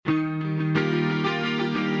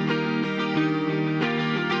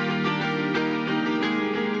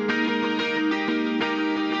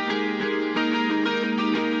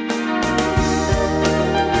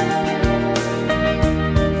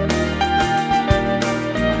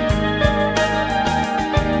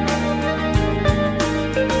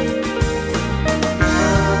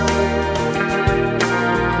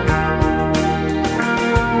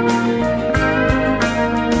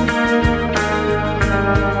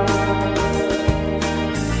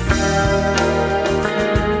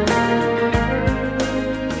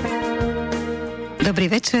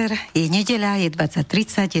Nedeľa je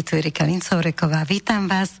 20:30, je tu Erika Vincoureková. Vítam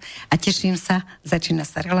vás a teším sa. Začína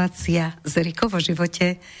sa relácia s Erikou vo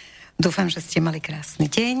živote. Dúfam, že ste mali krásny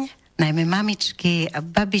deň, najmä mamičky a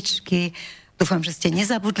babičky. Dúfam, že ste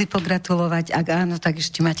nezabudli pogratulovať. Ak áno, tak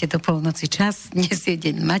ešte máte do polnoci čas. Dnes je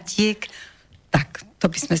deň matiek. Tak, to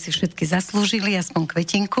by sme si všetky zaslúžili, aspoň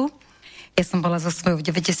kvetinku. Ja som bola so svojou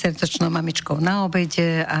 90-ročnou mamičkou na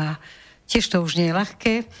obede a tiež to už nie je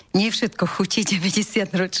ľahké. Nie všetko chutí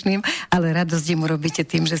 90-ročným, ale radosť im urobíte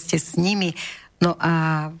tým, že ste s nimi. No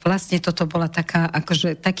a vlastne toto bola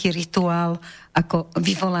taký rituál ako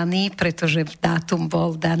vyvolaný, pretože dátum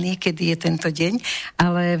bol daný, kedy je tento deň,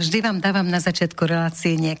 ale vždy vám dávam na začiatku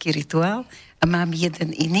relácie nejaký rituál a mám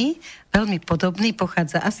jeden iný, veľmi podobný,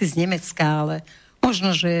 pochádza asi z Nemecka, ale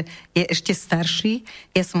možno, že je ešte starší.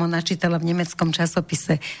 Ja som ho načítala v nemeckom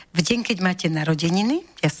časopise. V deň, keď máte narodeniny,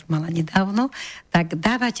 ja som mala nedávno, tak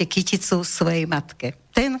dávate kyticu svojej matke.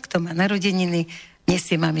 Ten, kto má narodeniny,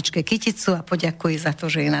 nesie mamičke kyticu a poďakuje za to,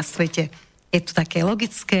 že je na svete. Je to také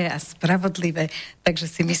logické a spravodlivé, takže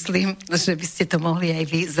si myslím, že by ste to mohli aj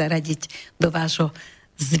vy zaradiť do vášho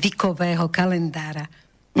zvykového kalendára.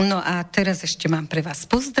 No a teraz ešte mám pre vás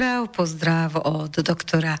pozdrav od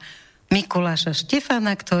doktora Mikuláša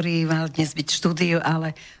Štefana, ktorý mal dnes byť v štúdiu,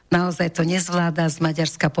 ale naozaj to nezvláda z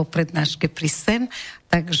Maďarska po prednáške pri sem.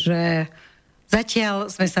 Takže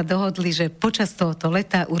zatiaľ sme sa dohodli, že počas tohoto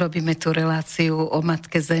leta urobíme tú reláciu o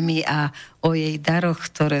Matke Zemi a o jej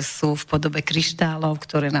daroch, ktoré sú v podobe kryštálov,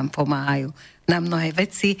 ktoré nám pomáhajú na mnohé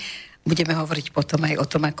veci. Budeme hovoriť potom aj o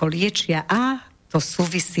tom, ako liečia a to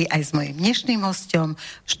súvisí aj s mojím dnešným hosťom.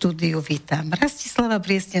 V štúdiu vítam Rastislava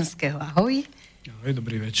Briestenského. Ahoj. Ahoj,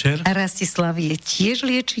 dobrý večer. A Rastislav je tiež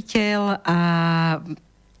liečiteľ a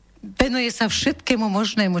venuje sa všetkému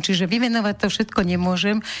možnému, čiže vymenovať to všetko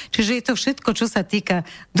nemôžem. Čiže je to všetko, čo sa týka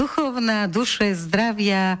duchovná, duše,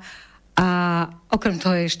 zdravia a okrem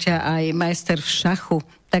toho ešte aj majster v šachu.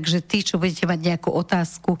 Takže tí, čo budete mať nejakú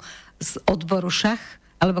otázku z odboru šach,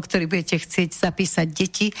 alebo ktorý budete chcieť zapísať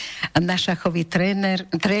deti na šachový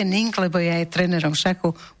tréning, lebo ja aj trénerom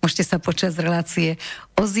šachu, môžete sa počas relácie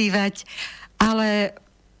ozývať. Ale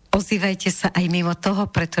ozývajte sa aj mimo toho,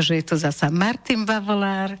 pretože je tu zasa Martin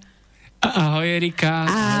Bavolár. Ahoj Erika,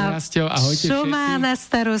 ahoj Rastio, ahojte čo všetci. Má na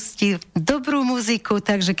starosti dobrú muziku,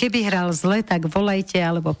 takže keby hral zle, tak volajte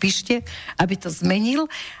alebo píšte, aby to zmenil.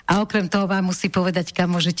 A okrem toho vám musí povedať,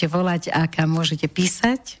 kam môžete volať a kam môžete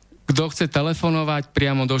písať. Kto chce telefonovať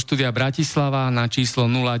priamo do štúdia Bratislava na číslo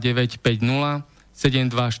 0950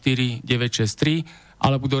 724 963,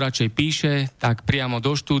 alebo kto radšej píše, tak priamo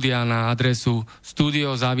do štúdia na adresu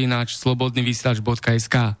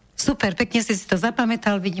studio@slobodnyvysielac.sk. Super, pekne si to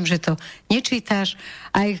zapamätal, vidím, že to nečítaš.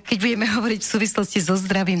 Aj keď budeme hovoriť v súvislosti so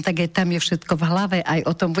zdravím, tak aj tam je všetko v hlave, aj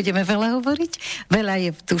o tom budeme veľa hovoriť. Veľa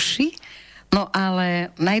je v duši, no ale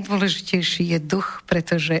najdôležitejší je duch,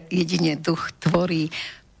 pretože jedine duch tvorí.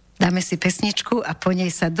 Dáme si pesničku a po nej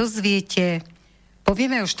sa dozviete.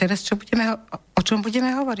 Povieme už teraz, o čom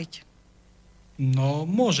budeme hovoriť. No,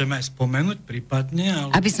 môžeme aj spomenúť prípadne, ale...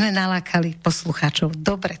 Aby sme nalákali poslucháčov.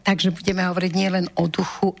 Dobre, takže budeme hovoriť nielen o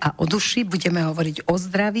duchu a o duši, budeme hovoriť o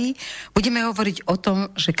zdraví, budeme hovoriť o tom,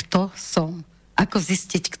 že kto som, ako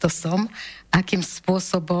zistiť, kto som, akým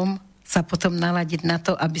spôsobom sa potom naladiť na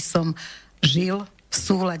to, aby som žil v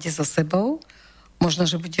súlade so sebou. Možno,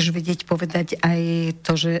 že budeš vedieť povedať aj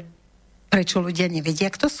to, že prečo ľudia nevedia,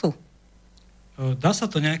 kto sú. Dá sa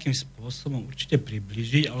to nejakým spôsobom určite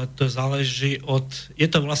priblížiť, ale to záleží je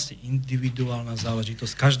to vlastne individuálna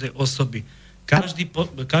záležitosť každej osoby. Každý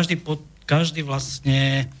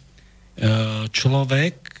vlastne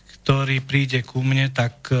človek, ktorý príde ku mne,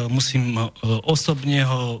 tak musím osobne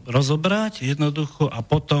ho rozobrať jednoducho a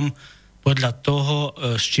potom podľa toho,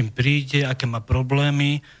 s čím príde, aké má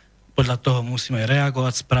problémy, podľa toho musíme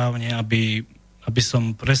reagovať správne, aby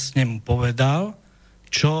som presne mu povedal,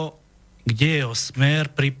 kde je jeho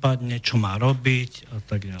smer, prípadne, čo má robiť a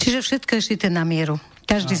tak ďalej. Čiže všetko je šité na mieru.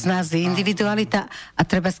 Každý z nás je individualita a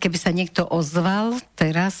treba, keby sa niekto ozval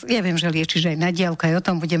teraz, ja viem, že liečiš aj na diaľku, aj o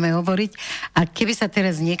tom budeme hovoriť, a keby sa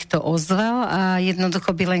teraz niekto ozval a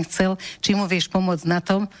jednoducho by len chcel, či mu vieš pomôcť na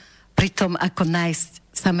tom, pri tom, ako nájsť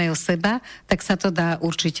samého seba, tak sa to dá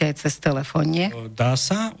určite aj cez telefón, nie? Dá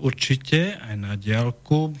sa určite aj na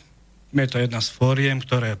diaľku. Je to jedna z fóriem,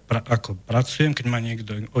 ktoré ako pracujem, keď ma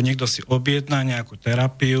niekto si objedná nejakú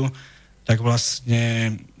terapiu, tak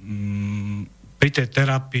vlastne pri tej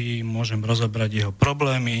terapii môžem rozobrať jeho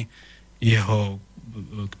problémy,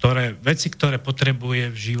 veci, ktoré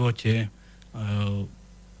potrebuje v živote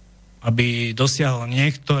aby dosiahol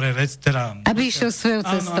niektoré veci, teda... Aby išiel svojou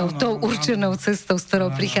cestou, tou určenou cestou, s ktorou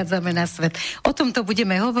prichádzame na svet. O tomto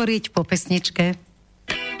budeme hovoriť po pesničke.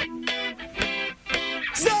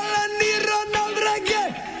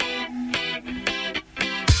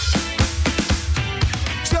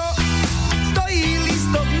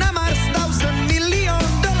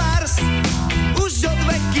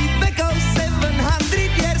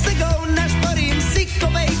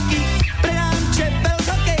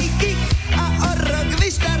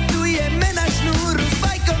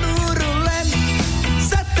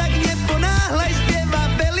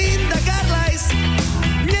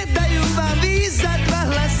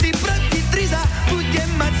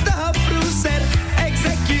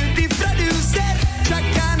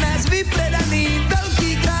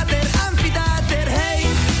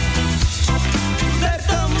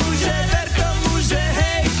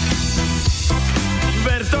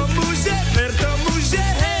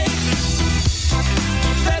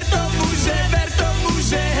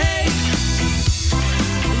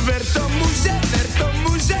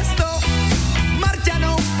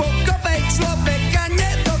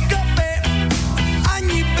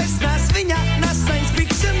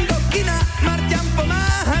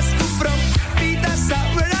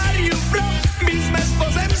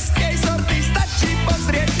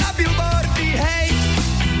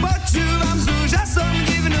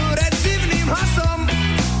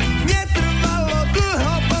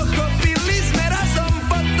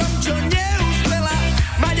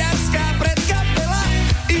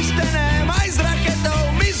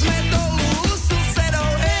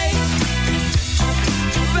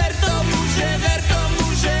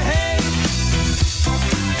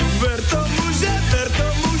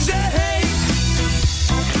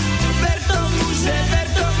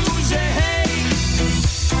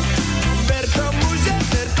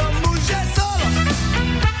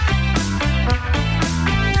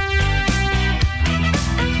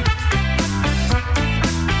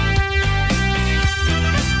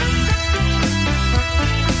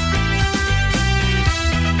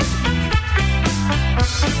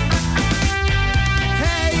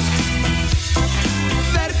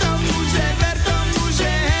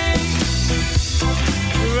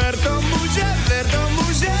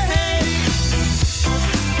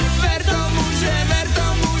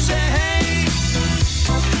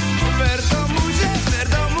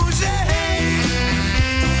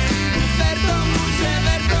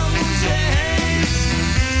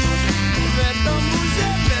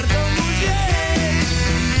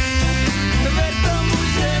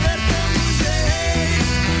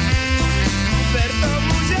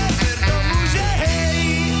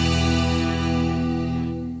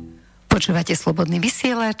 Počúvate Slobodný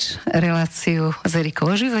vysielač, reláciu s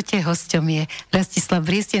Erikou o živote. Hosťom je Rastislav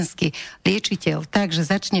Briestenský, liečiteľ. Takže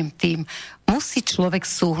začnem tým. Musí človek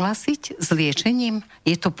súhlasiť s liečením?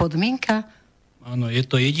 Je to podmienka? Áno, je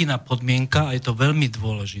to jediná podmienka a je to veľmi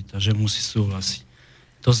dôležité, že musí súhlasiť.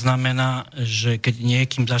 To znamená, že keď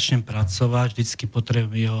niekým začnem pracovať, vždycky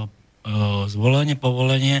potrebujem jeho zvolenie,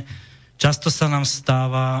 povolenie. Často sa nám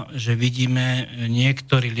stáva, že vidíme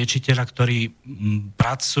niektorí liečiteľa, ktorí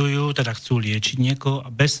pracujú, teda chcú liečiť niekoho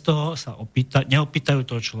a bez toho sa neopýtajú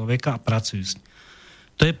toho človeka a pracujú s ním.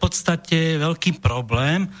 To je v podstate veľký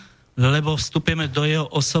problém, lebo vstupujeme do jeho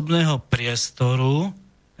osobného priestoru,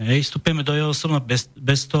 vstupujeme do jeho osobného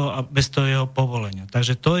bez toho jeho povolenia.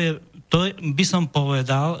 Takže to by som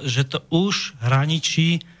povedal, že to už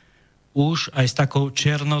hraničí už aj s takou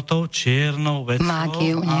čiernou vecou.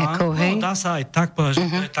 Mágiu nejakou, hej? No, dá sa aj tak povedať,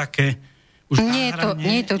 že to je také už nie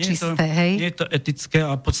je to čisté, hej? Nie je to etické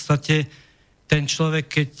a v podstate ten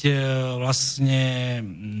človek, keď vlastne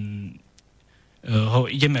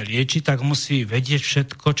ho ideme liečiť, tak musí vedieť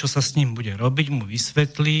všetko, čo sa s ním bude robiť, mu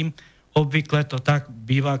vysvetlím. Obvykle to tak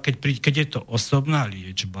býva, keď je to osobná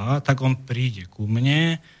liečba, tak on príde ku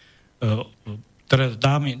mne,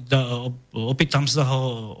 opýtam sa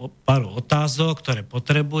ho o pár otázok, ktoré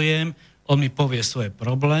potrebujem, on mi povie svoje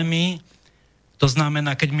problémy. To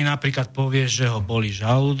znamená, keď mi napríklad povie, že ho bolí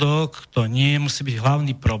žalúdok, to nie musí byť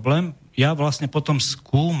hlavný problém. Ja vlastne potom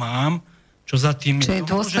skúmam, čo za tým... Čo je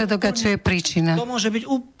dôsledok a čo je príčina. To môže byť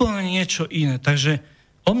úplne niečo iné. Takže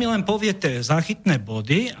on mi len povie tie záchytné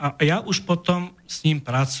body a ja už potom s ním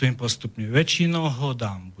pracujem postupne. Väčšinou ho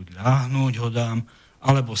dám, buď ľahnúť ho dám,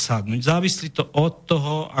 alebo sadnúť. Závislí to od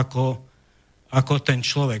toho, ako ten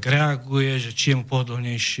človek reaguje, že či je mu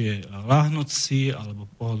pohodlnejšie ľahnúť si, alebo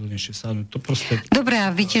pohodlnejšie sadnúť. To proste... Dobre, a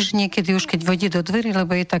vidíš niekedy už, keď vojde do dverí,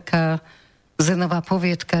 lebo je taká zenová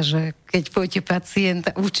poviedka, že keď pôjde pacient,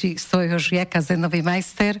 učí svojho žiaka zenový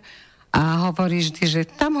majster a hovorí vždy, že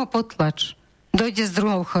tam ho potlač. Dojde s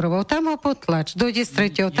druhou chorobou, tam ho potlač. Dojde s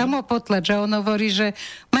treťou, tam ho potlač. A on hovorí, že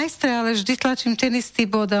majstre, ale vždy tlačím ten istý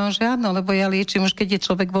bod. A on, že áno, lebo ja liečím už, keď je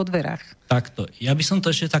človek vo dverách. Takto. Ja by som to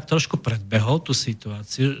ešte tak trošku predbehol, tú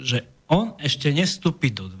situáciu, že on ešte nestúpi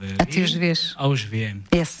do dverí. A ty už vieš. A už viem.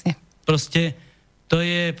 Jasne. Proste to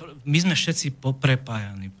je, my sme všetci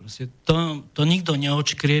poprepájani. Proste to nikto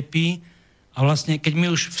neočkriepí. A vlastne, keď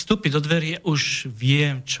mi už vstúpi do dverí, už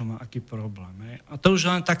viem, čo má, aký problém. A to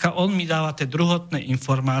už len taká, on mi dáva tie druhotné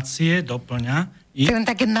informácie, doplňa. To len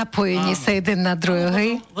také napojenie sa jeden na druhého,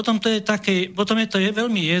 hej? Potom je to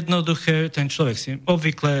veľmi jednoduché, ten človek si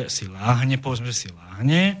obvykle si láhne, povedzme, že si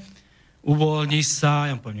láhne, uvoľní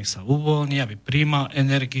sa, ja poviem, nech sa uvoľní, aby prijímal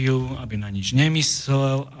energiu, aby na nič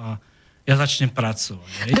nemyslel a ja začnem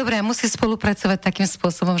pracovať. Hej? Dobre, a musí spolupracovať takým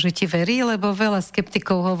spôsobom, že ti verí, lebo veľa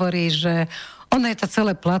skeptikov hovorí, že ono je to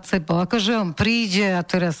celé placebo, akože on príde a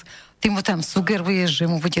teraz ty mu tam sugeruješ, že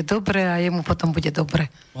mu bude dobre a jemu potom bude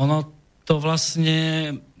dobre. Ono to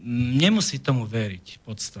vlastne nemusí tomu veriť v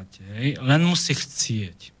podstate, hej? Len musí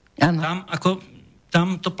chcieť. Áno.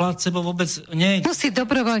 Tam to placebo vôbec nie je. Musí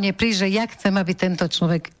dobrovoľne prísť, že ja chcem, aby tento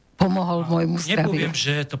človek pomohol môjmu zdraviu. Nepoviem,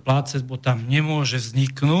 že to placebo tam nemôže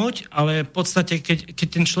vzniknúť, ale v podstate, keď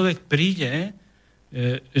ten človek príde,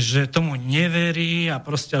 že tomu neverí a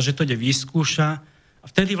proste, že to ide vyskúša, a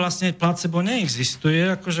vtedy vlastne placebo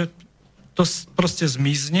neexistuje, akože to proste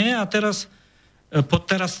zmizne a teraz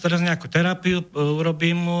nejakú terapiu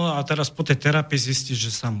urobím mu a teraz po tej terapii zistí,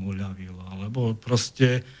 že sa mu uľavilo, alebo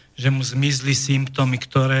proste, že mu zmizli symptómy,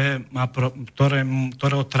 ktoré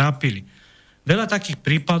ho trápili. Veľa takých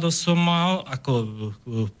prípadov som mal, ako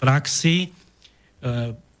v praxi.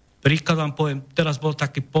 Príklad vám poviem, teraz bol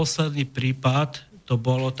taký posledný prípad, to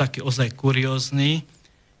bolo taký ozaj kuriózny,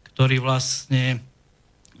 ktorý vlastne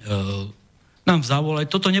nám zavolali.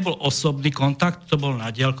 Toto nebol osobný kontakt, to bol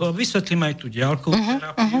na diaľku. Vysvetlím aj tú diaľkovú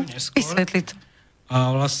terapiu neskôr. Vysvetli to.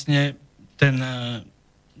 A vlastne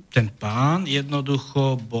ten pán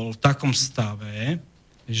jednoducho bol v takom stave,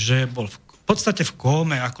 že bol v podstate v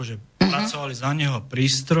kóme, akože pracovali za neho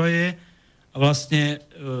prístroje a vlastne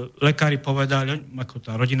lekári povedali, ako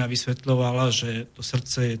tá rodina vysvetľovala, že to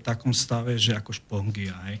srdce je v takom stave, že ako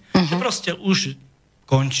špongia. Že proste už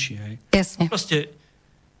končí. Jasne. Proste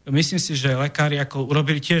myslím si, že lekári ako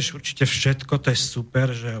urobili tiež určite všetko, to je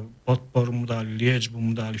super, že podporu mu dali, liečbu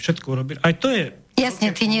mu dali, všetko urobili. Aj to je...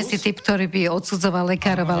 Jasne, ty nie si typ, ktorý by odsudzoval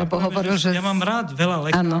lekárov, alebo hovoril, že... Ja mám rád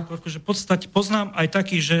veľa lekárov, akože v podstate poznám aj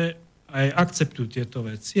takých, že aj akceptujú tieto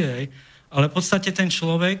veci, ale v podstate ten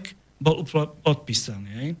človek bol odpísaný.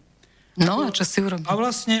 Hej. No, a čo si urobil? A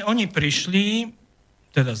vlastne oni prišli,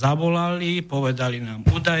 teda zavolali, povedali nám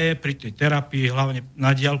údaje pri tej terapii, hlavne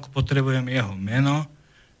na diaľku potrebujem jeho meno,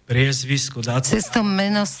 priezvisko, dáta. Cez to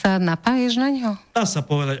meno sa napáješ na ňo? Dá sa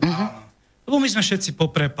povedať, áno. Lebo my sme všetci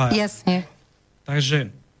poprepájali. Jasne.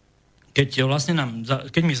 Takže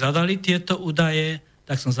keď mi zadali tieto údaje,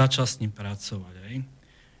 tak som začal s ním pracovať. Hej.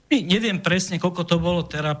 Neviem presne, koľko to bolo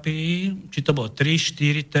terapii, či to bolo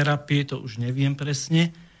 3-4 terapie, to už neviem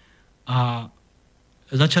presne. A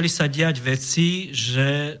začali sa diať veci,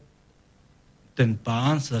 že ten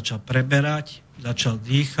pán sa začal preberať, začal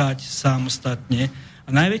dýchať samostatne.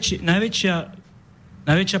 A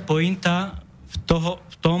najväčšia pointa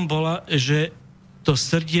v tom bola, že to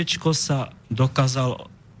srdiečko sa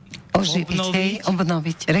dokázalo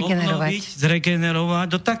obnoviť, zregenerovať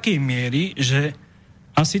do takej miery, že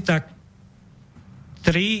asi tak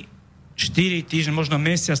 3-4 týždne, možno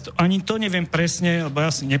mesiac, ani to neviem presne, lebo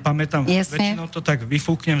ja si nepamätám, väčšinou to tak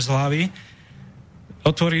vyfúknem z hlavy.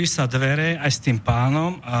 Otvorili sa dvere aj s tým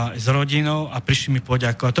pánom a s rodinou a prišli mi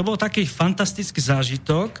poďakovať. To bol taký fantastický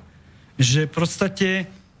zážitok, že v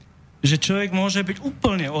podstate, že človek môže byť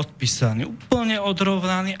úplne odpísaný, úplne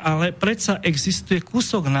odrovnaný, ale predsa existuje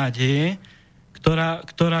kúsok nádeje, ktorá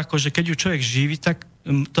akože keď ju človek živí, tak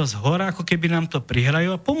to zhora, ako keby nám to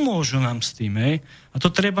prihrajú a pomôžu nám s tým. A to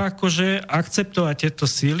treba akože akceptovať tieto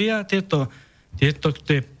síly a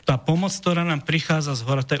tá pomoc, ktorá nám prichádza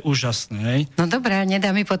zhora, to je úžasné. No dobré, a nedá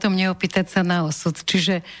mi potom neopýtať sa na osud.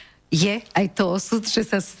 Čiže je aj to osud, že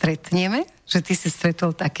sa stretneme? Že ty si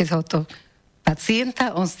stretol takéhoto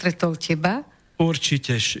pacienta, on stretol teba?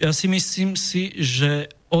 Určite. Ja si myslím, že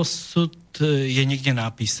osud je niekde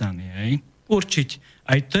napísaný. Určite.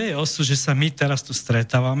 Aj to je osud, že sa my teraz tu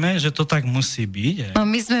stretávame, že to tak musí byť. No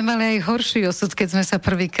my sme mali aj horší osud, keď sme sa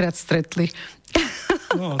prvýkrát stretli.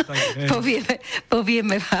 No, tak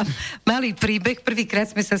povieme vám. Malý príbeh,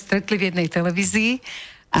 prvýkrát sme sa stretli v jednej televízii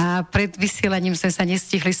a pred vysielaním sme sa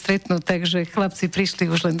nestihli stretnúť, takže chlapci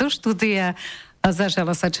prišli už len do štúdia a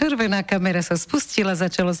zažala sa červená, kamera sa spustila,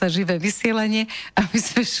 začalo sa živé vysielanie a my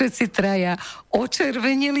sme všetci traja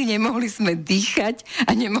očervenili, nemohli sme dýchať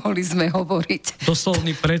a nemohli sme hovoriť.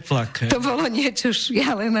 Doslovný pretlak. To bolo niečo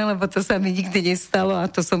šialené, lebo to sa mi nikdy nestalo a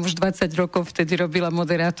to som už 20 rokov vtedy robila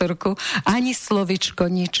moderátorku. Ani slovičko,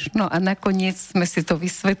 nič. No a nakoniec sme si to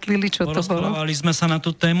vysvetlili, čo to bolo. Porozprávali sme sa na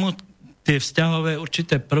tú tému, tie vzťahové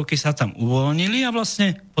určité prvky sa tam uvoľnili a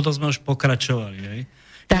vlastne potom sme už pokračovali, hej.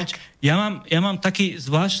 Tak. Ja mám taký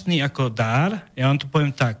zvláštny ako dar, ja vám to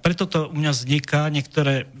poviem tak, preto to u mňa vzniká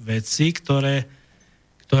niektoré veci, ktoré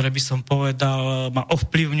by som povedal, ma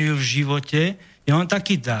ovplyvňujú v živote. Ja mám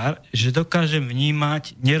taký dar, že dokážem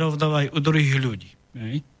vnímať nerovnováhy u druhých ľudí.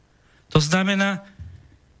 Hej? To znamená,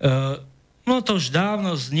 to už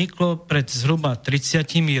dávno vzniklo pred zhruba 30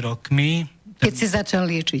 rokmi. Keď si začal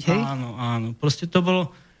liečiť, hej? Áno. Proste to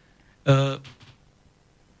bolo...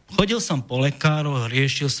 Chodil som po lekároch,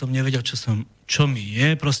 riešil som, nevedel, čo mi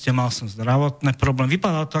je, proste mal som zdravotné problémy.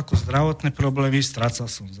 Vypadalo to ako zdravotné problémy,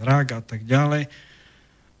 strácal som zrak a tak ďalej.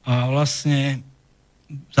 A vlastne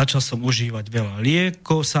začal som užívať veľa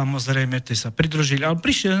liekov, samozrejme, tie sa pridružili. Ale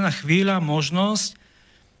prišla jedna chvíľa, možnosť,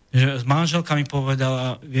 že manželka mi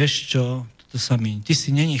povedala, vieš čo, ty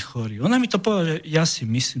si není chorý. Ona mi to povedala, že ja si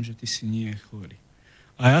myslím, že ty si nie je chorý.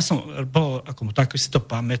 A ja som bol, tak si to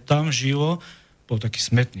pamätám živo, bol taký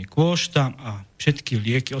smetný kôš tam a všetky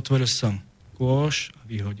lieky, otvoril som kôš a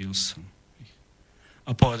vyhodil som ich.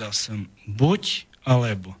 A povedal som, buď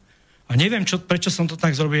alebo. A neviem, prečo som to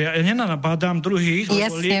tak zrobil. Ja nenabádam druhých,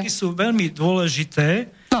 lebo lieky sú veľmi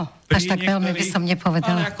dôležité. No, až tak veľmi by som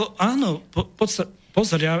nepovedala. Ale áno,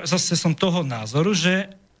 pozor, ja zase som toho názoru,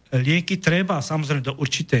 že lieky treba, samozrejme do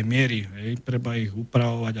určitej miery, treba ich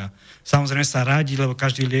upravovať a samozrejme sa radiť, lebo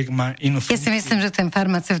každý liek má inú funkciu. Ja si myslím, že ten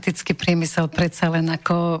farmaceutický priemysel predsa len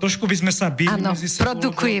ako... Trošku by sme sa byli medzi sebou.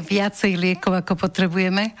 Produkuje viacej liekov, ako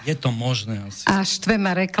potrebujeme. Je to možné asi. A štve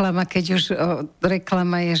ma reklama, keď už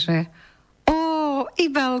reklama je, že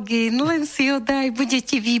Ibalgin, len si ho daj, bude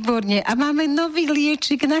ti výborne. A máme nový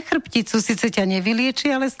liečik na chrbticu. Sice ťa nevylieči,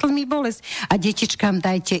 ale stlmí bolesť. A detičkám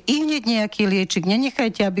dajte i hneď nejaký liečik.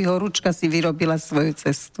 Nenechajte, aby horúčka si vyrobila svoju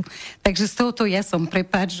cestu. Takže z tohoto ja som,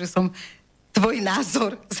 prepáč, že som tvoj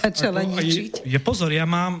názor začala ničiť. Pozor, ja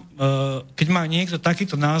mám, keď má niekto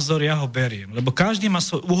takýto názor, ja ho beriem. Lebo každý má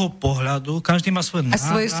svoj uhol pohľadu, každý má svoj náhľad. A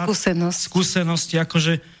svoju skúsenosti,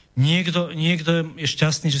 akože Niekto je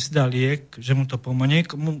šťastný, že si dá liek, že mu to pomôže.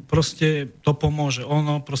 Niekomu proste to pomôže.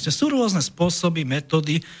 Proste sú rôzne spôsoby,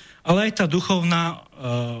 metódy, ale aj tá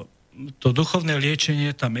to duchovné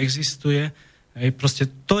liečenie tam existuje.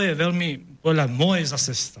 Proste to je veľmi, podľa mojej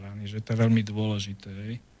zase strany, že to je veľmi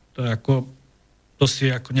dôležité. To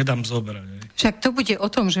si nedám zobrať. Však to bude o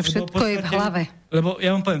tom, že všetko je v hlave. Lebo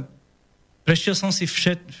ja vám poviem, prešiel som si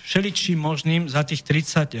všeličím možným za tých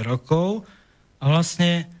 30 rokov a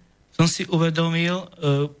vlastne som si uvedomil,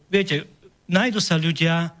 viete, nájdu sa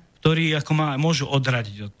ľudia, ktorí môžu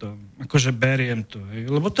odradiť od toho. Akože beriem to,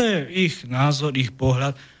 lebo to je ich názor, ich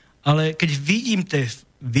pohľad, ale keď vidím tie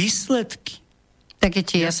výsledky, tak je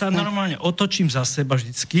ti ja sa normálne otočím za seba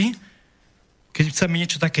vždycky, keď sa mi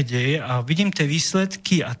niečo také deje a vidím tie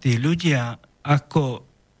výsledky a tí ľudia, ako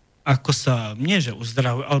sa, nie že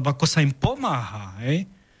uzdravujú, alebo ako sa im pomáha,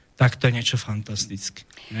 tak to je niečo fantastické.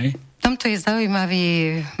 V tomto je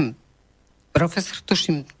zaujímavý profesor,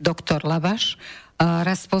 tuším, doktor Labaš,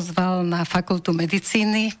 raz pozval na fakultu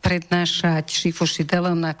medicíny prednášať Šifu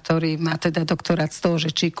Šidelona, ktorý má teda doktorát z toho,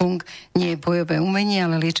 že Qigong nie je bojové umenie,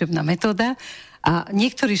 ale liečebná metóda. A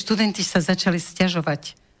niektorí študenti sa začali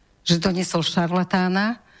sťažovať, že doniesol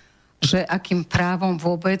šarlatána, že akým právom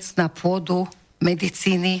vôbec na pôdu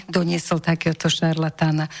medicíny doniesol takéhoto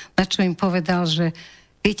šarlatána. Na čo im povedal, že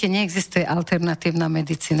viete, neexistuje alternatívna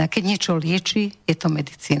medicína. Keď niečo lieči, je to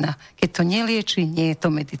medicína. Keď to nelieči, nie je to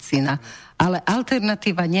medicína. Ale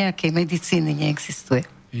alternatíva nejakej medicíny neexistuje.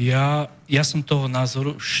 Ja som toho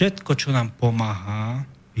názoru, všetko, čo nám pomáha,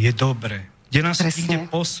 je dobré. Kde nás niekde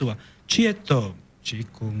posúva. Či je to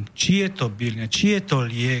Qigong, či je to bylňa, či je to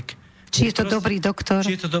liek. Či je to dobrý doktor.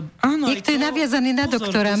 Áno, niekto je naviazaný na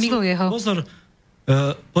doktora, miluje ho. Pozor,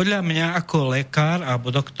 podľa mňa ako lekár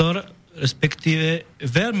alebo doktor, respektíve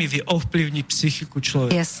veľmi vie ovplyvniť psychiku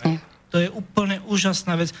človeka. Jasne. To je úplne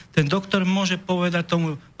úžasná vec. Ten doktor môže povedať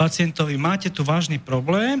tomu pacientovi, máte tu vážny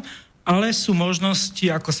problém, ale sú možnosti,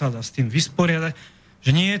 ako sa dá s tým vysporiadať,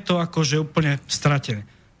 že nie je to akože úplne stratené.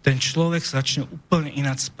 Ten človek sa začne úplne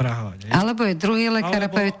ináč správať. Alebo je druhý lekár a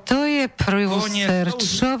povie, to je prúser,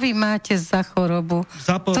 čo vy máte za chorobu?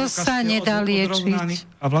 To sa nedá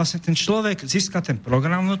liečiť. A vlastne ten človek získa ten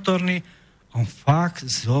program vnútorný on fakt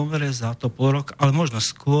zomre za to pol roka, ale možno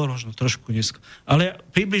skôr, možno trošku neskôr. Ale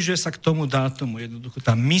približuje sa k tomu dátumu. Jednoducho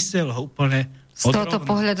tá myseľ ho úplne z tohto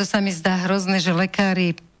pohľadu sa mi zdá hrozné, že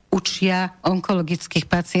lekári učia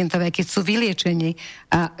onkologických pacientov, aj keď sú vyliečení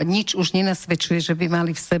a nič už nenasvedčuje, že by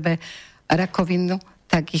mali v sebe rakovinu,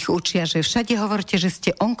 tak ich učia, že všade hovorte, že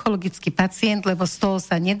ste onkologický pacient, lebo z toho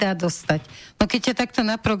sa nedá dostať. No keď ťa takto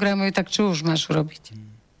naprogramujú, tak čo už máš robiť?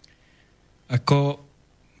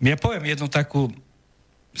 Ja poviem jednu takú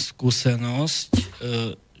skúsenosť.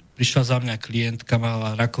 Prišla za mňa klientka,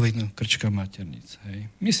 mala rakovinu krčka maternice.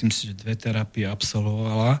 Hej. Myslím si, že 2 terapie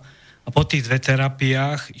absolvovala a po tých 2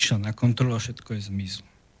 terapiách išla na kontrolu a všetko je zmizlo.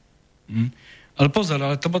 Ale pozor,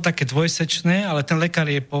 ale to bolo také dvojsečné, ale ten lekár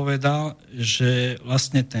jej povedal, že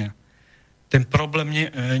vlastne ten problém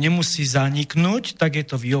nemusí zaniknúť, tak je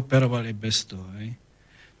to vyoperovali bez toho. Hej.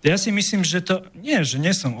 Ja si myslím, že že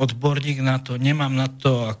nie som odborník na to, nemám na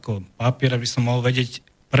to ako papier, aby som mohol vedieť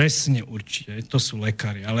presne určite, to sú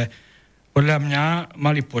lekári, ale podľa mňa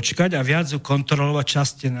mali počkať a viac ju kontrolovať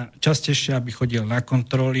častejšie, aby chodil na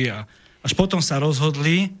kontroly a až potom sa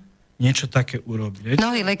rozhodli niečo také urobiť.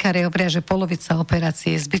 Mnohí lekári hovoria, že polovica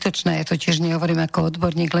operácie je zbytočná, ja to tiež nehovorím ako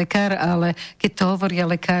odborník lekár, ale keď to hovoria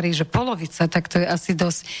lekári, že polovica, tak to je asi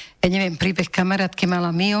dosť. Ja neviem, príbeh kamarátky mala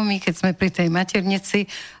myomy, keď sme pri tej maternici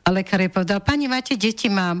a lekár jej povedal, pani, máte deti?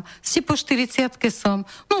 Mám. Ste po 40-ke som.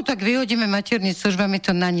 No tak vyhodíme maternicu, už vám je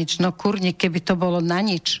to na nič. No kurník, keby to bolo na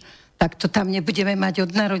nič, tak to tam nebudeme mať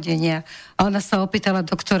od narodenia. A ona sa opýtala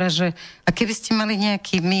doktora, že a keby ste mali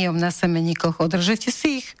nejaký myom na semeníkoch, održete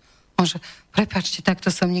si ich? Môže, prepáčte, takto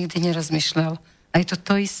som nikdy nerozmýšľal. A je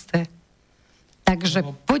to isté. Takže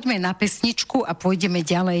poďme na pesničku a pôjdeme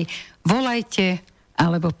ďalej. Volajte,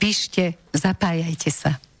 alebo píšte, zapájajte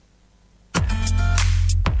sa.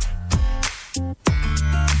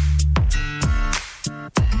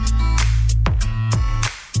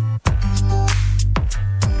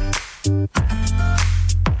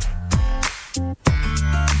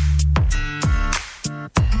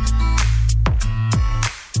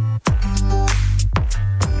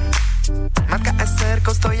 Matka a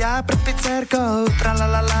dcerko stoja pred pizzerkou,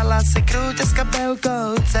 tralalala si krúťa s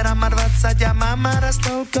kabelkou. Dcera má 20 a mama raz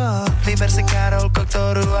toľko. Vyber si Karolko,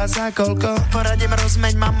 ktorú a za koľko. Poradím,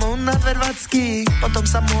 rozmeň mamu na 2,20. Potom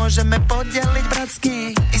sa môžeme podeliť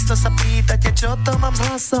bratsky. Isto sa pýtate, čo to mám s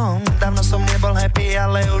hlasom. Dávno som nebol happy,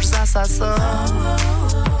 ale už zasa som.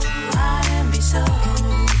 I am so.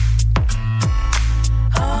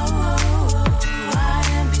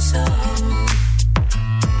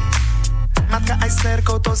 Matka aj s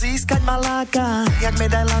dcerkou to získať ma láka, jak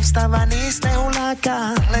medaila vstávaný z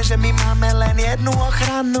nehuláka. Lenže my máme len jednu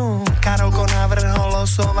ochranu, Karolko navrhol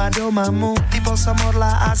osovať do mamu. Typol som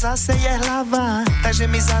orla a zase je hlava,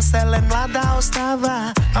 takže mi zase len mladá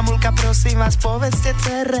ostáva. Mamulka, prosím vás, povedzte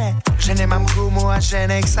dcere, že nemám gumu a že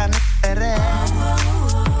nech sa netere.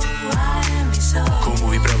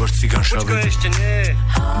 Komu vyprávaš cigán šave? Počkaj, ešte nie.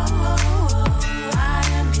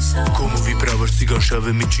 Komu vyprávaš cigán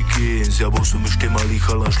šave mičiky? Ja bol som ešte malý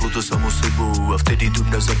chalan, šlo to samo sebou. A vtedy tu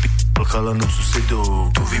mňa zapítal chalan od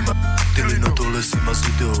susedov. Tu vy ma p***li, no dole si ma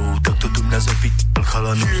zidou. Takto tu mňa zapítal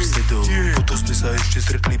chalan od susedov. Potom sme sa ešte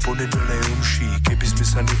stretli po nedelnej omši. Keby sme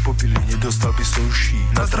sa nepopili, nedostal by som ší.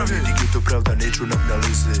 Na zdravie, dík je to pravda, niečo na mňa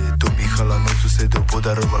leze. To mi chalan od susedov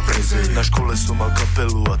podaroval prezent. Na škole som mal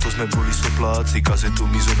kapelu a to sme boli sopláci. Kazetu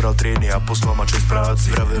mi zobral trény a poslal ma čas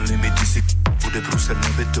práci. Vraveli mi, ty si bude prúser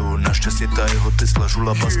na beto. Našťastie tá jeho Tesla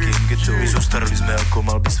žula basky geto. My zostarali sme ako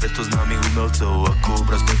mal by svetoznámych umelcov. Ako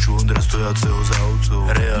obraz Baču Ondra stojaceho za ovcov.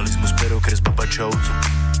 Realizmus, pero, kresba Bačavcov.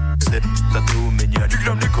 Na to umenia nik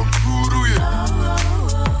nám nekonkuruje.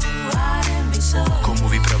 Komu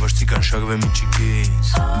vyprávaš cigán šachve mičikins?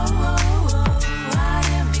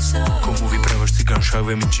 Komu vyprávaš cigán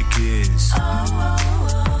šachve mičikins?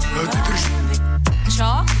 A ty drž. Čo?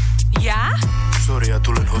 Ja? Sorry, ja tu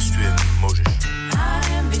len hostujem, môžeš.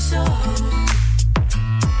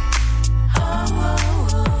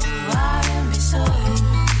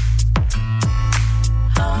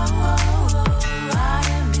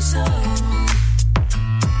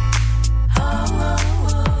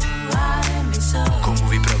 Komu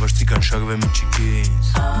vyprávaš cigán šachve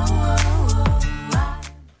mičikins?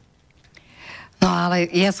 No ale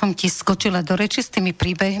ja som ti skočila do reči s tými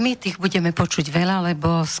príbehmi, tých budeme počuť veľa,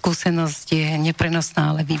 lebo skúsenosť je neprenosná,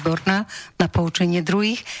 ale výborná na poučenie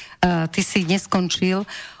druhých. Ty si neskončil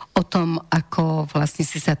o tom, ako vlastne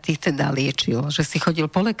si sa ty teda liečil, že si chodil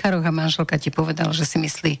po lekároch a manželka ti povedala, že si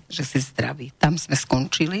myslí, že si zdravý. Tam sme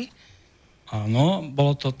skončili. Áno,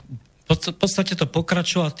 bolo to, v podstate to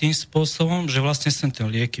pokračovalo tým spôsobom, že vlastne som tie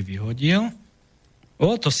lieky vyhodil.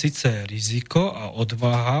 Bolo to síce riziko a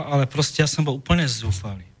odvaha, ale proste ja som bol úplne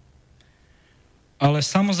zúfalý. Ale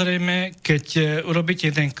samozrejme, keď urobíte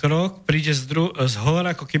jeden krok, príde z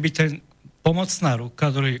hora, ako keby ten pomocná ruka,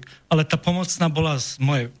 ale tá pomocná bola z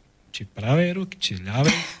mojej či pravej ruky, či z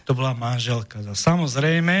ľavej, to bola manželka.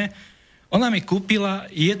 Samozrejme, ona mi kúpila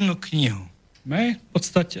jednu knihu. V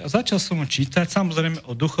podstate, a začal som ju čítať, samozrejme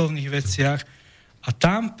o duchovných veciach, a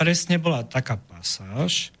tam presne bola taká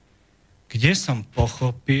pasáž, kde som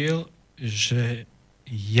pochopil, že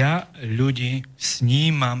ja ľudí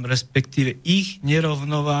snímam, respektíve ich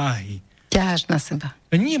nerovnováhy. Ťaháš na seba.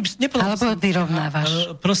 Alebo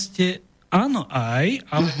vyrovnávaš. Proste áno aj,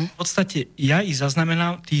 ale v podstate ja ich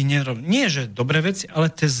zaznamenám tých nerovnováhy. Nie, že dobré veci, ale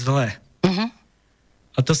tie zlé.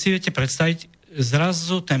 A to si viete predstaviť,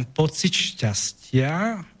 zrazu ten pocit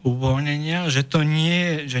šťastia, uvoľnenia, že to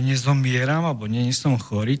nie je, že nezomieram, alebo nie som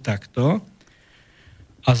chorý, takto.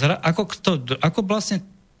 A ako vlastne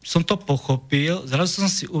som to pochopil, zrazu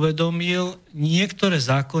som si uvedomil niektoré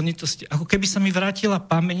zákonitosti, ako keby sa mi vrátila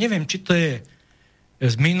pamäť, neviem, či to je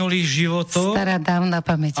z minulých životov. Stará dávna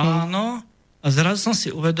pamäť. Áno, a zrazu som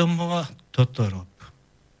si uvedomoval, toto rob.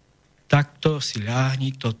 Takto si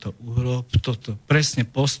ľahni, toto urob, toto presne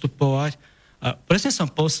postupovať. A presne som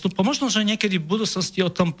postupoval, možno, že niekedy v budúcnosti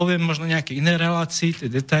o tom poviem možno nejaké iné relácie, tie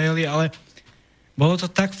detaily, ale bolo to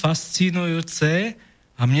tak fascinujúce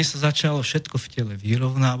a mne sa začalo všetko v tele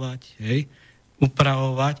vyrovnávať,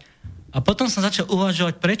 upravovať. A potom som začal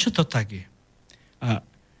uvažovať, prečo to tak je. A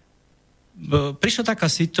prišla taká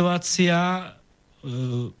situácia,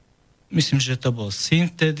 myslím, že to bol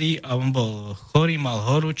syn vtedy a on bol chorý, mal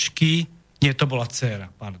horúčky. Nie, to bola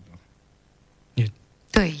dcéra, pardon. Nie.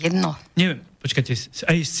 To je jedno. Neviem, počkajte,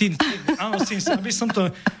 aj syn, áno, syn, aby som to...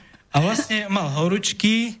 A vlastne mal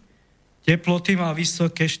horúčky, teploty mal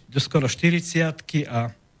vysoké, skoro 40-ky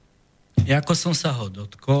a ako som sa ho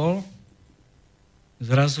dotkol,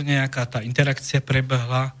 zrazu nejaká tá interakcia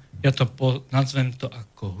prebehla, ja to nazvem to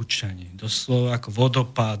ako hučanie, doslova ako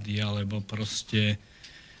vodopády, alebo proste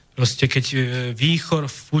keď výchor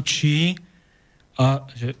fučí a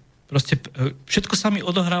že proste všetko sa mi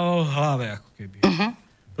odohrávalo v hlave, ako keby.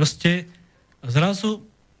 Proste zrazu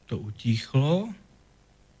to utíchlo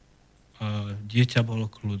a dieťa bolo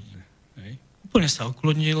kľudné. Úplne sa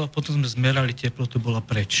ukludnilo, potom sme zmerali teplotu, bola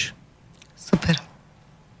preč. Super.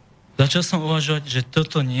 Začal som uvažovať, že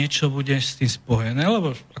toto niečo bude s tým spojené,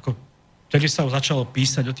 lebo ako vtedy sa začalo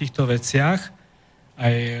písať o týchto veciach,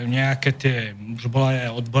 aj nejaké tie, už bola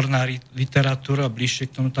aj odborná literatúra, bližšie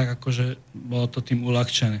k tomu, tak akože bolo to tým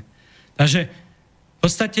uľahčené. Takže v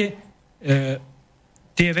podstate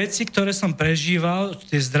tie veci, ktoré som prežíval,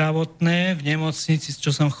 tie zdravotné, v nemocnici,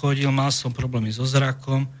 čo som chodil, mal som problémy so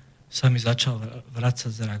zrakom, sa mi začal vracať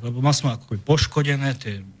zrak, lebo mal som ako poškodené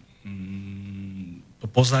tie to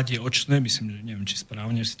pozadie očné, myslím, že neviem, či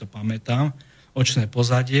správne si to pamätám, očné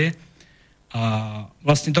pozadie. A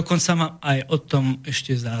vlastne dokonca mám aj o tom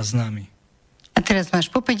ešte záznamy. A teraz máš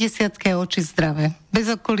po 50-ke oči zdravé, bez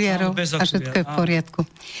okuliarov a všetko je v poriadku.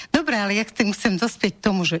 Dobre, ale ja chcem dospieť k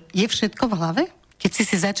tomu, že je všetko v hlave? Keď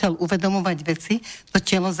si začal uvedomovať veci, to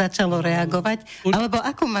telo začalo reagovať? Alebo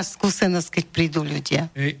ako máš skúsenosť, keď prídu ľudia?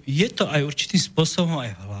 Je to aj určitým spôsobom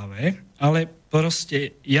aj v hlave, ale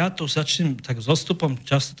proste ja to začnem tak s odstupom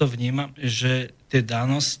často to vnímam, že tie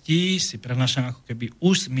danosti si prenášam ako keby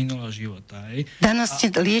už z minulého života. Danosti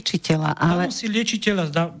liečiteľa, ale... Danosti liečiteľa,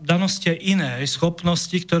 danosti aj iné,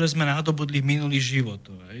 schopnosti, ktoré sme nadobudli v minulých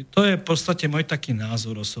životoch. To je v podstate môj taký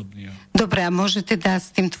názor osobný. Dobre, a môže teda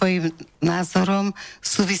s tým tvojim názorom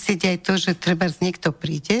súvisieť aj to, že treba niekto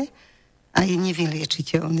príde a je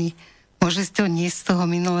nevyliečiteľný. Môže si to niesť z toho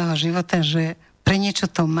minulého života, že pre niečo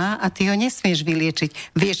to má a ty ho nesmieš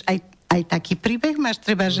vyliečiť. Vieš, aj taký príbeh máš,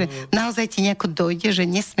 treba, že naozaj ti nejako dojde, že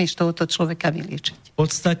nesmieš tohoto človeka vyliečiť. V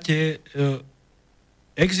podstate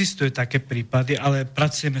existuje také prípady, ale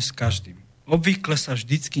pracujeme s každým. Obvykle sa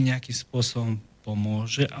vždycky nejakým spôsobom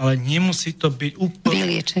pomôže, ale nemusí to byť úplne...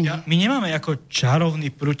 Vyliečenie. My nemáme ako čarovný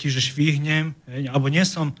prúti, že švihnem, alebo nie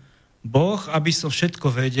som Boh, aby som všetko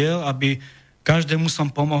vedel, aby každému som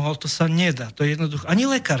pomohol, to sa nedá. To je jednoducho. Ani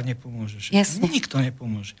lekár nepomôže. Nikto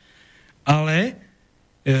nepomôže. Ale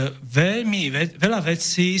veľa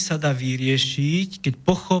vecí sa dá vyriešiť, keď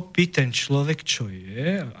pochopí ten človek, čo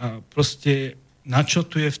je a proste na čo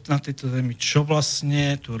tu je na tejto zemi, čo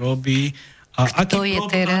vlastne tu robí. A kto je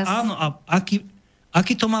teraz? Áno, a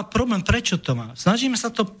aký to má problém, prečo to má. Snažíme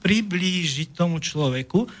sa to priblížiť tomu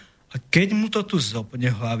človeku a keď mu to tu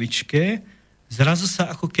zopne v hlavičke, zrazu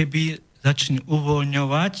sa ako keby začne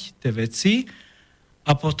uvoľňovať tie veci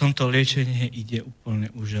a potom to liečenie ide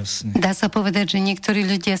úplne úžasne. Dá sa povedať, že niektorí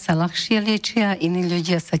ľudia sa ľahšie liečia, iní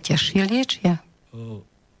ľudia sa ťažšie liečia? V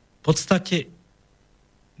podstate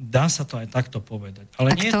dá sa to aj takto povedať.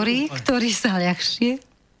 Ale a ktorí sa ľahšie?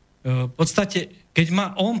 V podstate, keď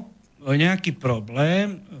má on nejaký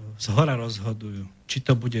problém, zhora rozhodujú, či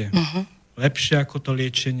to bude lepšie ako to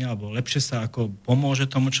liečenie, alebo lepšie sa ako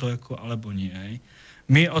pomôže tomu človeku, alebo nie.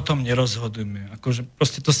 My o tom nerozhodujeme. Akože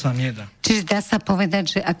proste to sa nedá. Čiže dá sa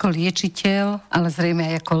povedať, že ako liečiteľ, ale zrejme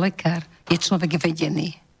aj ako lekár, je človek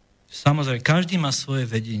vedený. Samozrejme, každý má svoje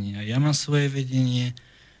vedenie. Ja mám svoje vedenie.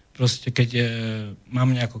 Proste keď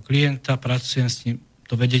mám nejakého klienta, pracujem s ním,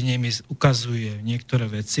 to vedenie mi ukazuje niektoré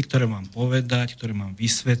veci, ktoré mám povedať, ktoré mám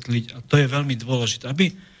vysvetliť. A to je veľmi dôležité,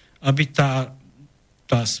 aby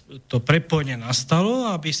to prepojenie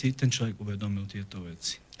nastalo, aby si ten človek uvedomil tieto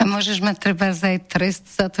veci. A môžeš mať treba aj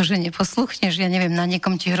trest za to, že neposluchneš, ja neviem, na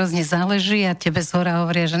niekom ti hrozne záleží a tebe zhora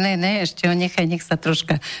hovoria, že ne, ešte ho nechaj, nech sa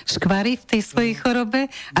troška škvarí v tej svojej chorobe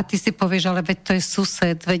a ty si povieš, ale veď to je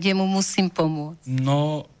sused, veď mu musím pomôcť.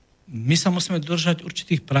 No, my sa musíme držať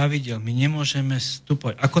určitých pravidel, my nemôžeme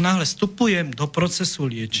vstupovať. Ako náhle vstupujem do procesu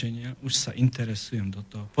liečenia, už sa interesujem do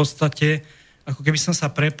toho. V podstate, ako keby som sa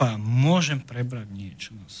prepál, môžem prebrať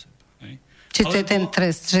niečo na seba. Čiže to je ten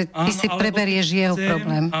trest, že ty si preberieš jeho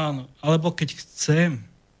problém. Áno, alebo keď chcem,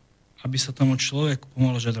 aby sa tomu človeku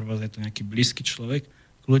pomohlo, že je to nejaký blízky človek,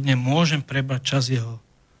 kľudne môžem prebrať čas jeho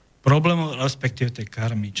problémov, respektíve tej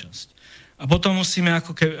karmy časť. A potom musíme,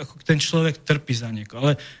 ako ten človek trpí za niekoho.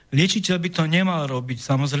 Ale liečiteľ by to nemal robiť,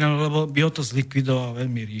 samozrejme, lebo by ho to zlikvidoval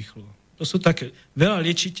veľmi rýchlo. To sú také, veľa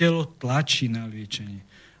liečiteľov tlačí na liečenie.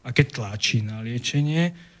 A keď tlačí na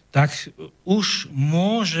liečenie, tak už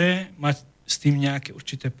môže mať s tým nejaké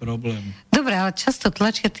určité problémy. Dobre, ale často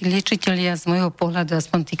tlačia tí liečitelia z môjho pohľadu,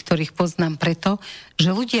 aspoň tí, ktorých poznám preto,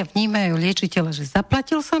 že ľudia vnímajú liečiteľa, že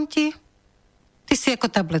zaplatil som ti, ty si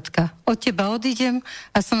ako tabletka, od teba odídem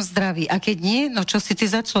a som zdravý. A keď nie, no čo si ty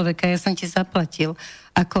za človeka, ja som ti zaplatil.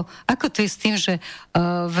 Ako to je s tým, že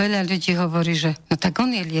veľa ľudí hovorí, že no tak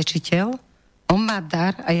on je liečiteľ, on má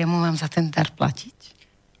dar a ja mu mám za ten dar platiť?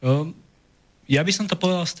 Ja by som to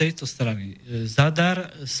povedal z tejto strany. Za dar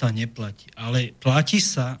sa neplatí, ale platí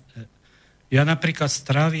sa. Ja napríklad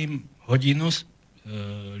strávim hodinu s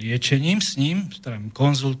liečením s ním,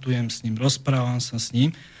 konzultujem s ním, rozprávam sa s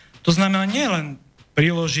ním. To znamená, nielen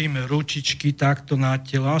priložím ručičky takto na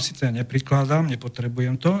telo, si to ja neprikladám,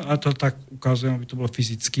 nepotrebujem to, a to tak ukazujem, aby to bolo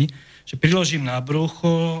fyzicky, že priložím na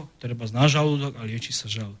brucho, treba na žalúdok a lieči sa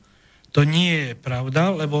žalúdok. To nie je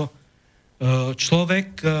pravda, lebo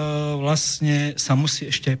človek vlastne sa musí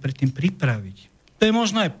ešte aj predtým pripraviť. To je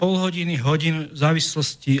možno aj pol hodiny, hodinu, v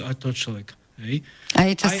závislosti aj toho človeka. Hej. A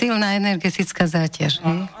je to silná energetická záťaž.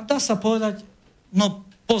 A dá sa povedať, no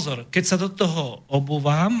pozor, keď sa do toho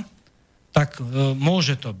obúvam, tak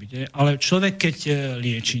môže to byť. Hej. Ale človek, keď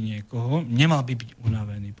lieči niekoho, nemal by byť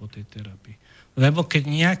unavený po tej terapii. Lebo keď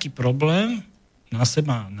nejaký problém na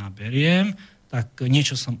seba naberiem, tak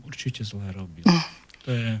niečo som určite zle robil. To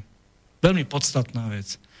je veľmi podstatná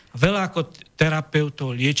vec. A veľa ako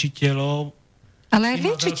terapeutov, liečiteľov... Ale aj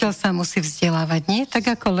liečiteľ sa musí vzdelávať, nie?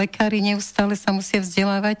 Tak ako lekári neustále sa musia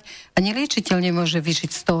vzdelávať. Ani liečiteľ nemôže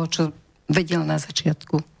vyžiť z toho, čo vedel na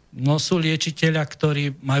začiatku. No sú liečiteľia,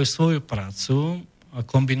 ktorí majú svoju prácu a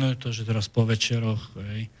kombinujú to, že teraz po večeroch,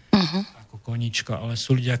 ako konička, ale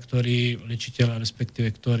sú ľudia, ktorí, liečiteľia,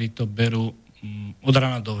 respektíve, ktorí to berú od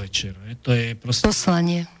rána do večera. To je proste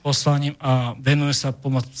poslaním a venuje sa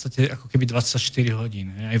v podstate ako keby 24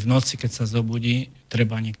 hodín. Aj v noci, keď sa zobudí,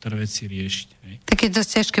 treba niektoré veci riešiť. Tak je dosť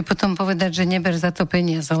ťažké potom povedať, že neber za to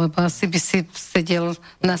peniaze, lebo asi by si sedel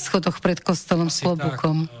na schodoch pred kostolom s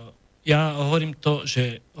klobúkom. Ja hovorím to,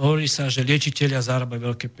 že hovorí sa, že liečitelia zarábajú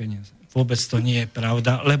veľké peniaze. Vôbec to nie je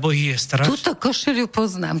pravda, lebo ich je strašne. Túto košeľu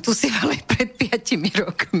poznám, tu si mali pred 5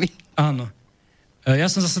 rokmi. Áno. Ja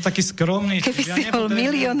som zase taký skromný. Keby si bol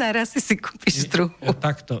milionár, asi si kúpiš druhú.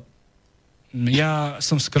 Takto. Ja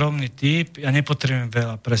som skromný typ, ja nepotrebujem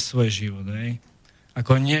veľa pre svoj život.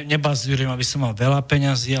 Ako nebazírujem, aby som mal veľa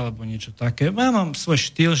peňazí alebo niečo také. Ja mám svoj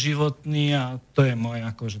štýl životný a to je môj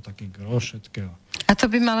akože taký gros všetkého. A to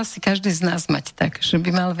by mal asi každý z nás mať tak, že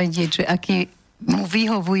by mal vedieť, že aký mu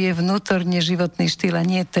vyhovuje vnútorne životný štýl a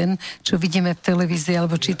nie ten, čo vidíme v televízii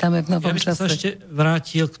alebo čítame v Novom čase. Ja by som sa ešte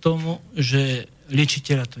vrátil k tomu, že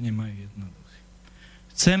liečiteľa to nemajú jednoduché.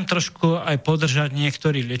 Chcem trošku aj podržať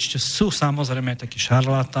niektorí liečiteľ. Sú samozrejme aj takí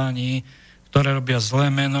šarlatáni, ktoré robia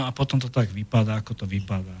zlé meno a potom to tak vypadá, ako to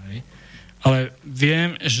vypadá. Hej. Ale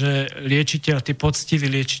viem, že liečiteľ, tí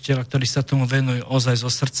poctiví liečiteľa, ktorí sa tomu venujú ozaj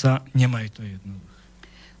zo srdca, nemajú to jednoduché.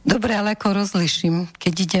 Dobre, ale ako rozliším,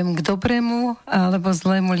 keď idem k dobrému alebo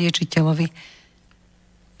zlému liečiteľovi?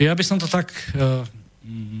 Ja by som to tak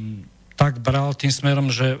bral tým smerom,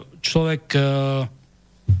 že človek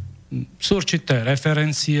sú určité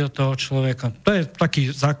referencie toho človeka. To je taký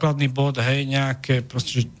základný bod, hej, nejaké,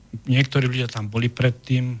 proste, že niektorí ľudia tam boli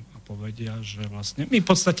predtým a povedia, že vlastne my v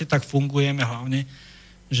podstate tak fungujeme hlavne,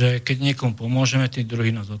 že keď niekomu pomôžeme, tí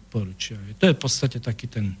druhí nás odporúčia. To je v podstate taký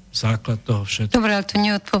ten základ toho všetkého. Dobre, ale to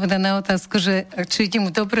neodpoveda na otázku, že či ide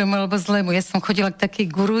mu dobrému alebo zlému. Ja som chodila k takej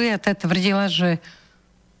guruje a tá tvrdila, že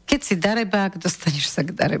keď si darebák, dostaneš sa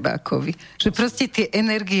k darebákovi. Že proste tie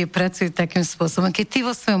energie pracujú takým spôsobom. Keď ty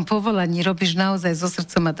vo svojom povolaní robíš naozaj so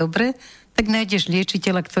srdcom a dobre, tak nájdeš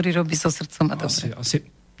liečiteľa, ktorý robí so srdcom a dobre. Asi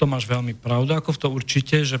to máš veľmi pravdu, ako v to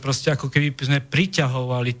určite, že proste ako keby sme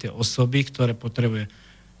priťahovali tie osoby, ktoré potrebuje.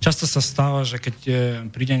 Často sa stáva, že keď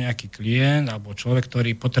príde nejaký klient alebo človek,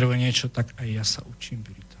 ktorý potrebuje niečo, tak aj ja sa učím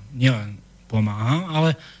pri tom. Nielen pomáham,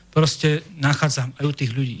 ale proste nachádzam aj u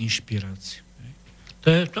tých ľudí inšpiráciu.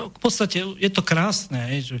 To v podstate je to krásne,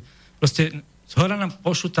 že proste zhora nám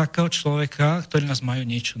pošlu takého človeka, ktorý nás majú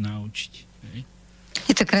niečo naučiť.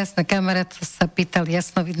 Je to krásna. Kamarát sa pýtal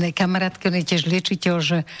jasnovidnej kamarátke, on je tiež liečiteľ,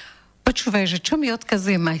 že počúvaj, že čo mi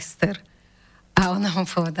odkazuje majster? A ona mu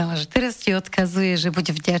povedala, že teraz ti odkazuje, že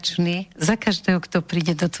buď vďačný za každého, kto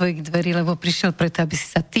príde do tvojich dverí, lebo prišiel preto, aby si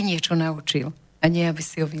sa ty niečo naučil a nie, aby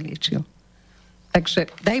si ho vyliečil. Takže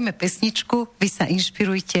dajme pesničku, vy sa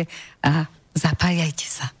inšpirujte a zapájajte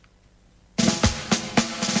sa.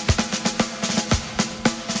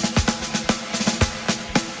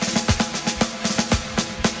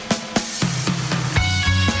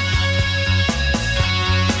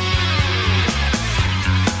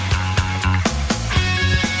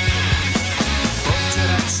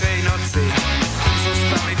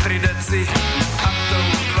 A k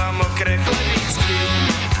tomu 2 mokré chlebíčky.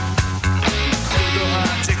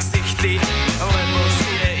 Chudoháček si chty, lebo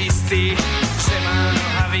si je istý, že má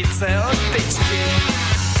nohavice od tyčky.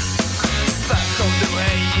 Stacho v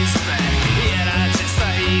druhej izbe je rád, že sa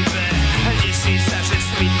hýbe, teší sa, že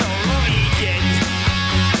svitol nový deň.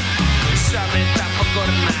 Šabeta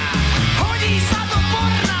pokorná, hodí sa do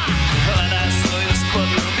porna, hľadá svoju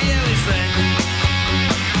spodnú bielizeň.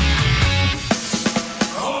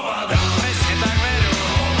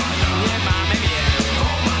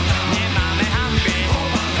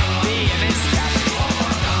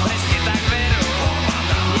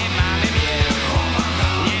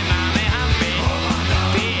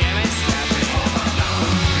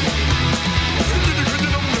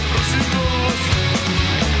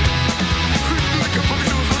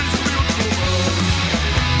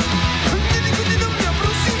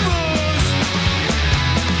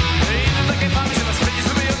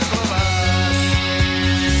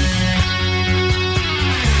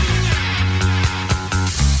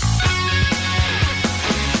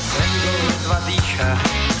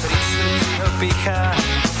 Pichá,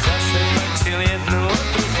 zase mlčil jednu od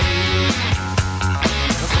druhej.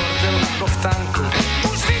 Bordel ako v tanku,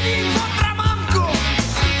 už vidím fotra mamku,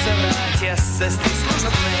 keď sa vrátia z cesty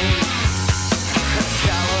služobnej.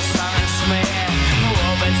 Chalo sa len smeje,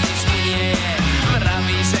 vôbec nič mi nie je,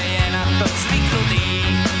 vraví, že je na to zvyknutý.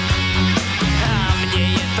 A mne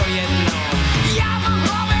je to jedno, ja mám v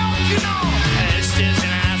hlave okno, ešte, že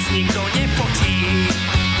nás nikto nepotí.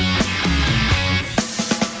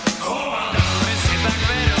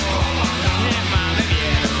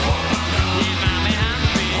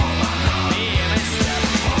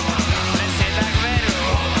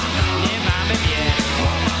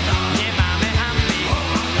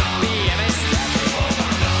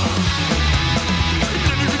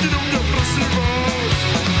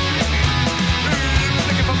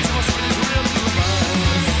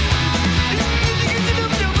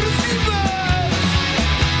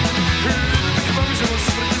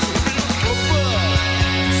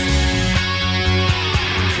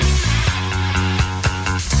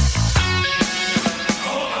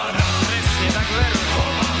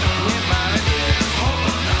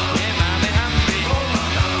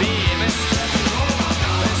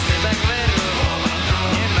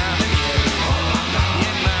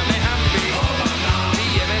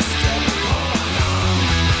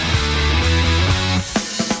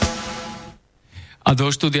 A do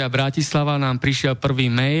štúdia Bratislava nám prišiel prvý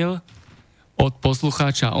mail od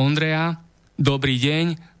poslucháča Ondreja. Dobrý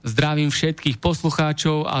deň, zdravím všetkých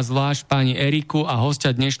poslucháčov a zvlášť pani Eriku a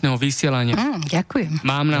hostia dnešného vysielania. Ďakujem.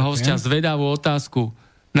 Mám na hostia zvedavú otázku.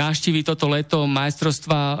 Návštívi toto leto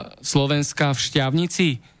majstrovstva Slovenska v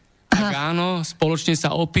Šťavnici? tak áno, spoločne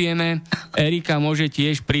sa opijeme. Erika môže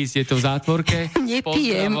tiež prísť, je to v zátvorke.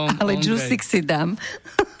 Nepijem, ale džusik si dám.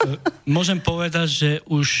 Môžem povedať, že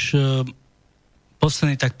už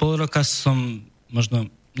posledný tak pol roka som možno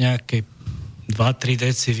nejaké 2-3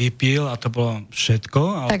 deci vypil a to bolo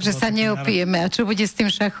všetko. Takže sa neopijeme. A čo bude s tým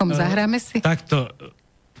šachom? Zahráme si? Takto,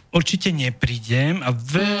 určite neprídem a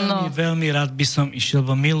veľmi rád by som išiel,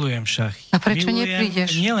 lebo milujem šachy. A prečo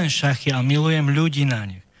neprídeš? Nielen šachy, ale milujem ľudí na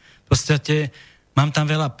nich. V podstate mám tam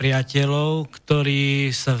veľa priateľov,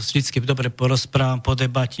 ktorí sa vždycky dobre porozprávam,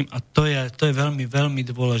 podebatím a to je veľmi, veľmi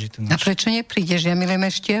dôležité. A prečo neprídeš? Ja milujem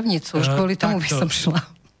šťavnicu, už kvôli tomu by som šla.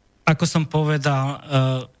 Ako som povedal,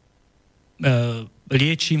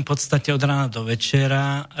 liečím v podstate od rána do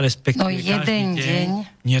večera, respektíve jeden deň.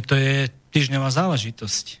 Nie, to je týždňová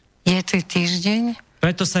záležitosť. Je to týždeň?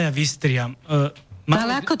 Preto sa ja vystriam.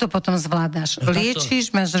 Ale ako to potom zvládaš?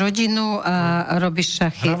 Liečíš, máš rodinu a robíš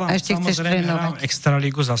šachy. A ešte chceš trénovať. Hrám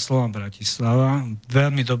Extralígu za Slovom Bratislava.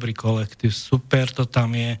 Veľmi dobrý kolektív, super to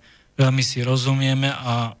tam je. Veľmi si rozumieme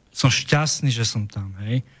a som šťastný, že som tam.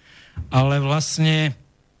 Hej. Ale vlastne,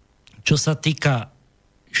 čo sa týka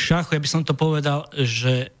šachu, ja by som to povedal,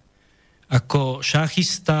 že ako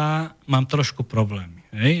šachista mám trošku problémy.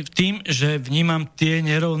 Hej? Tým, že vnímam tie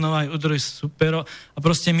nerovnováhy údruhy superov a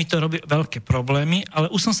proste mi to robí veľké problémy, ale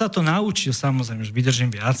už som sa to naučil, samozrejme, že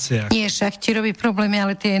vydržím viacej. Nie, šach ti robí problémy,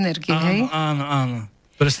 ale tie energie, hej? Áno.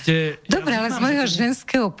 Proste, dobre, ale z môjho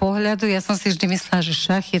ženského pohľadu, ja som si vždy myslela, že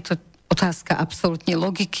šach je to otázka absolútne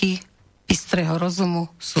logiky, bystrého rozumu,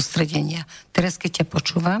 sústredenia. Teraz, keď ťa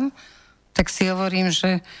počúvam, tak si hovorím,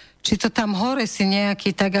 že či to tam hore si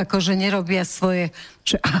nejaký tak akože nerobia svoje,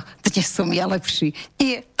 že dnes som ja lepší.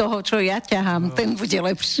 Nie toho, čo ja ťahám, ten bude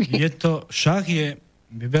lepší. Šach je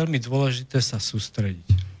veľmi dôležité sa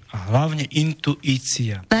sústrediť. A hlavne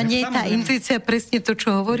intuícia. A nie je tá intuícia presne to,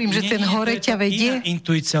 čo hovorím, že ten hore ťa vedie?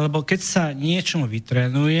 Intuícia, lebo keď sa niečomu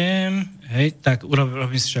vytrénujem, hej, tak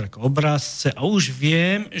urobím si všelijako obrázce a už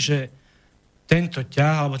viem, že tento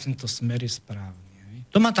ťah alebo tento smer je správny.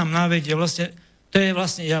 To ma tam navedie, to je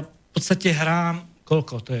vlastne, ja v podstate hrám,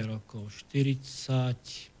 koľko to je rokov? 40,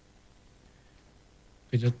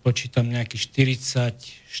 keď odpočítam nejakých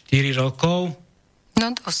 44 rokov.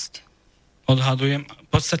 No dosť. Odhadujem, v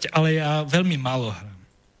podstate, ale ja veľmi málo hrám.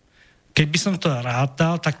 Keď by som to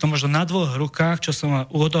rátal, tak to možno na 2 rukách, čo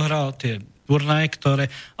som odohral tie turnaje,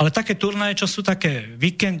 ale také turnaje, čo sú také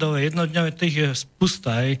víkendové, jednodňové, to ich je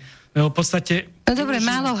spusta, hej. V podstate... No dobre,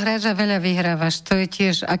 málo hráš a veľa vyhrávaš. To je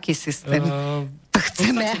tiež aký systém?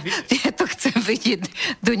 Ja to chcem vidieť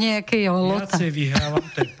do nejakého lota. Viacej vyhrávam,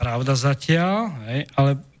 to je pravda zatiaľ, hej,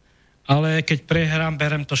 ale keď prehrám,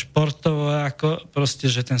 berem to športovo, ako proste,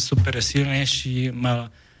 že ten super je silnejší.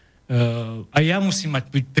 A ja musím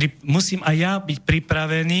aj ja byť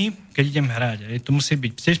pripravený, keď idem hrať. Hej. To musí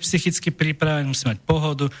byť tiež psychicky pripravený, musím mať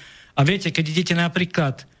pohodu. A viete, keď idete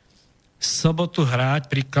napríklad sobotu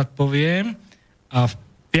hrať, príklad poviem, a v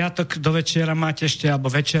piatok do večera máte ešte,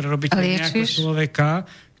 alebo večer robíte nejakého človeka,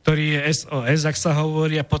 ktorý je SOS, ak sa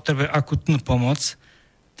hovorí, a potrebuje akutnú pomoc,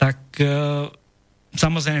 tak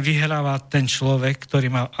samozrejme vyhráva ten človek, ktorý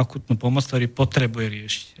má akutnú pomoc, ktorý potrebuje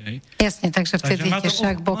riešiť. Hej. Jasne, takže vtedy ide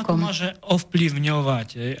však bokom. Ma to môže ovplyvňovať.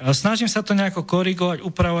 Hej. A snažím sa to nejako korigovať,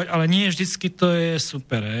 upravovať, ale nie vždycky to je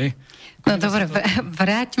super. Hej. No dobre,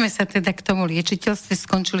 vráťme sa teda k tomu liečiteľstve.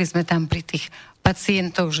 Skončili sme tam pri tých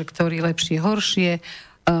pacientov, že ktorí lepšie, horšie.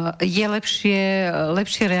 Je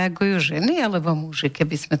lepšie reagujú ženy alebo muži,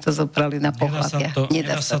 keby sme to zobrali na pohlavia?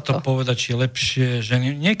 Nedá sa to povedať, či lepšie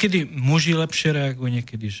ženy. Niekedy muži lepšie reagujú,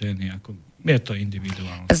 niekedy ženy. Je to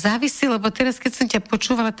individuálne. Závisí, lebo teraz, keď som ťa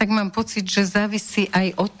počúvala, tak mám pocit, že závisí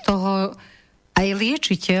aj od toho, aj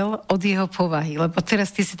liečiteľ od jeho povahy. Lebo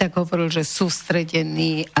teraz ty si tak hovoril, že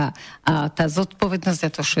sústredený a tá zodpovednosť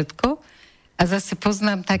a to všetko. A zase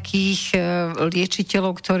poznám takých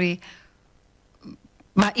liečiteľov, ktorí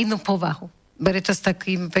má inú povahu. Bere to s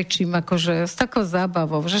takým väčším, akože s takou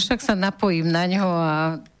zábavou, že však sa napojím na ňo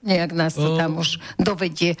a nejak nás to tam už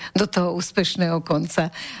dovedie do toho úspešného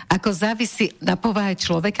konca. Ako závisí na povahe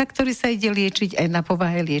človeka, ktorý sa ide liečiť, aj na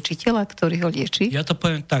povahe liečiteľa, ktorý ho lieči? Ja to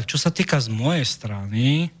poviem tak, čo sa týka z mojej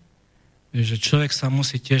strany, že človek sa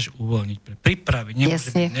musí tiež uvoľniť, pripraviť.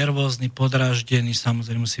 Nemôže byť nervózny, podráždený,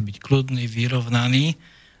 samozrejme musí byť kľudný, vyrovnaný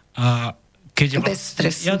a bez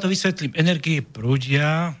stresu. Ja to vysvetlím, energie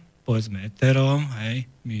prúdia, povedzme eterom, hej,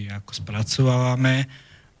 my ako spracovávame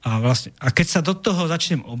a keď sa do toho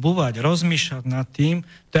začnem obúvať, rozmýšľať nad tým,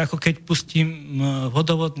 to je ako keď pustím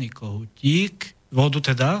vodovodný kohútik,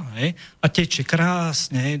 vodu teda, hej, a teče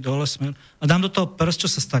krásne, hej, dole smer, a dám do toho prst, čo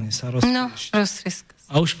sa stane? Sa roztrieska. No, roztrieska.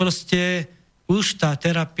 A už proste, už tá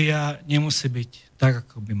terapia nemusí byť tak,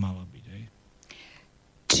 ako by mala byť. Hej.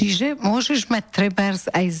 Čiže môžeš mať trebárs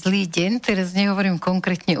aj zlý deň, teraz nehovorím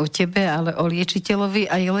konkrétne o tebe, ale o liečiteľovi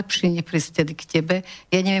a je lepšie neprísť tedy k tebe.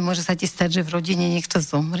 Ja neviem, môže sa ti stať, že v rodine niekto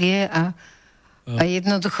zomrie a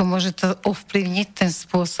jednoducho môže to ovplyvniť ten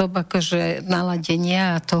spôsob akože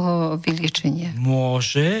naladenia a toho vyliečenia.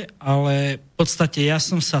 Môže, ale v podstate ja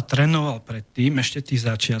som sa trénoval predtým, ešte v tých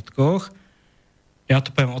začiatkoch. Ja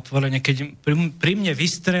to poviem otvorene, keď pri mne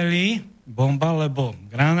vystrelí bomba alebo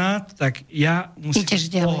granát, tak ja musím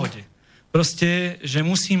byť v pohode. Proste, že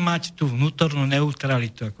musím mať tú vnútornú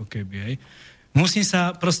neutralitu, ako keby. Hej. Musím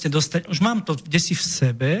sa proste dostať, už mám to kdesi v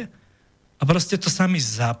sebe a proste to sa mi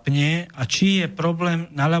zapne a či je problém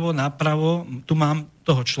naľavo, napravo, tu mám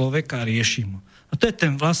toho človeka a riešim ho. A to je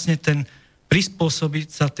ten prispôsobiť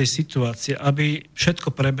sa tej situácii, aby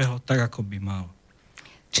všetko prebehlo tak, ako by malo.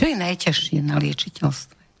 Čo je najťažšie na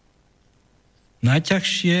liečiteľstve?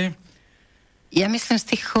 Najťažšie? Ja myslím z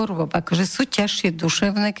tých chorôb, akože sú ťažšie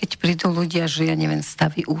duševné, keď prídu ľudia, že ja neviem,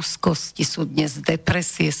 stavy úzkosti, sú dnes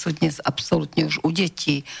depresie, sú dnes absolútne už u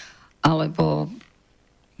detí, alebo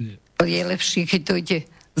je lepšie, keď dojde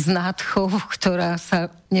z nádchou, ktorá sa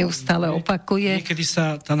neustále opakuje. Niekedy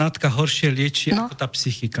sa tá nádcha horšie lieči ako tá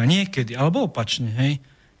psychika. Niekedy, alebo opačne, hej.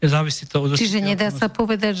 Závisí to od... Čiže nedá sa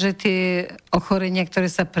povedať, že tie ochorenia, ktoré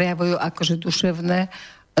sa prejavujú akože duševné,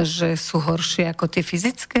 že sú horšie ako tie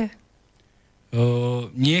fyzické?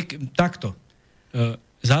 Takto.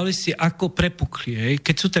 Závisí, ako prepukli. Hej.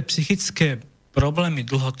 Keď sú tie psychické problémy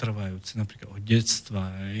dlhotrvajúce, napríklad od detstva,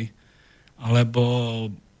 hej, alebo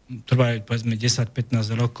trvajú povedzme 10-15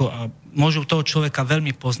 rokov a môžu toho človeka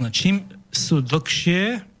veľmi poznať. Čím sú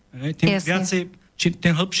dlhšie, hej, tým viacej,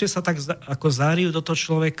 tým hlbšie sa tak ako zárijú do toho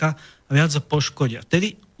človeka a viac ho poškodia.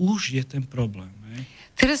 Vtedy už je ten problém. Hej.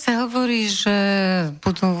 Teraz sa hovorí, že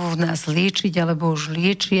budú nás liečiť, alebo už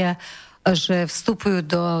liečia, že vstupujú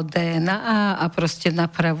do DNA a proste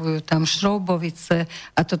napravujú tam šroubovice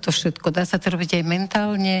a toto všetko. Dá sa to robiť aj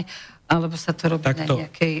mentálne, alebo sa to robí na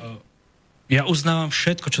nejakej... Ja uznávam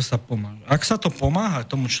všetko, čo sa pomáha. Ak sa to pomáha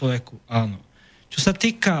tomu človeku, áno. Čo sa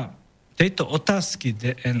týka tejto otázky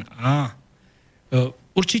DNA,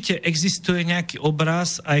 určite existuje nejaký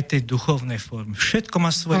obraz aj tej duchovnej formy. Všetko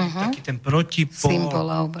má svoj taký ten protipol.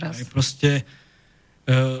 Symbol a obraz.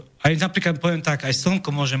 Aj napríklad poviem tak, aj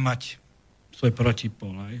slnko môže mať svoj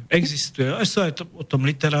protipol. Existuje. Aj sú aj o tom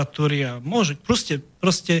literatúry a môže.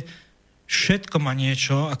 Proste všetko má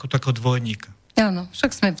niečo ako takého dvojníka. Áno,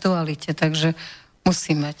 však sme v dualite, takže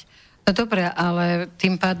musí mať. No dobré, ale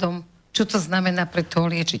tým pádom, čo to znamená pre toho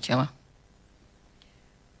liečiteľa?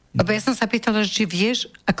 Lebo ja som sa pýtala, či vieš,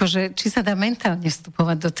 akože, či sa dá mentálne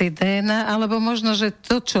vstupovať do tej DNA, alebo možno, že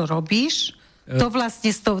to, čo robíš, to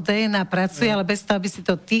vlastne s tou DNA pracuje, ale bez toho, aby si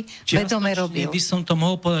to ty vedome robil. By som to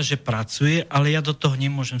mohol povedať, že pracuje, ale ja do toho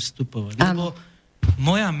nemôžem vstupovať. Lebo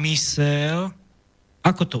moja myseľ,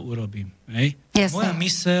 ako to urobím? Hej? Moja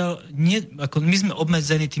myseľ, ako my sme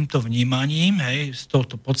obmedzení týmto vnímaním, hej, s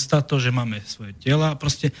touto podstatou, že máme svoje tela,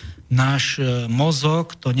 proste náš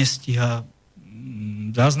mozog to nestíha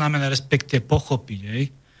zaznamená, respektíve pochopiť. Hej.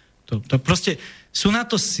 To proste sú na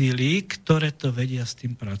to síly, ktoré to vedia s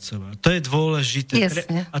tým pracovať. To je dôležité.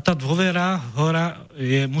 Jasne. A tá dôvera hora,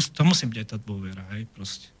 to musí byť aj tá dôvera. Hej,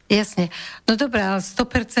 proste. Jasne. No dobré, ale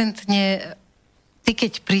 100% ty,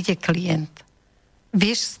 keď príde klient,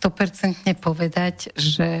 vieš 100% povedať,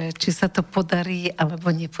 že či sa to podarí, alebo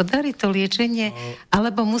nepodarí to liečenie,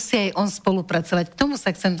 alebo musí aj on spolupracovať. K tomu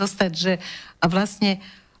sa chcem dostať, že a vlastne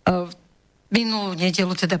minulú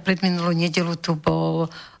nedeľu, teda predminulú nedeľu tu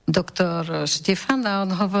bol doktor Štefan a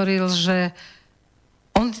on hovoril, že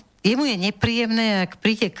jemu je nepríjemné, ak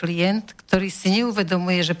príde klient, ktorý si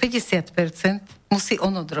neuvedomuje, že 50% musí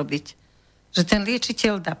on odrobiť. Že ten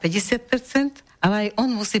liečiteľ dá 50%, ale aj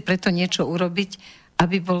on musí preto niečo urobiť,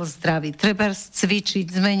 aby bol zdravý. Treba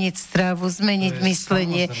cvičiť, zmeniť stravu, zmeniť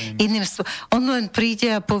myslenie. On len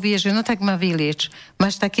príde a povie, že no tak ma vylieč.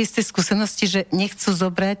 Máš také isté skúsenosti, že nechcú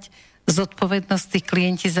zobrať zodpovednosť tých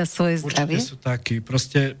klienti za svoje zdravie? Určite sú takí.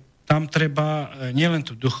 Proste tam treba nielen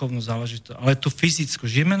tú duchovnú záležitosť, ale tú fyzickú.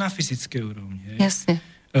 Žijeme na fyzickej úrovni. Jasne.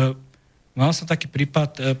 Mal som taký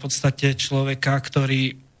prípad v podstate človeka,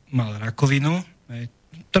 ktorý mal rakovinu,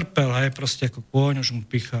 trpel, proste ako kôň, už mu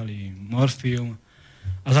pichali morfium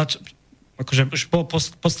a akože už bol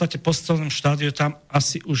v podstate v poslednom štádiu, tam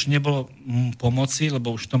asi už nebolo pomoci,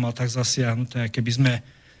 lebo už to mal tak zasiahnuté, keby sme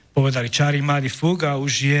povedali čári mári fúk a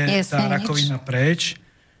už je tá rakovina preč,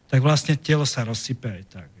 tak vlastne telo sa rozsype aj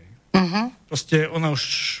tak. Proste ona už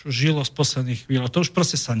žilo z posledných chvíľ, to už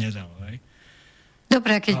proste sa nedalo.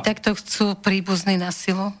 Dobre, a keď takto chcú príbuzní na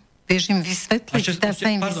silu? Vieš im vysvetliť?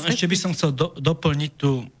 Ešte by som chcel doplniť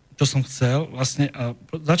tu, čo som chcel. Vlastne, a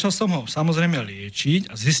začal som ho samozrejme liečiť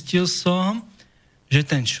a zistil som, že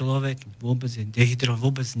ten človek vôbec je dehydro,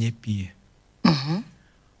 vôbec nepije. Uh-huh.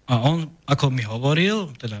 A on, ako mi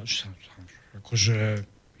hovoril, teda, akože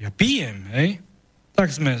ja pijem, hej? Tak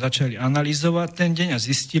sme začali analyzovať ten deň a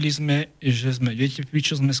zistili sme, že sme, viete,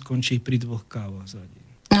 čo sme skončili pri 2 kávach za deň.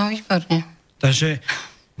 No, výborne. Takže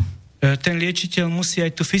ten liečiteľ musí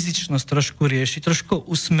aj tú fyzičnosť trošku riešiť, trošku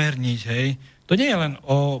usmerniť, hej. To nie je len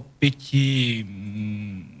o pití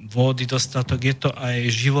vody dostatok, je to aj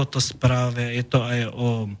životospráve, je to aj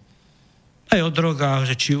o drogách,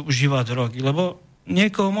 že či užíva drogy, lebo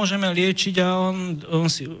niekoho môžeme liečiť a on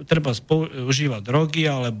si treba užíva drogy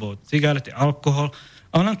alebo cigarety, alkohol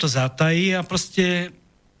a on nám to zatají a proste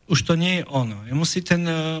už to nie je ono. Musí ten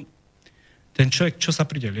človek, čo sa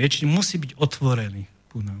príde liečiť, musí byť otvorený.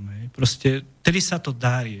 Proste, tedy sa to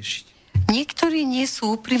dá riešiť. Niektorí nie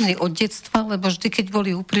sú úprimní od detstva, lebo vždy, keď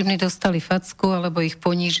boli úprimní, dostali facku, alebo ich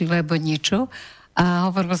ponížili, alebo niečo.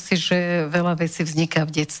 A hovorilo si, že veľa vecí vzniká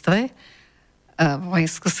v detstve. A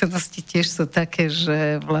moje skúsenosti tiež sú také,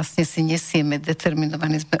 že vlastne si nesieme,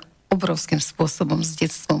 determinovaní sme obrovským spôsobom s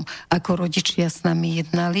detstvom, ako rodičia s nami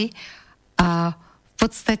jednali. A v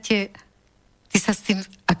podstate ty sa s tým,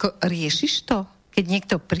 ako riešiš to? Keď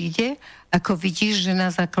niekto príde, ako vidíš, že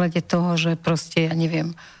na základe toho, že proste, ja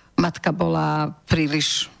neviem, matka bola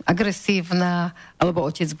príliš agresívna, alebo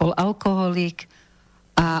otec bol alkoholík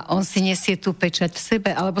a on si nesie tú pečať v sebe,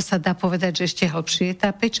 alebo sa dá povedať, že ešte hlbšie je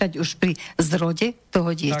tá pečať už pri zrode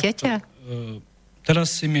toho dieťaťa?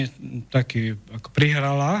 Teraz si mi taký, ako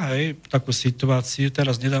prihrala, hej, takú situáciu.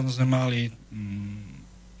 Teraz nedávno sme mali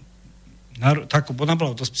ona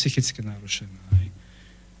bola dosť psychicky narušená. Hej.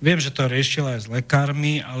 Viem, že to riešila aj s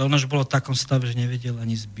lekármi, ale ona už bola v takom stave, že nevedela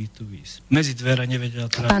ani z bytu ísť. Medzi dvere nevedela.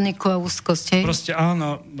 Paniku a úzkosť, hej? Proste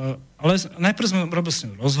áno, ale najprv som robil s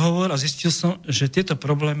ním rozhovor a zistil som, že tieto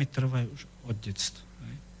problémy trvajú už od detstva.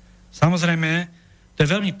 Hej. Samozrejme, to je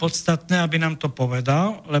veľmi podstatné, aby nám to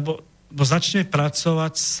povedal, lebo začne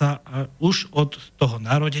pracovať sa už od toho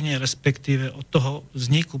narodenia, respektíve od toho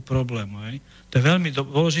vzniku problému. Hej. To je veľmi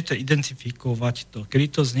dôležité identifikovať to,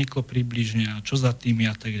 kedy to vzniklo približne a čo za tým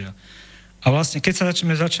a tak ďalej. A vlastne, keď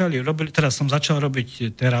som začal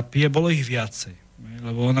robiť terapie, bolo ich viacej.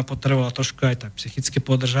 Lebo ona potrebovala trošku aj tak psychicky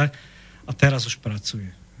podržať a teraz už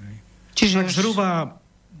pracuje. Čiže tak zhruba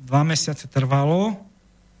 2 mesiace trvalo.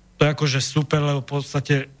 To je akože super, lebo v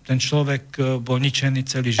podstate ten človek bol ničený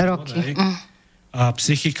celý život. A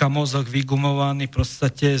psychika, mozog vygumovaný, v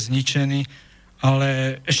podstate zničený.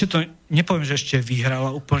 Ale ešte to, nepoviem, že ešte vyhrala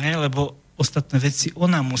úplne, lebo ostatné veci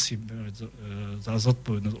ona musí brať za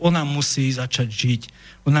zodpovednosť. Ona musí začať žiť.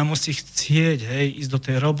 Ona musí chcieť, ísť do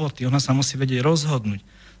tej roboty. Ona sa musí vedieť rozhodnúť.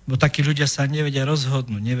 Lebo takí ľudia sa nevedia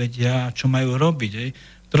rozhodnúť, nevedia, čo majú robiť.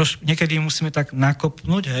 Niekedy musíme tak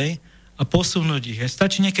nakopnúť, a posunúť ich.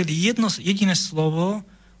 Stačí niekedy jediné slovo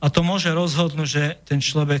a to môže rozhodnúť, že ten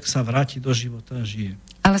človek sa vráti do života a žije.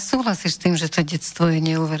 Ale súhlasíš s tým, že to detstvo je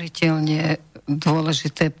neuveriteľne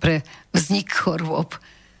dôležité pre vznik chorôb?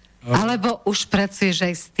 Alebo už pracuješ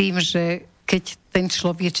aj s tým, že keď ten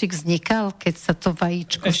človečik vznikal, keď sa to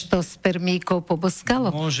vajíčko s tou spermíkou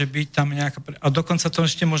poboskalo? Môže byť tam nejaká... A dokonca to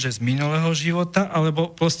ešte môže z minulého života,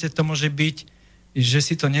 alebo proste to môže byť, že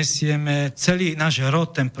si to nesieme celý náš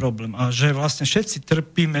rod ten problém. A že vlastne všetci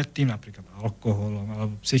trpíme tým napríklad alkoholom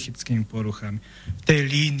alebo psychickými poruchami v tej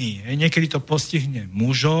línii. Niekedy to postihne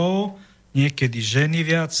mužov, niekedy ženy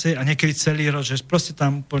viacej a niekedy celý rod, že proste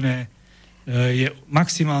tam úplne je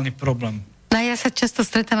maximálny problém. No ja sa často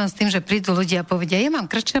stretávam s tým, že prídu ľudia a povedia, ja mám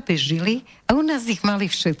krčapé žily a u nás ich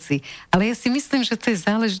mali všetci. Ale ja si myslím, že to je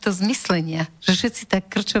záležitosť myslenia. Že všetci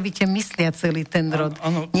tak krčovite myslia celý ten rod.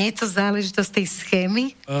 Ano. Nie je to záležitosť tej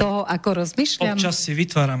schémy, toho, ako rozmýšľam? Občas si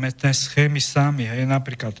vytvárame tie schémy sami.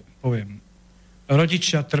 Napríklad, poviem,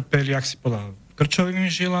 rodičia trpeli, ak si povedal,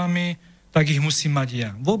 krčovými žilami, tak ich musím mať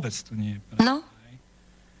ja. Vôbec to nie je pravda. No.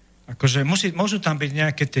 Akože môžu tam byť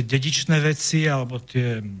nejaké tie dedičné veci, alebo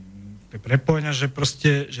tie prepojenia, že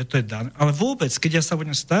proste, že to je dané. Ale vôbec, keď ja sa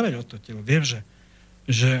budem starať o to telo, viem,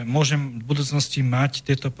 že môžem v budúcnosti mať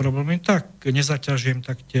tieto problémy, tak nezaťažujem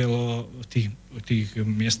tak telo v tých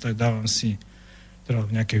miestach, dávam si teda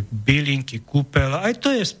nejaké bylinky, kúpel. Aj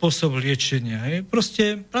to je spôsob liečenia.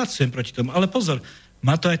 Proste pracujem proti tomu. Ale pozor,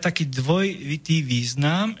 má to aj taký dvojitý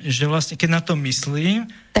význam, že vlastne, keď na to myslím,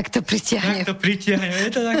 tak to pritiahne. Je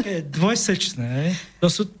to také dvojsečné. To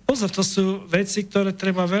sú veci, ktoré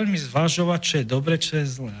treba veľmi zvažovať, čo je dobre, čo je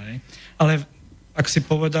zlé. Ale ak si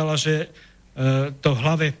povedala, že to v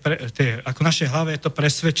hlave, ako našej hlave je to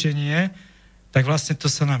presvedčenie, tak vlastne to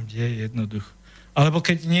sa nám deje jednoducho. Alebo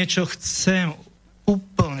keď niečo chcem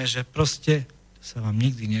úplne, že proste sa vám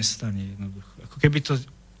nikdy nestane jednoducho. Ako keby to...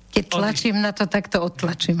 Keď tlačím na to, tak to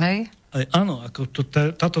odtlačím, hej? Áno, ako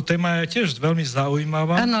táto téma je tiež veľmi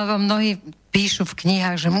zaujímavá. Áno, mnohí píšu v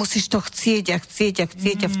knihách, že musíš to chcieť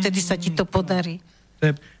a vtedy sa ti to podarí.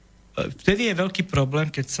 Vtedy je veľký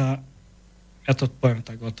problém, keď sa, ja to poviem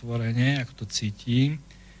tak otvorene, ako to cítim,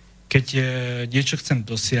 keď niečo chcem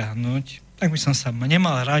dosiahnuť, tak by som sa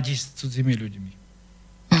nemal radiť s cudzými ľuďmi.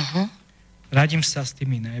 Uh-huh. Radím sa s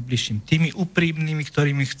tými najbližšími, tými úprimnými,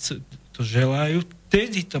 ktorými to želajú,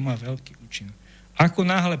 vtedy to má veľký účinok. Ako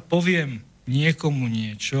náhle poviem niekomu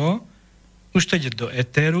niečo, už to ide do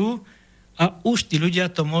éteru a už tí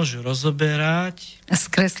ľudia to môžu rozoberať. A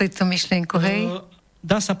skresliť tú myšlienku, hej?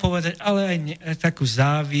 Dá sa povedať, ale aj takú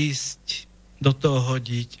závisť do toho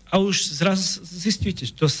hodiť. A už zrazu zistíte,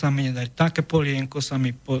 že to sa mi nedá. Také polienko sa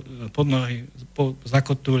mi pod nohy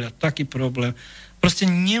zakotúľa, taký problém. Proste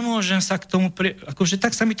nemôžem sa k tomu... Akože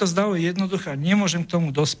tak sa mi to zdalo jednoducho, nemôžem k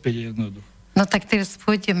tomu dospieť jednoducho. No tak teraz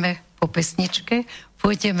pôjdeme po pesničke,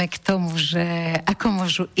 pôjdeme k tomu, že ako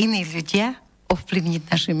môžu iní ľudia ovplyvniť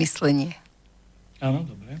naše myslenie. Áno,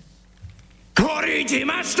 dobre. Horí ti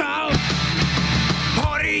maštal!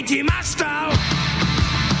 Horí ti maštal!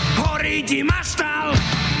 Horí ti maštal!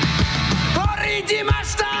 Horí ti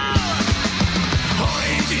maštal!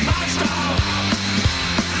 Horí ti maštal!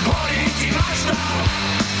 Horí ti maštal!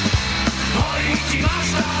 Horí ti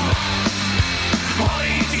maštal!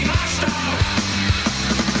 Horí ti maštal!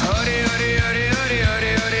 Horí, horí, horí, horí,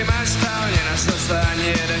 horí, horí maštal! Nenašiel sa ani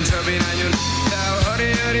jeden, čo by na ňu dal. Horí,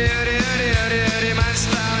 horí, horí, horí, horí, horí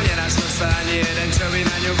maštal! Nenašiel sa ani jeden, čo by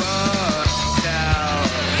na ňu bol.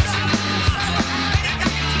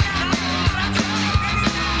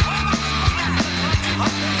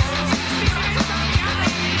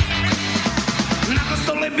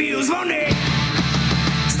 Bijú zvony,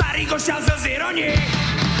 starý košťal z ironie,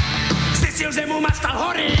 zistil, že mu maštal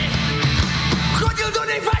horí, chodil do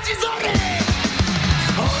nej fačiť zory.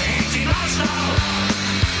 Horí ti maštal,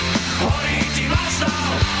 horí ti maštal,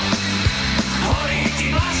 horí ti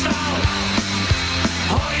maštal,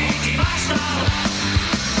 horí ti maštal.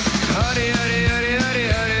 Horí, horí, horí, horí,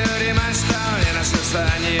 horí, horí maštal, nenašiel sa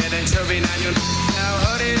ani jeden, čo by na ňu dal.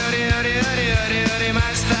 Horí, horí, horí, horí, horí, horí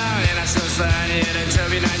maštal, nenašiel sa ani jeden, čo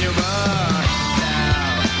by na ňu bol.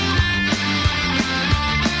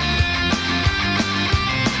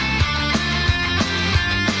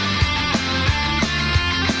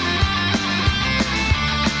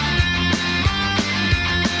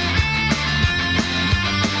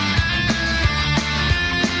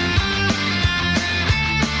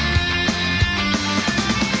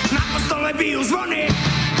 Na kostole bijú zvony,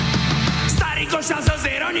 starý košťal zo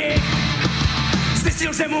ironie,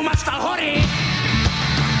 zistil, že mu maštal horí,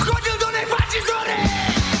 chodil do nej fačiť zory.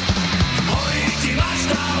 Horí ti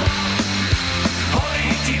maštal, horí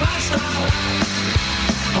ti maštal,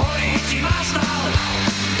 horí ti maštal,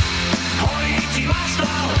 horí ti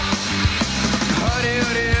maštal. Horí,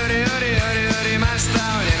 horí, horí, horí, horí, horí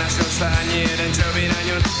maštal, nenašiel sa ani jeden, čo by na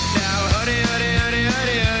ňu dal. Horí, horí, horí,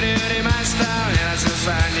 horí, horí, horí maštal, nenašiel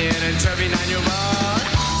sa ani jeden, čo by na ňu bol.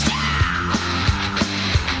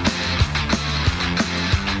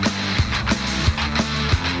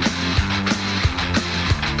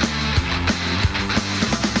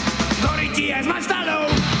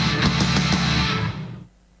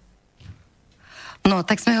 No,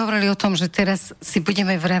 tak sme hovorili o tom, že teraz si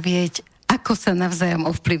budeme vravieť, ako sa navzájom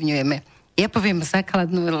ovplyvňujeme. Ja poviem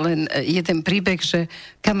základnú len jeden príbeh, že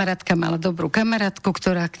kamarátka mala dobrú kamarátku,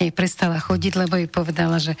 ktorá k nej prestala chodiť, lebo jej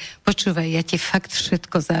povedala, že počúvaj, ja ti fakt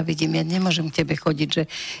všetko závidím, ja nemôžem k tebe chodiť, že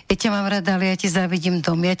ja ťa mám rada, ale ja ti závidím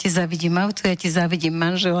dom, ja ti závidím auto, ja ti závidím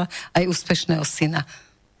manžela, aj úspešného syna.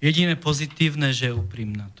 Jediné pozitívne, že je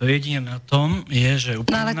úprimná. To jediné na tom je, že je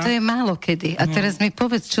úprimná. No ale to je málo kedy. A teraz mi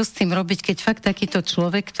povedz, čo s tým robiť, keď fakt takýto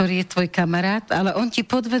človek, ktorý je tvoj kamarát, ale on ti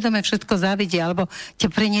podvedome všetko závidí, alebo ťa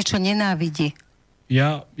pre niečo nenávidí.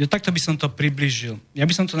 Ja takto by som to priblížil. Ja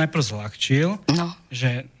by som to najprv zľahčil,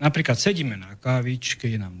 že napríklad sedíme na kávičke,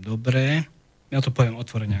 je nám dobré, ja to poviem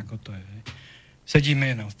otvorene, ako to je. Sedíme,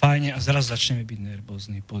 je nám fajne a zrazu začneme byť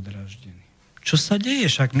nervózni, podráždení. Čo sa deje?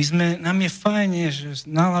 Však nám je fajne, že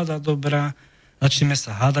nálada dobrá, začneme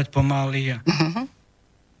sa hádať pomaly.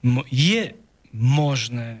 Je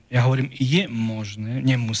možné, ja hovorím, je možné,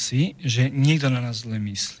 nemusí, že niekto na nás zle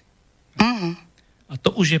myslí. A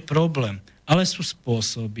to už je problém. Ale sú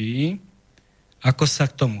spôsoby, ako sa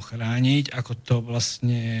k tomu chrániť, ako to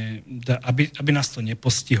vlastne, aby nás to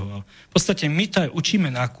nepostihovalo. V podstate my to aj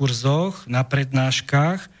učíme na kurzoch, na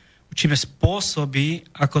prednáškach, učíme spôsoby,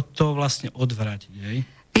 ako to vlastne odvrátiť. Hej?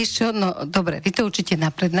 Vieš čo, no dobre, vy to učíte na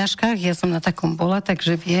prednáškach, ja som na takom bola,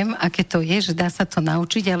 takže viem, aké to je, že dá sa to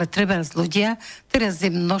naučiť, ale treba z ľudia, teraz je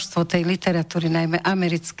množstvo tej literatúry, najmä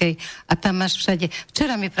americkej, a tam máš všade.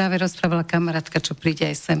 Včera mi práve rozprávala kamarátka, čo príde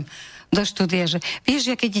aj sem do štúdia, že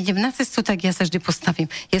vieš, ja keď idem na cestu, tak ja sa vždy postavím.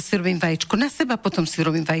 Ja si robím vajíčko na seba, potom si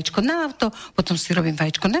robím vajíčko na auto, potom si robím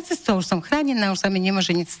vajíčko na cestu, už som chránená, už sa mi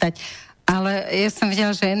nemôže nič stať. Ale ja som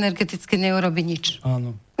videla, že energeticky neurobi nič.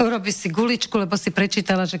 Áno. Urobí si guličku, lebo si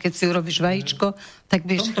prečítala, že keď si urobíš vajíčko, tak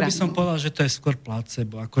budeš chránený. By som povedal, že to je skôr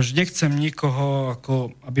placebo. Akože nechcem nikoho,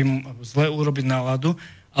 aby mu zle urobiť náladu,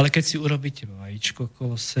 ale keď si urobíte vajíčko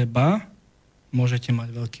okolo seba, môžete mať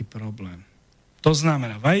veľký problém. To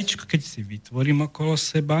znamená, vajíčko, keď si vytvorím okolo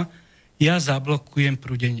seba, ja zablokujem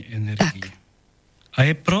prúdenie energie. Tak. A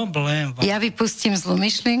je problém... Ja vypustím zlú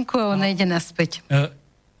myšlienku a ona ide naspäť.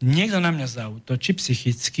 Niekto na mňa zaútočí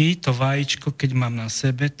psychicky, to vajíčko, keď mám na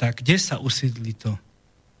sebe, tak kde sa usídli tá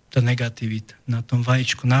negativita? Na tom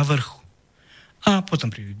vajíčku, na vrchu. A potom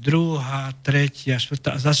príde druhá, tretia,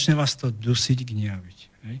 štvrtá a začne vás to dusiť, gniaviť.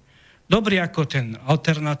 Hej? Dobrý ako ten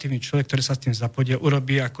alternatívny človek, ktorý sa s tým zapodia,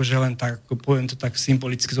 urobí akože len tak, ako poviem to tak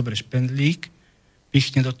symbolicky, zoberieš pendlík,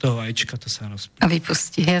 pichne do toho vajíčka, to sa rozpúšťa. A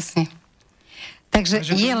vypustí, jasne. Takže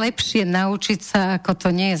je lepšie naučiť sa, ako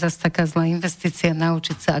to nie je zase taká zlá investícia,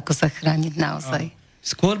 naučiť sa, ako sa chrániť naozaj.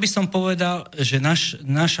 Skôr by som povedal, že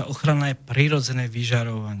naša ochrana je prirodzené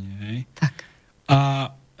vyžarovanie. Hej? Tak. A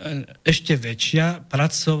ešte väčšia,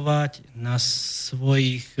 pracovať na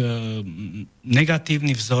svojich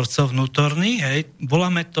negatívnych vzorcov vnútorných, hej?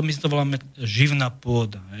 My to voláme živná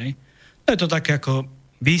pôda. Hej? To je to také ako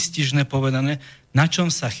výstižné povedané, na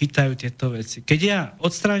čom sa chytajú tieto veci. Keď ja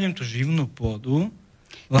odstránim tú živnú pôdu...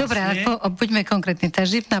 Dobre, buďme konkrétni. Tá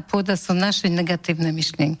živná pôda sú naše negatívne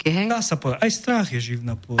myšlienky, hej? Dá sa povedať. Aj strach je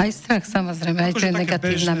živná pôda. Aj strach, samozrejme. Aj to je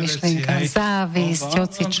negatívna myšlienka. Veci, závisť,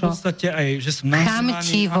 hocičo. V podstate aj, že som nazvaný...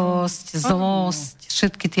 Chamtivosť, zlosť,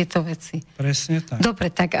 všetky tieto veci. Presne tak.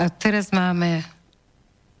 Dobre, tak a teraz máme...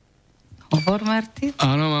 Hovor, Martin?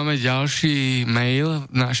 Áno, máme ďalší mail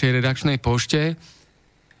v našej redakčnej pošte.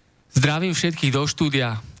 Zdravím všetkých do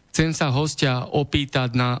štúdia. Chcem sa hostia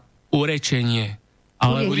opýtať na urečenie.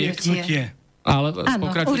 Urieknutie.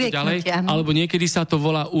 Pokračujte ďalej. Áno. Alebo niekedy sa to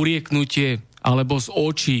volá urieknutie, alebo z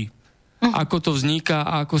očí. Ako to vzniká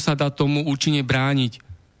a ako sa dá tomu účinne brániť.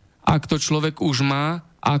 Ak to človek už má,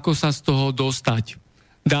 ako sa z toho dostať.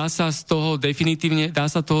 Dá sa toho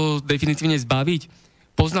definitívne zbaviť?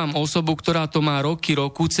 Poznám osobu, ktorá to má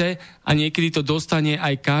rokuce a niekedy to dostane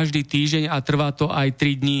aj každý týždeň a trvá to aj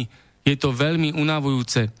 3 dní. Je to veľmi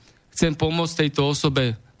unavujúce. Chcem pomôcť tejto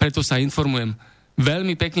osobe, preto sa informujem.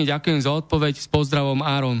 Veľmi pekne ďakujem za odpoveď. S pozdravom,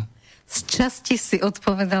 Áron. Z časti si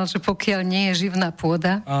odpovedal, že pokiaľ nie je živná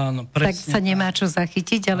pôda, áno, tak sa nemá čo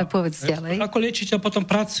zachytiť, ale povedz ďalej. Ako liečiteľ potom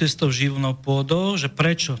pracuje s tou živnou pôdou, že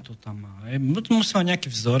prečo to tam má. Musí mať nejaký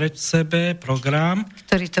vzorec v sebe, program,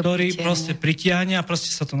 ktorý proste pritiahne a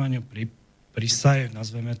proste sa to na ňu prisaje,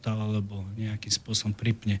 nazveme to, alebo nejakým spôsobom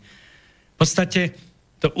pripne. V podstate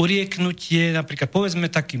to urieknutie, napríklad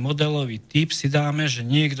povedzme taký modelový typ si dáme, že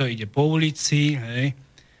niekto ide po ulici, hej,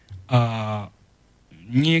 a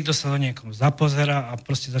niekto sa do niekoho zapozerá a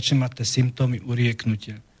proste začne mať tie symptómy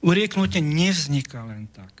urieknutia. Urieknutie nevzniká len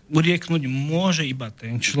tak. Urieknúť môže iba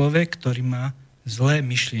ten človek, ktorý má zlé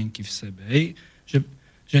myšlienky v sebe. Hej.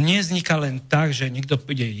 Že nevzniká len tak, že niekto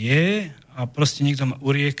príde a proste niekto ma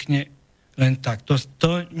uriekne len tak.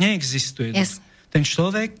 To neexistuje. Yes. Ten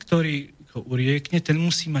človek, ktorý ho uriekne, ten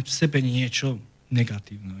musí mať v sebe niečo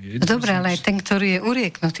negatívne. Dobre, ale aj ten, ktorý je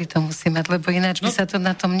urieknutý, to musí mať, lebo ináč by sa to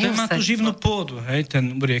na tom neusadilo. Ten má tú živnú pôdu, hej,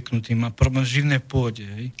 ten urieknutý má problém v živnej pôde,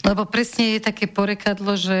 hej. Lebo presne je také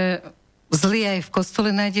porekadlo, že zlý aj v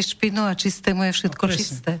kostole nájde špinu a čistému je všetko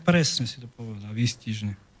čisté. Presne si to povedal,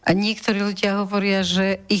 výstižne. A niektorí ľudia hovoria,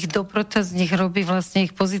 že ich dobrota z nich robí vlastne,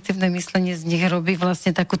 ich pozitívne myslenie z nich robí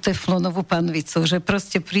vlastne takú teflonovú panvicu, že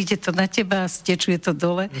proste príde to na teba a stečuje to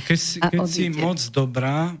dole. Keď si moc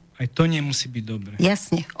dobrá, aj to nemusí byť dobré.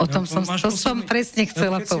 Jasne, som presne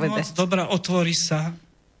chcela povedať. Keď si moc dobrá, otvorí sa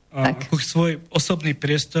ako svoj osobný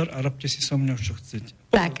priestor a robte si so mnou, čo chcete.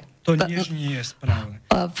 Tak. To nie je správne.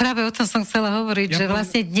 Práve o tom som chcela hovoriť, že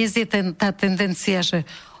vlastne dnes je tá tendencia, že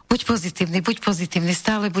buď pozitívny,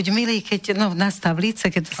 stále buď milý, keď nastav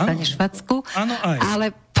líce, keď dostaneš facku,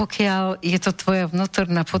 ale pokiaľ je to tvoja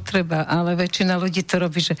vnútorná potreba, ale väčšina ľudí to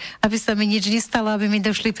robí, že aby sa mi nič nestalo, aby mi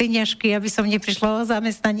došli peniažky, aby som neprišla o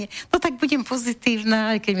zamestnanie, no tak budem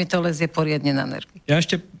pozitívna, aj keď mi to lezie poriadne na nervy. Ja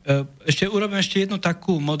ešte urobím jednu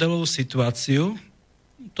takú modelovú situáciu,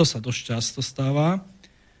 to sa dosť často stáva,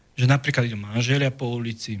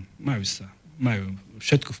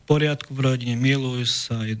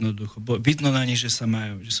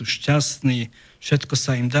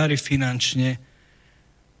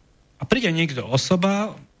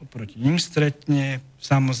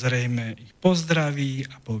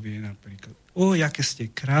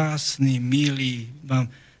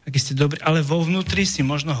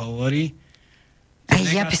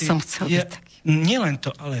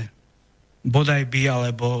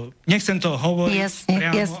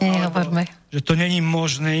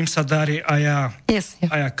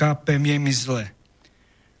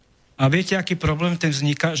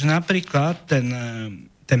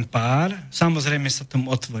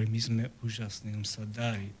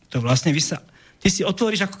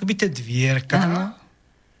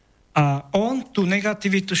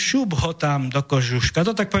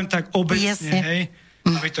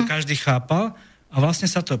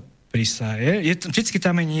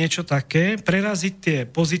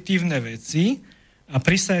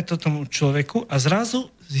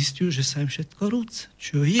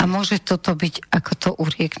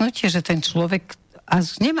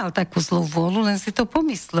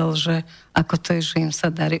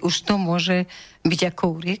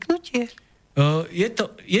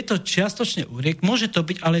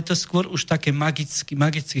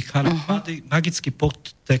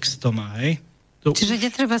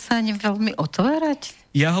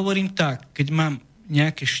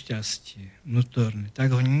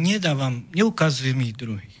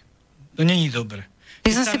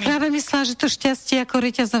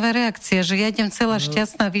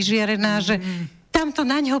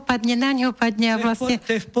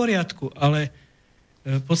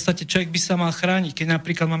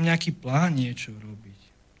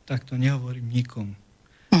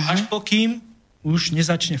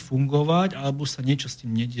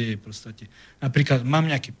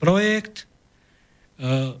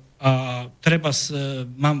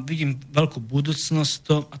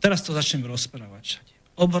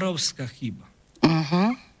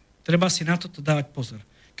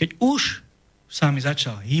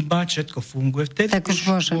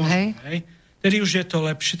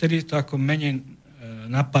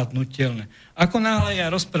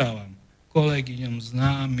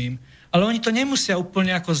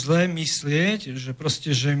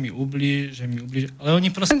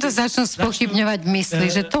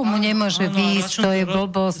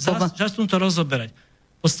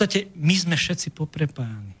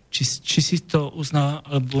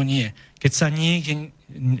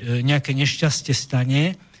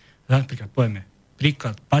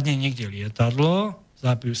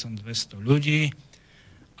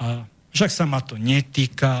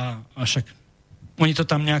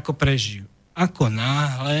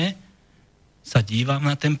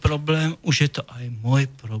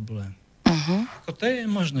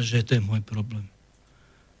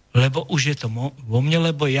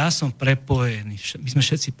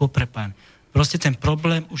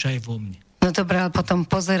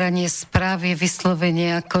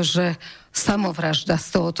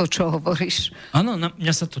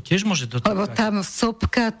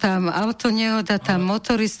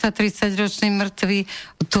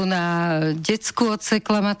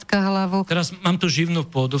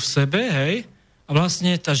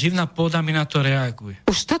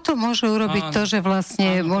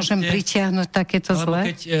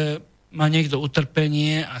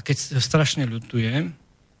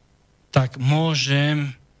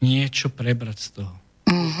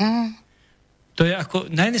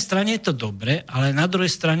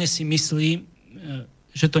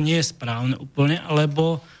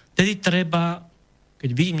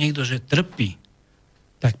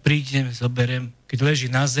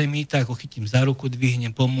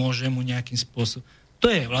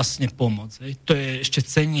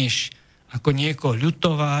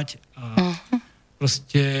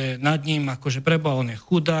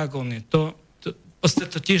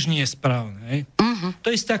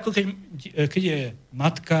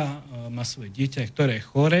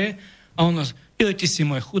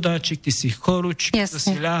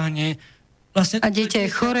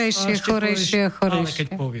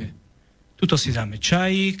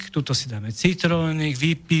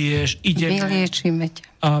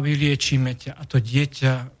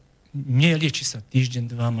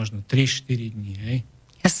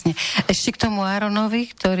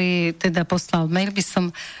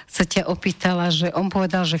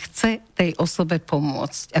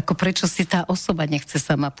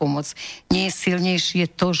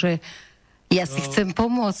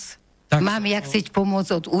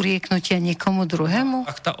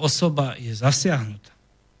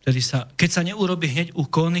 keď sa neurobí hneď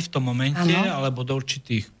úkony v tom momente, alebo do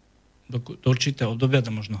určitého obdobia,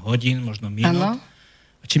 možno hodín, možno minút,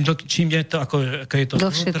 čím je to, ako je to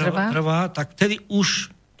trvá, tak vtedy už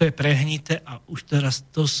to je prehnité a už teraz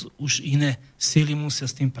to sú už iné sily, musia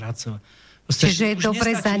s tým pracovať. Čiže je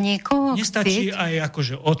dobre za niekoho nestačí aj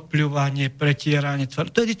akože odpľúvanie, pretieranie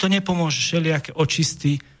tváru. Vtedy to nepomôže, všelijaké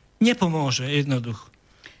očisty. Nepomôže jednoducho.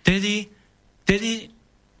 Vtedy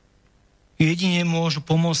jedine môžu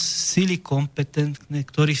pomôcť sily kompetentné,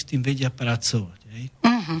 ktorí s tým vedia pracovať.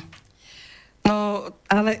 No,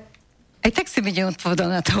 ale aj tak si mi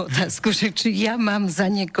neodpovedal na tú otázku, že či ja mám za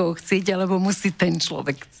niekoho chcieť, alebo musí ten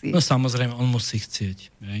človek chcieť. No samozrejme, on musí chcieť.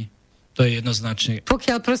 Hej? To je jednoznačne.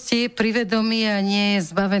 Pokiaľ proste je privedomý a nie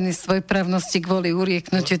je zbavený svojprávnosti kvôli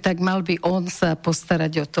urieknutiu, tak mal by on sa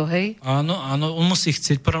postarať o to, hej? Áno, on musí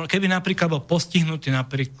chcieť. Keby napríklad bol postihnutý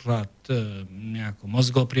napríklad nejakou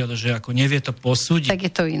mozgovou príhodou, že ako nevie to posúdiť,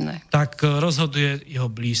 tak je to iné. Tak rozhoduje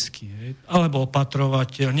jeho blízky, hej? Alebo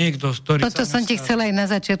opatrovateľ, niekto, ktorý... No to som ti chcela aj na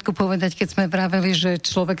začiatku povedať, keď sme vraveli, že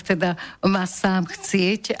človek teda má sám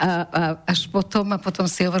chcieť a až potom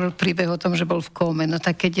si hovoril príbeh o tom, že bol v kóme. No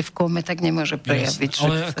tak keď je v kóme, tak nemôže prejaviť. Jasne,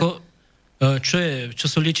 ale ako, čo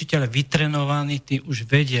sú liečiteľe vytrenovaní, tí už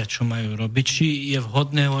vedia, čo majú robiť. Či je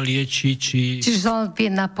vhodné ho liečiť, Čiže sa vie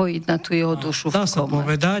napojiť na tú jeho dušu v kóme. Dá sa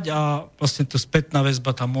povedať a vlastne to spätná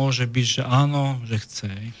väzba tam môže byť, že áno, že chce.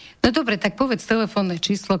 No dobre, tak povedz telefónne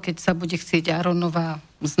číslo, keď sa bude chcieť Aronová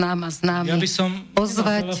známy Ja by som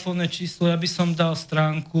ozvať. Telefónne číslo, ja by som dal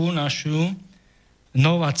stránku našu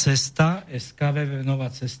Nová cesta,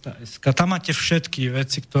 www.novacesta.sk. Tam máte všetky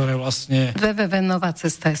veci, ktoré vlastne...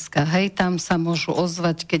 www.novacesta.sk, hej, tam sa môžu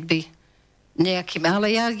ozvať, keď by nejakým... Ale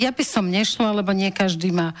ja by som nešla, lebo nie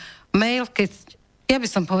každý má mail, ja by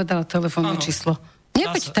som povedala telefónne číslo.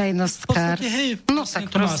 Nebuď tajnostkár. V podstate, hej, no tak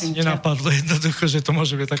to ma asi nenapadlo jednoducho, že to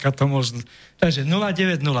môže byť takáto možnosť. Takže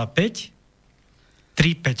 0905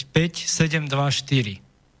 355 724.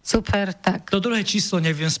 Super, tak. To druhé číslo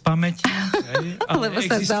neviem z pamäti. Lebo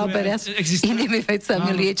sa zaoberáš inými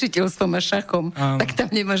vecami, liečiteľstvom a šachom. Áno. Tak tam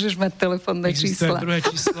nemôžeš mať telefónne čísla. Existuje druhé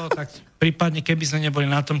číslo, tak prípadne, keby sme neboli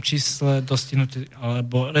na tom čísle dostihnutí,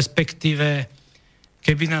 alebo respektíve,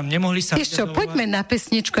 keby nám nemohli sa... Vieš čo, poďme na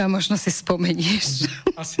pesničku a možno si spomenieš.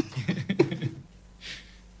 Asi nie.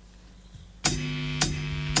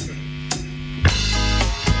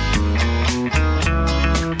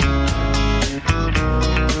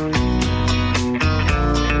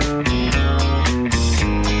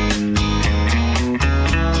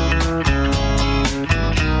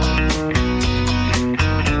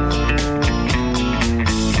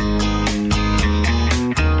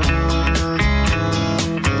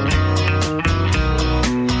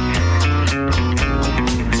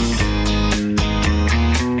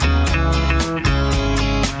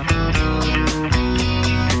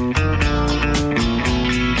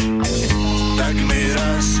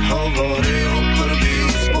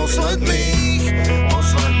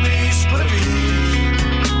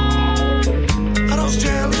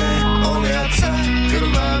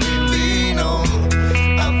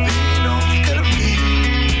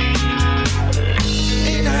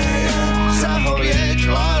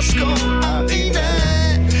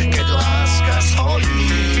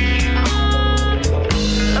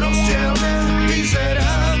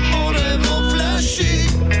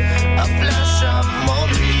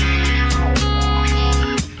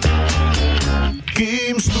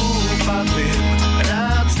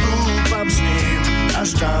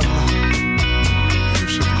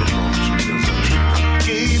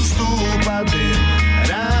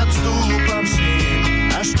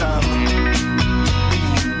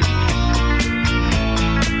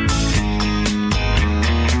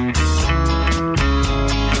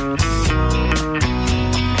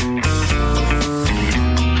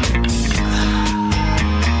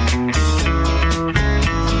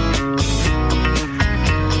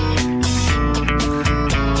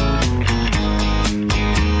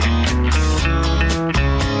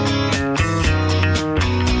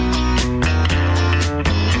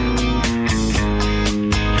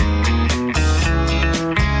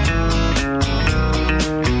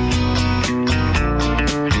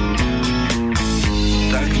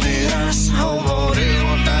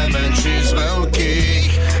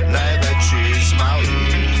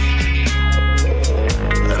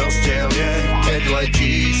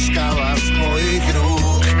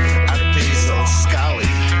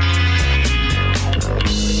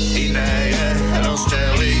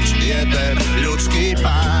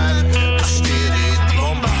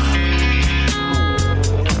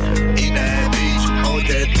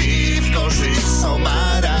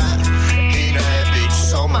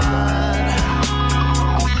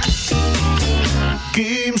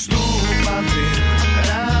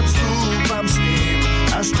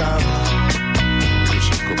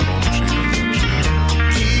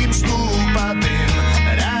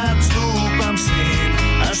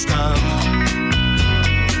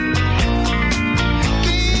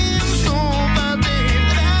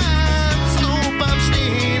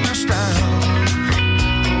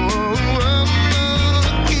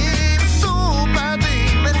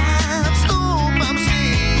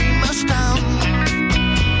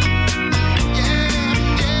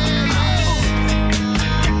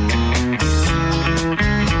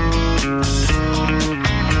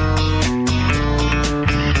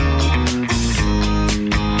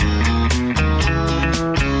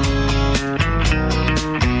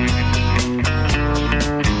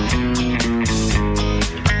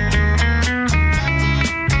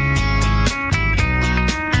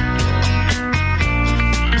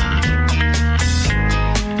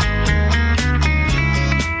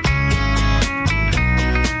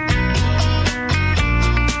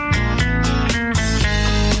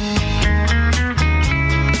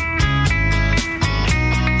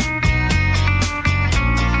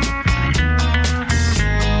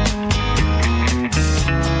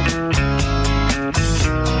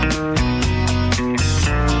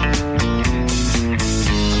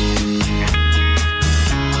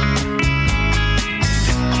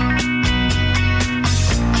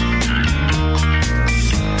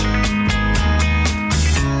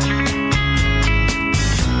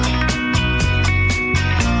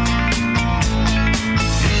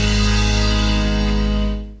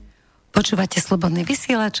 Počúvate Slobodný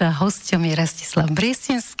vysielač a hosťom je Rastislav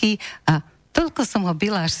Briestenský a toľko som ho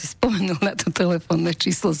byla, až si spomenul na to telefónne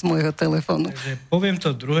číslo z môjho telefónu. Takže poviem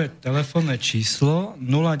to druhé telefónne číslo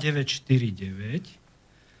 0949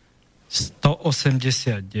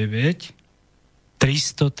 189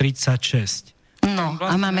 336. No,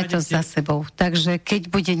 a máme to za sebou. Takže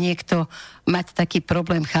keď bude niekto mať taký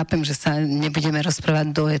problém, chápem, že sa nebudeme rozprávať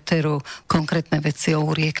do éteru konkrétne veci o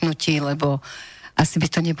urieknutí, lebo asi by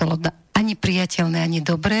to nebolo ani priateľné, ani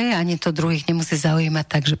dobré, ani to druhých nemusí zaujímať,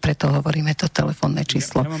 takže preto hovoríme to telefónne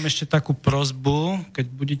číslo. Ja mám ešte takú prosbu, keď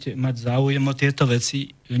budete mať záujem o tieto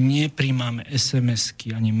veci, nepríjmame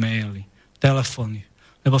SMS-ky ani maily, telefóny.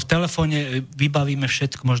 Lebo v telefóne vybavíme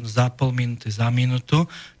všetko možno za pol minúty, za minútu,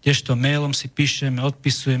 kdežto mailom si píšeme,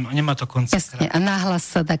 odpisujeme a nemá to koncentrát. Jasne, a nahlas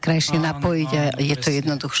sa dá krajšie napojiť a je to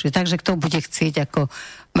jednoduchšie. Takže kto bude chcieť ako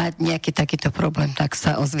mať nejaký takýto problém, tak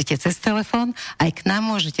sa ozvite cez telefón. Aj k nám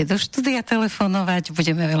môžete do štúdia telefonovať,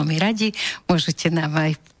 budeme veľmi radi. Môžete nám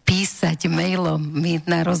aj písať mailom. My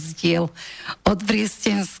na rozdiel od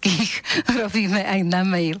Briestenských robíme aj na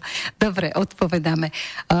mail. Dobre, odpovedáme.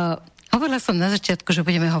 Hovorila som na začiatku, že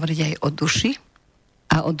budeme hovoriť aj o duši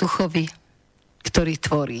a o duchovi, ktorý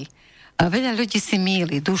tvorí. A veľa ľudí si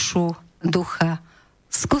mýli dušu, ducha.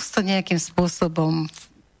 Skús to nejakým spôsobom,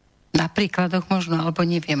 na príkladoch možno, alebo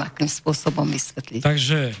neviem, akým spôsobom vysvetliť.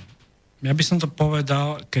 Takže ja by som to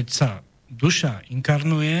povedal, keď sa duša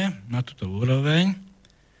inkarnuje na túto úroveň,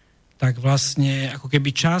 tak vlastne ako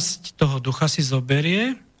keby časť toho ducha si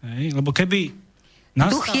zoberie, hej? Lebo keby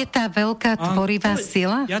duch je tá veľká tvorivá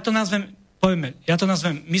sila? Ja to nazvem,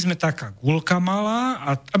 my sme taká guľka malá,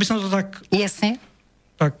 a aby som to tak, jasne,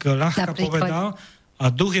 tak ľahko povedal, a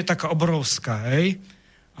duch je taká obrovská, hej.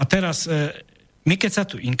 A teraz, my keď sa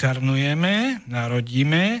tu inkarnujeme,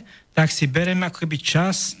 narodíme, tak si bereme ako keby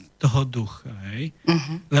časť toho ducha, hej.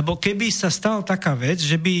 Lebo keby sa stala taká vec,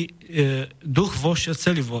 že by duch vošiel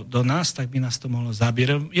celý do nás, tak by nás to mohlo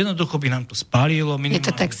zabírať. Jednoducho by nám to spálilo. Je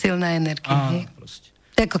to tak silná energia. Áno, proste.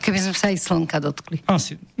 Ako keby sme sa aj slnka dotkli.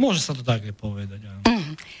 Asi, môže sa to tak aj povedať. Áno.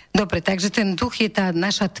 Dobre, takže ten duch je tá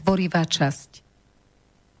naša tvorivá časť.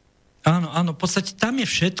 Áno, v podstate tam je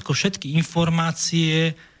všetko, všetky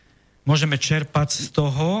informácie môžeme čerpať z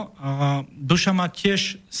toho a duša má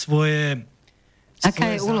tiež svoje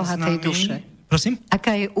aká je úloha tej duše? Prosím?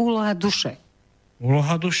 Aká je úloha duše?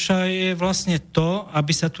 Úloha duša je vlastne to,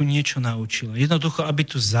 aby sa tu niečo naučila. Jednoducho, aby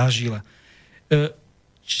tu zažila.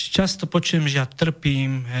 Často počujem, že ja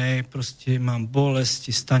trpím, hej, proste mám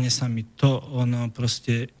bolesti, stane sa mi to,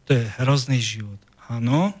 proste, to je hrozný život.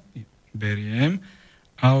 Áno, beriem,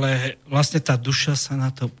 ale vlastne tá duša sa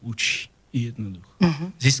na to učí. Jednoducho.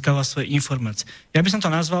 Získava svoje informácie. Ja by som to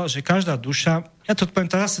nazval, že každá duša, ja to poviem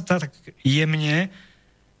teraz tak jemne,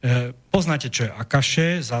 poznáte, čo je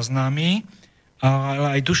akaše, záznamy,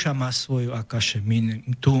 ale aj duša má svoju akaše,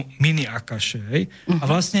 tú mini akaše. Hej? A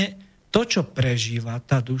vlastne to, čo prežíva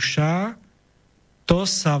tá duša, to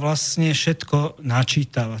sa vlastne všetko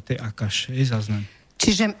načítava tej akaše, záznam.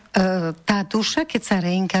 Čiže tá duša, keď sa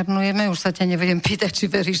reinkarnujeme, už sa ťa nevedem pýtať, či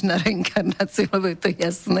veríš na reinkarnáciu, lebo je to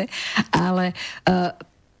jasné, ale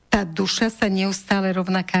tá duša sa neustále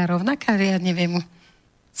rovnaká, ja neviem,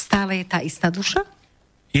 stále je tá istá duša?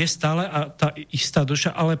 Je stále tá istá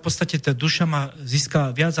duša, ale v podstate tá duša získala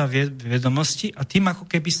viac a vedomosti a tým ako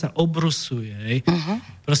keby sa obrusuje.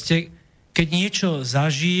 Proste, keď niečo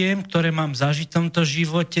zažijem, ktoré mám zažiť v tomto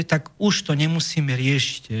živote, tak už to nemusím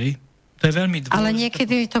riešiť. To je veľmi dôležité. Ale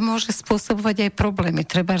niekedy to môže spôsobovať aj problémy.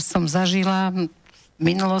 Treba som zažila v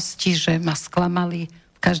minulosti, že ma sklamali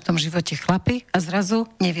v každom živote chlapi a zrazu,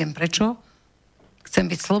 neviem prečo, chcem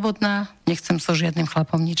byť slobodná, nechcem so žiadnym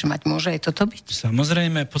chlapom nič mať. Môže aj toto byť?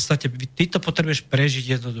 Samozrejme, v podstate ty to potrebuješ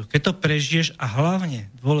prežiť jednoducho. Keď to prežiješ a hlavne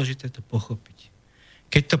dôležité to pochopiť.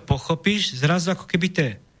 Keď to pochopíš, zrazu ako keby tie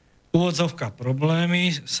úvodzovka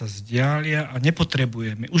problémy sa vzdialia a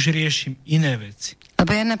nepotrebujeme. Už riešim iné veci.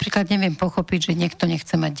 Lebo ja napríklad neviem pochopiť, že niekto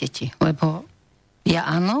nechce mať deti. Lebo ja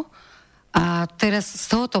áno. A teraz z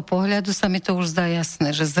tohoto pohľadu sa mi to už zdá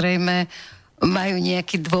jasné, že zrejme majú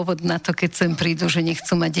nejaký dôvod na to, keď sem prídu, že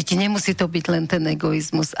nechcú mať deti. Nemusí to byť len ten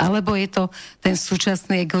egoizmus. Alebo je to ten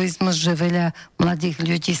súčasný egoizmus, že veľa mladých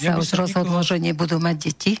ľudí sa už rozhodlo, že nebudú mať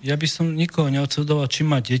deti? Ja by som nikoho neodsudoval, či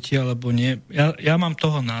má deti, alebo nie. Ja mám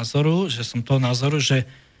toho názoru, že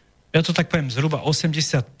ja to tak poviem, zhruba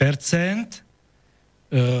 80%,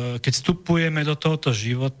 keď vstupujeme do tohoto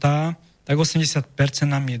života, tak 80%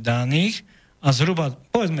 nám je daných a zhruba,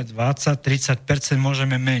 povedzme 20-30%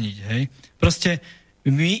 môžeme meniť, hej. Proste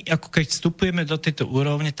my, ako keď vstupujeme do tejto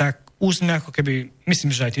úrovne, tak už sme ako keby, myslím,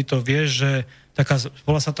 že aj ty to vieš, že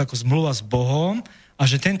volá sa to ako zmluva s Bohom a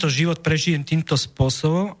že tento život prežijem týmto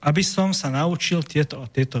spôsobom, aby som sa naučil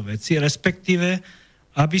tieto veci, respektíve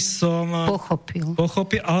aby som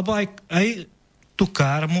pochopil alebo aj tú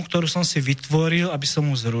karmu, ktorú som si vytvoril, aby som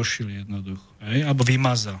mu zrušil jednoducho, alebo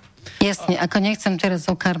vymazal. Jasne, ako nechcem teraz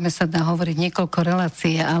o karme sa dá hovoriť niekoľko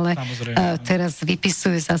relácií, ale teraz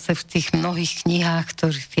vypisujú zase v tých mnohých knihách,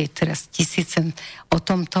 ktorých je teraz tisíce o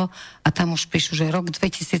tomto a tam už píšu, že rok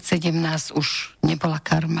 2017 už nebola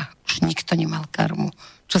karma, už nikto nemal karmu.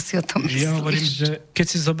 Čo si o tom myslíš? Ja hovorím, že keď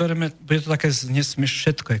si zoberieme, bude to také nesmieš,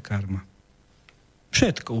 všetko je karma.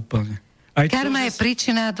 Všetko úplne. Karma je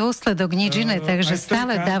príčina a dôsledok, nič iné, takže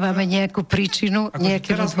stále dávame nejakú príčinu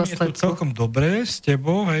nejakému dôsledku. Teraz je to celkom dobre s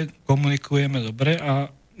tebou, komunikujeme dobre a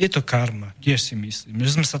je to karma, tiež si myslím.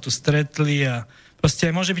 Že sme sa tu stretli a proste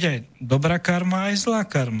môže byť aj dobrá karma, aj zlá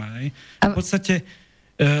karma. V podstate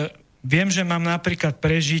viem, že mám napríklad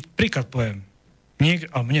prežiť, príklad poviem,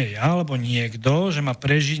 alebo niekto, že má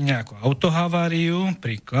prežiť nejakú autohaváriu,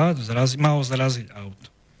 príklad, má ho zraziť auto.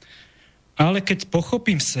 Ale keď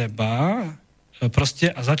pochopím seba proste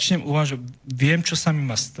a začnem uvažovať, viem, čo sa mi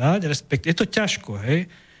má stať, je to ťažko,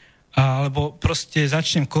 alebo proste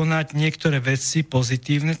začnem konať niektoré veci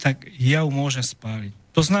pozitívne, tak ja ju môžem spáliť.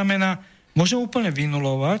 To znamená, môžem úplne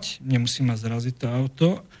vynulovať, nemusím ma zraziť to auto,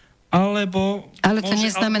 Ale to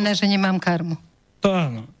neznamená, že nemám karmu. To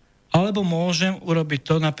áno. Alebo môžem urobiť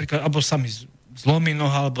to napríklad, alebo sa mi zlomí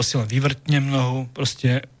noha, alebo si len vyvrtnem nohu,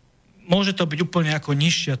 proste môže to byť úplne ako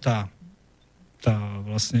nižšia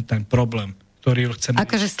vlastne ten problém, ktorý chcem...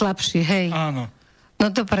 Akože slabší, hej. Áno. No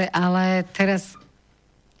dobre, ale teraz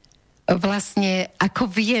vlastne ako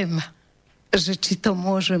viem, že či to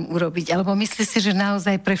môžem urobiť, alebo myslíš si, že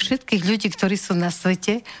naozaj pre všetkých ľudí, ktorí sú na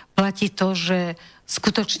svete, platí to, že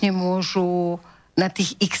skutočne môžu na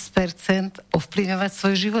tých x% ovplyvňovať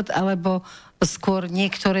svoj život, alebo skôr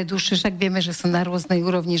niektoré duše, však vieme, že sú na rôznej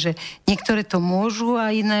úrovni, že niektoré to môžu a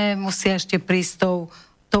iné musia ešte prísť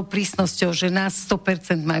tou prísnosťou, že nás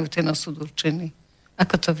 100% majú ten osud určený.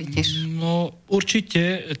 Ako to vidíš? No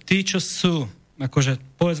určite tí, čo sú, akože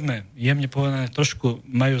povedzme, jemne povedané, trošku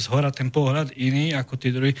majú zhora ten pohľad iný ako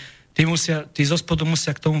tí druhí, tí zo spodu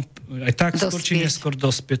musia k tomu aj tak skôr či neskôr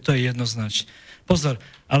dospieť, to je jednoznačne. Pozor,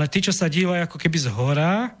 ale tí, čo sa dívajú ako keby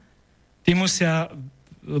zhora, tí musia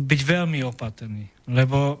byť veľmi opatrní,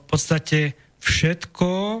 lebo v podstate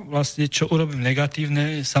všetko, vlastne, čo urobím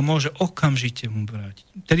negatívne, sa môže okamžite mu vrátiť.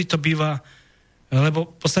 Tedy to býva,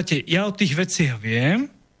 lebo v podstate ja o tých veciach viem,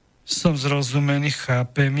 som zrozumený,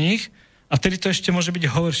 chápem ich, a tedy to ešte môže byť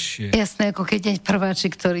horšie. Jasné, ako keď je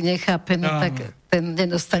prváčik, ktorý nechápe, no tak ten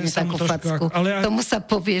nedostane takú facku. Tomu sa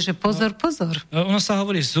povie, že pozor. Ono sa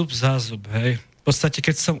hovorí zub za zub, hej. V podstate,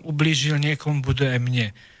 keď som ublížil niekomu, bude aj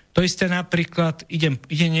mne. To isté napríklad,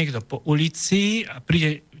 ide niekto po ulici a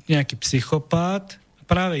príde nejaký psychopát a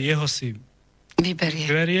práve jeho si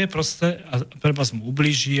vyberie proste a treba mu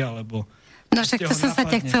ublíži, alebo... No však to som sa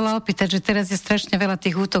ťa chcela opýtať, že teraz je strašne veľa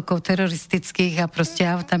tých útokov teroristických a proste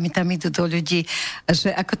autami tam idú do ľudí,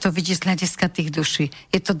 že ako to vidíš z hľadiska tých duší.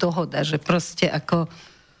 Je to dohoda, že proste ako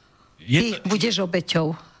ty budeš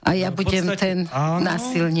obeťou a ja budem ten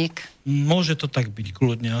násilník. Môže to tak byť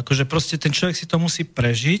kľudne, akože proste ten človek si to musí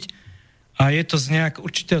prežiť a je to z nejak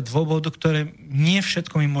určitého dôvodu, ktoré nie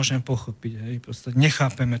všetko my môžeme pochopiť. Hej? Proste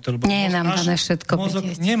nechápeme to. Nie je nám dané všetko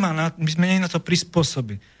vidieť. My sme nie na to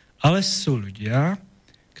prispôsobili. Ale sú ľudia,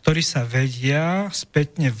 ktorí sa vedia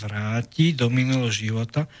spätne vrátiť do minulého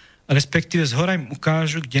života, respektíve zhora im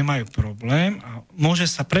ukážu, kde majú problém a môže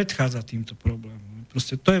sa predchádzať týmto problémom.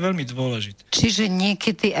 Proste to je veľmi dôležité. Čiže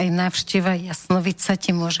niekedy aj návšteva jasnovidca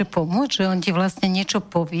ti môže pomôcť, že on ti vlastne niečo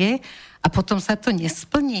povie a potom sa to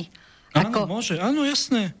nesplní? Áno, môže, áno,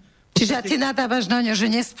 jasné. Čiže a ty nadávaš na ňo, že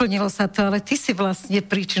nesplnilo sa to, ale ty si vlastne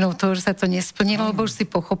príčinou toho, že sa to nesplnilo, lebo už si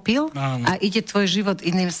pochopil a ide tvoj život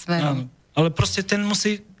iným smerom. Áno. Ale proste ten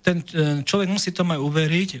človek musí to aj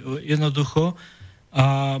uveriť jednoducho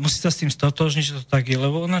a musí sa s tým stotožniť, že to tak je,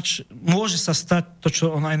 lebo môže sa stať to,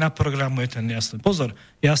 čo on aj naprogramuje ten jasný. Pozor,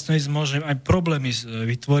 jasný môže aj problémy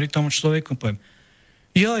vytvoriť tomu človeku, poviem.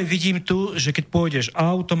 Vidím tu, že keď pôjdeš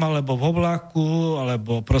autom, alebo v oblaku,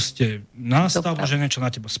 alebo proste nástavu, že niečo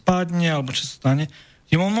na teba spadne, alebo čo sa stane,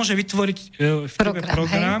 on môže vytvoriť v tebe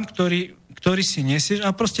program, ktorý si nesieš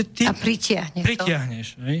a proste ty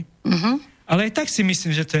pritiahneš. Uh-huh. Ale aj tak si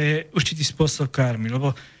myslím, že to je určitý spôsob karmy,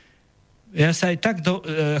 lebo ja sa aj tak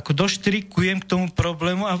doštrikujem k tomu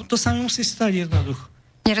problému a to sa mi musí stať jednoducho.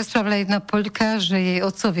 Mne rozprávala jedna Poľka, že jej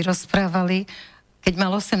otcovi rozprávali, keď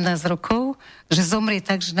mal 18 rokov, že zomrie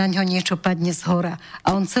tak, že na ňo niečo padne z hora.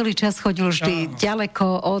 A on celý čas chodil vždy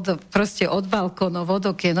ďaleko od balkónov,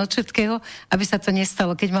 od okien, od všetkého, aby sa to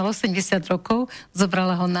nestalo. Keď mal 80 rokov,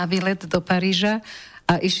 zobrala ho na výlet do Paríža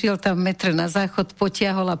a išiel tam metre na záchod,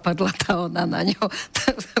 potiahol a padla tá ona na ňo,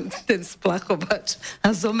 ten splachovač.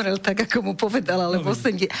 A zomrel tak, ako mu povedala, ale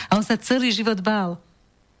 80. A on sa celý život bál.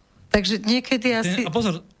 Takže niekedy asi... A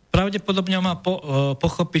pozor, pravdepodobne má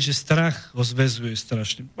pochopiť, že strach ho zväzuje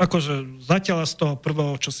strašne. Akože zatiaľ z toho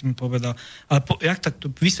prvého, čo si mi povedal. Ale jak tak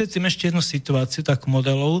vysvetlím ešte jednu situáciu, takú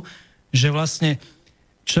modelovú, že vlastne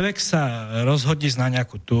človek sa rozhodí na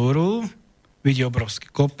nejakú túru, vidí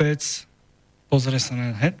obrovský kopec, pozrie sa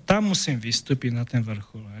na... tam musím vystúpiť na ten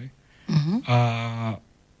vrchol. A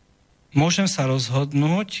môžem sa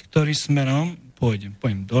rozhodnúť, ktorým smerom pôjdem.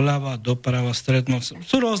 Pôjdem doľava, doprava, strednú.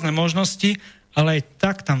 Sú rôzne možnosti, ale aj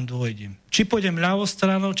tak tam dojdem. Či pôjdem ľavou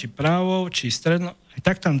stranou, či pravou, či strednou, aj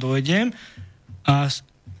tak tam dojdem a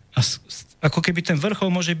ako keby ten vrchol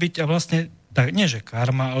môže byť a vlastne, tak nie že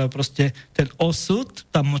karma, ale proste ten osud,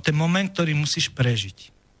 ten moment, ktorý musíš prežiť.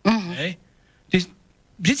 Hej? Ty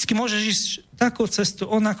vždycky môžeš ísť takou cestu,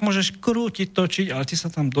 onak môžeš krútiť, točiť, ale ty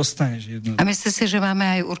sa tam dostaneš jednoducho. A myslíš si, že máme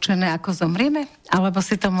aj určené, ako zomrieme? Alebo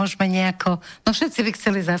si to môžeme nejako... No všetci by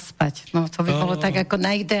chceli zaspať. No to by bolo tak ako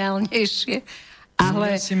najideálnejšie.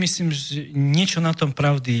 Ale... Ja si myslím, že niečo na tom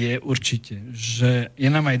pravdy je určite. Že je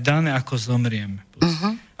nám aj dané, ako zomrieme.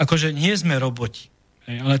 Akože nie sme roboti.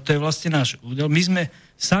 Ale to je vlastne náš údel. My sme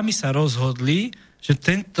sami sa rozhodli, že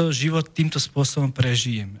tento život týmto spôsobom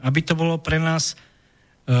prežijeme. Aby to bolo pre nás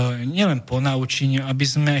nielen po naučeniu, aby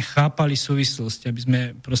sme chápali súvislosti, aby sme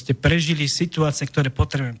proste prežili situácie, ktoré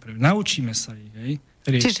potrebujeme. Naučíme sa ich. Hej?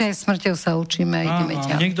 Čiže aj smrťou sa učíme a ideme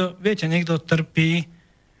ďalej. Niekto trpí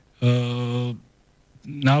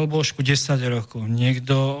na lôžku 10 rokov.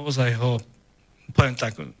 Niekto ozaj ho poviem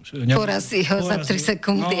tak... Porazí ho za 3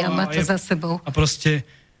 sekundy a má to za sebou. A proste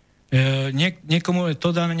niekomu je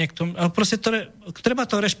to dané, niektomu... Ale proste treba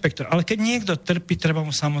to rešpektovať. Ale keď niekto trpí, treba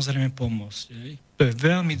mu samozrejme pomôcť. Hej? To je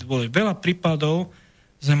veľmi dôležité. Veľa prípadov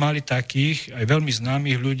sme mali takých, aj veľmi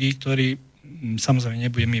známych ľudí, ktorí, samozrejme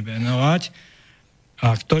nebudem ich venovať,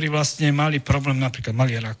 a ktorí vlastne mali problém, napríklad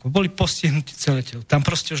mali raku. Boli postihnutí celé telo. Tam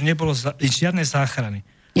proste už nebolo žiadne záchrany.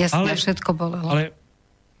 Jasne, všetko bolelo. Ale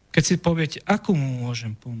keď si poviete, ako mu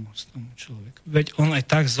môžem pomôcť tomu človeku? Veď on aj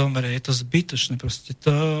tak zomre, je to zbytočné. Proste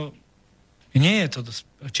to... Nie je to...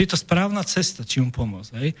 Či je to správna cesta, či mu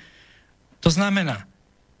pomôcť. Hej? To znamená,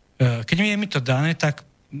 keď mi je mi to dané, tak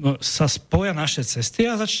sa spoja naše cesty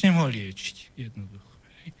a začnem ho liečiť. Jednoducho.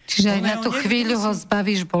 Hej? Čiže aj na tú chvíľu ho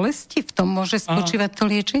zbavíš bolesti? V tom môže spočívať to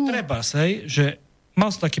liečenie? Treba sa, že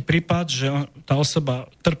mal som taký prípad, že tá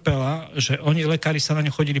osoba trpela, že oni, lekári sa na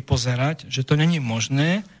ňu chodili pozerať, že to není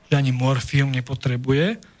možné, že ani morfium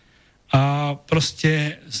nepotrebuje a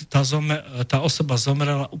proste tá osoba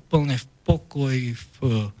zomrela úplne v pokoji,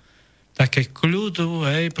 v takej kľudu,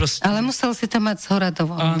 hej, proste. Ale musel si to mať zhora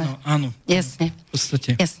dovolené. Áno. Jasne. V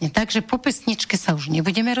podstate. Jasne. Takže po pesničke sa už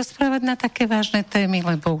nebudeme rozprávať na také vážne témy,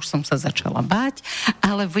 lebo už som sa začala báť,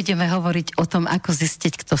 ale budeme hovoriť o tom, ako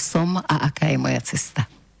zistiť, kto som a aká je moja cesta.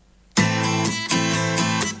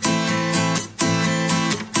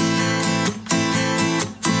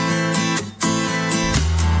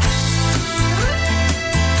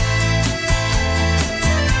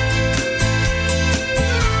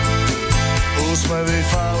 Úsmevy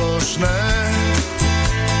falošné,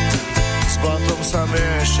 s blatom sa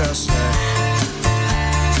mieša sneh.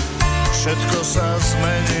 Všetko sa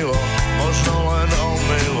zmenilo, možno len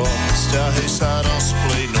omylom. Vzťahy sa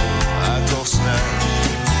rozplynú ako sneh.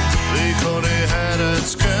 Výkony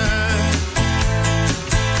herecké,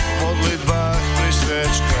 v modlitbách pri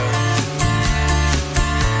sviečke.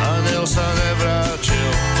 Anjel sa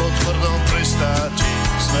nevrátil, pod tvrdom pristáti.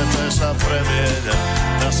 Sveté sa premieňa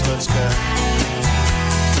na svetské.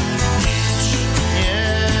 Nič nie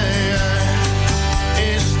je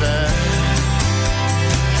isté.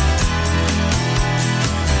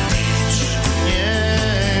 Nič nie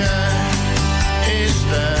je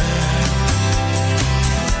isté.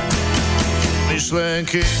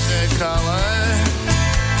 Myšlienky nekalé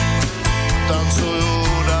tancujú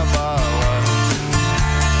na bále.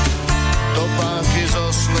 Topánky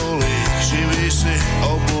zosnulých, živí si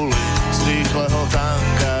obuli, z rýchleho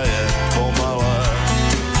tanka je pomalé.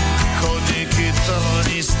 Chodníky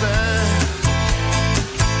trnisté,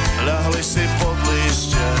 ľahli si pod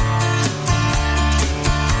lístie.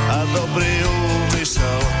 A dobrý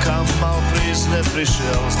úmysel, kam mal prísť,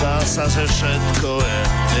 neprišiel. Zdá sa, že všetko je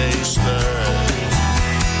neisté.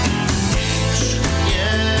 Nič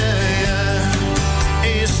nie je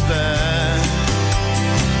isté.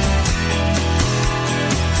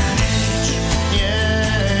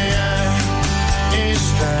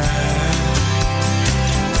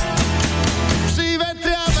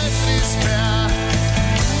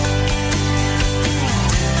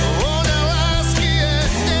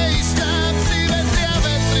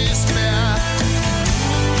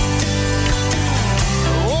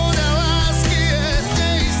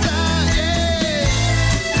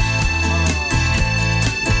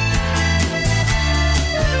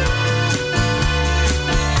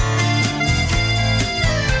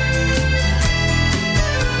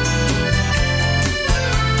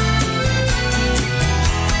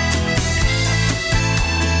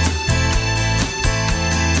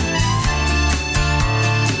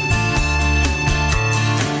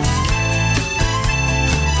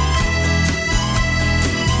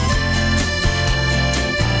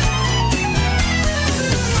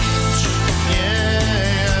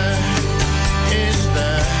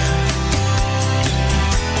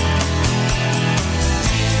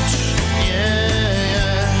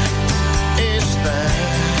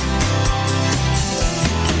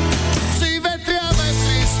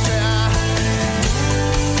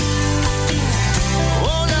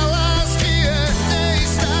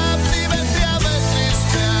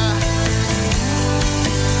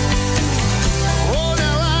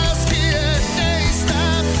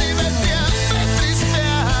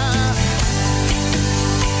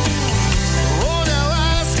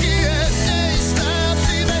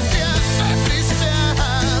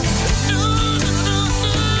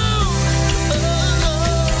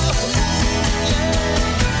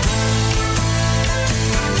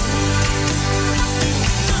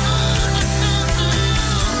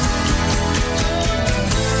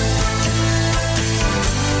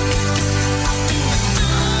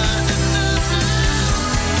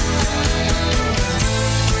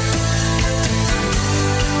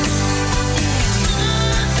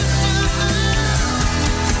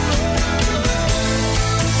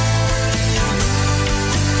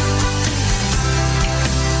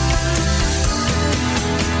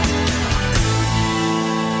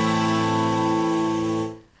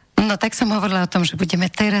 No tak som hovorila o tom, že budeme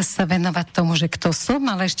teraz sa venovať tomu, že kto som,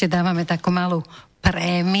 ale ešte dávame takú malú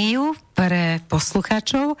prémiu pre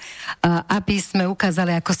poslucháčov, aby sme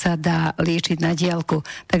ukázali, ako sa dá liečiť na diaľku.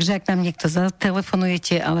 Takže ak nám niekto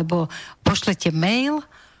zatelefonujete alebo pošlete mail,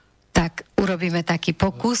 tak urobíme taký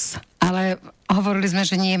pokus, ale hovorili sme,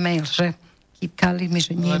 že nie je mail, že kývkali mi,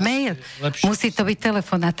 že nie je mail. Musí to byť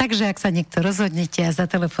telefón. A takže, ak sa niekto rozhodnete a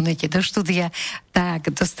zatelefonujete do štúdia,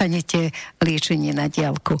 tak dostanete liečenie na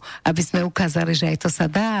diaľku, aby sme ukázali, že aj to sa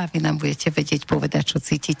dá a vy nám budete vedieť povedať, čo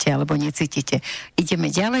cítite alebo necítite.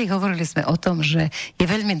 Ideme ďalej. Hovorili sme o tom, že je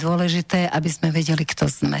veľmi dôležité, aby sme vedeli, kto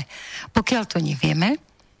sme. Pokiaľ to nevieme,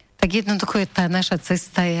 tak jednoducho je tá naša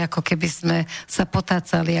cesta je ako keby sme sa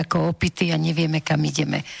potácali ako opity a nevieme, kam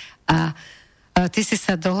ideme. A ty si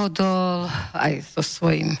sa dohodol aj so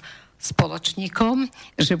svojím spoločníkom,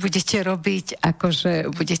 že budete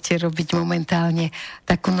robiť momentálne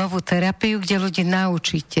takú novú terapiu, kde ľudí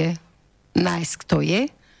naučíte nájsť, kto je.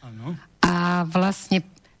 Ano. A vlastne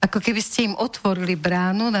ako keby ste im otvorili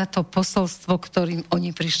bránu na to posolstvo, ktorým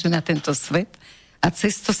oni prišli na tento svet. A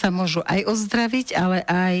cez to sa môžu aj ozdraviť, ale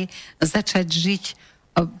aj začať žiť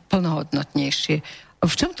plnohodnotnejšie.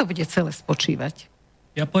 V čom to bude celé spočívať?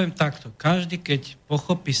 Ja poviem takto. Každý, keď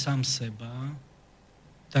pochopí sám seba,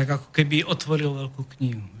 tak ako keby otvoril veľkú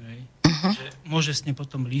knihu. Že môže s nej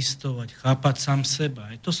potom listovať, chápať sám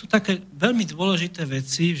seba. To sú také veľmi dôležité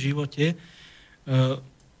veci v živote.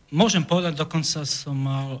 Môžem povedať, dokonca som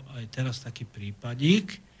mal aj teraz taký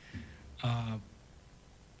prípadík a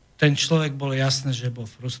ten človek bol jasné, že bol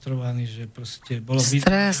frustrovaný, že proste bolo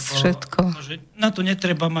stres, všetko. Že na to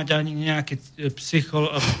netreba mať ani nejaké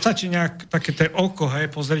stačí také to oko,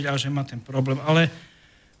 pozrieť, ale že má ten problém. Ale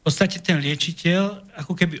v podstate ten liečiteľ,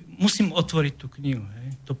 ako keby, musím otvoriť tú knihu,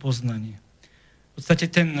 to poznanie. V podstate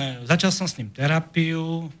začal som s ním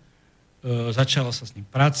terapiu, začalo sa s ním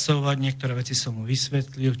pracovať, niektoré veci som mu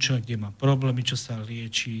vysvetlil, kde má problémy, čo sa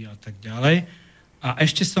liečí a tak ďalej. A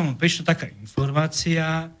ešte prišla taká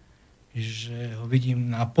informácia, že ho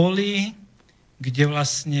vidím na poli, kde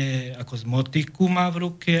vlastne ako z motiku má v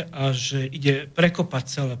ruke a že ide prekopať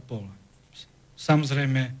celé pole.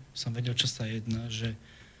 Samozrejme som vedel, čo sa jedná, že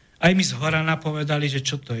aj mi zhora napovedali, že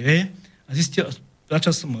čo to je a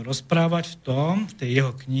začal som mu rozprávať v tej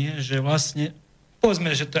jeho knihe, že vlastne,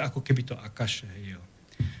 povedzme, že to je ako keby to akaše jeho.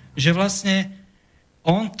 Že vlastne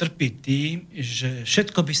on trpí tým, že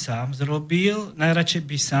všetko by sám zrobil, najradšej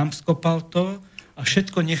by sám skopal to, a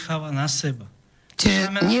všetko necháva na seba.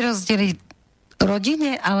 Čiže nerozdeliť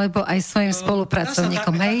rodine, alebo aj svojim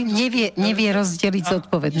spolupracovníkom, nevie rozdeliť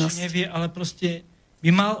zodpovednosť. Nevie, ale proste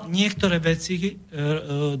by mal niektoré veci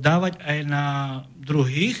dávať aj na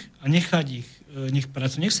druhých a nechať ich, nech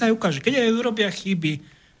pracujú. Nech sa aj ukáže. Keď aj urobia chyby,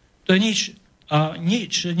 to je nič, a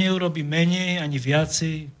nič neurobí menej, ani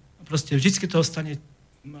viacej. Proste vždycky to ostane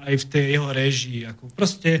aj v tej jeho réžii.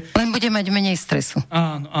 Len bude mať menej stresu.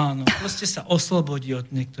 Áno. Proste sa oslobodí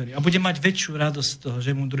od niektorých. A bude mať väčšiu radosť z toho,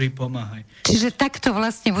 že mu druhý pomáhajú. Čiže takto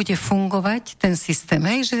vlastne bude fungovať ten systém,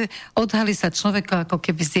 že odhalí sa človeka ako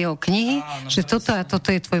keby z jeho knihy, že toto a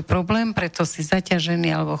toto je tvoj problém, preto si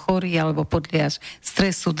zaťažený, alebo chorý, alebo podliaš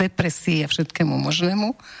stresu, depresii a všetkému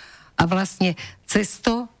možnému. A vlastne cez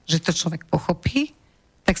to, že to človek pochopí,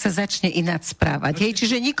 tak sa začne ináč správať.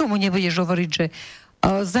 Čiže nikomu nebudeš hovoriť, že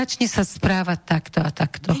začne sa správať takto a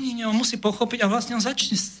takto. Nie, on musí pochopiť a vlastne on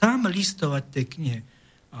začne sám listovať tej knihe.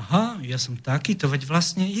 Aha, ja som taký, to veď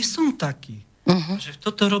vlastne som taký. Že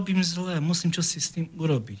toto robím zle, musím čosi s tým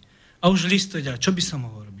urobiť. A už listuje, čo by som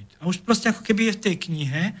mohol robiť. A už proste ako keby je v tej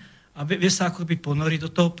knihe a vie sa ako keby ponoriť do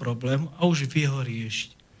toho problému a už vie ho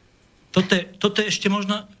riešiť. Toto je ešte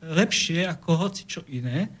možno lepšie ako hoci čo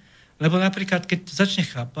iné, lebo napríklad, keď začne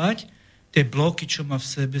chápať, tie bloky, čo má v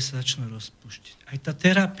sebe, sa začnú rozpúšťať. Aj tá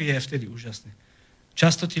terapia je vtedy úžasná.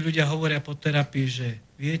 Často tí ľudia hovoria po terapii, že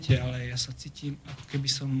viete, ale ja sa cítim, ako keby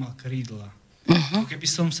som mal krídla. Ako keby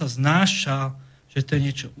som sa znášal, že to je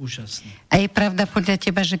niečo úžasné. A je pravda podľa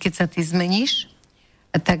teba, že keď sa ty zmeníš,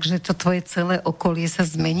 takže to tvoje celé okolie sa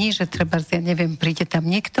zmení, že treba, ja neviem, príde tam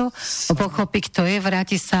niekto, pochopí, kto je,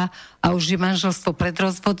 vráti sa a už je manželstvo pred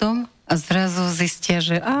rozvodom, a zrazu zistia,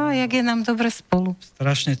 že jak je nám dobre spolu.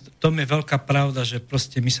 Strašne, to je veľká pravda, že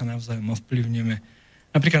proste my sa navzájom ovplyvňujeme.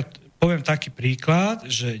 Napríklad, poviem taký príklad,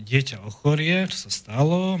 že dieťa ochorie, čo sa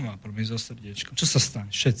stalo, má problém so srdiečkom. Čo sa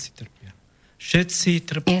stane? Všetci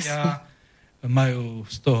trpia, majú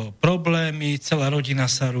z toho problémy, celá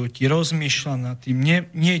rodina sa rúti, rozmýšľa nad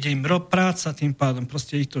tým, nejde im práca tým pádom,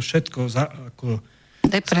 proste ich to všetko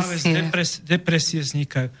depresie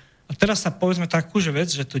vznikajú. A teraz sa povedzme takú vec,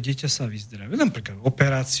 že to dieťa sa vyzdraví. Napríklad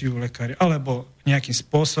operáciu lekári, alebo nejakým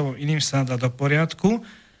spôsobom iným sa dá do poriadku.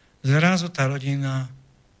 zrazu tá rodina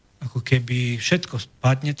ako keby všetko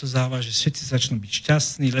spadne, to závaží, všetci začnú byť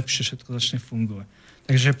šťastní, lepšie všetko začne fungovať.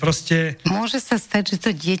 Takže proste... Môže sa stať, že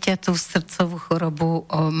to dieťa tú srdcovú chorobu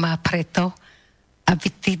má preto, aby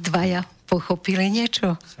tí dvaja pochopili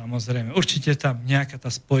niečo? Samozrejme. Určite tam nejaká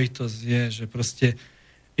tá spojitosť je, že proste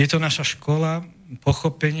je to naša škola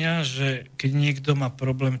pochopenia, že keď niekto má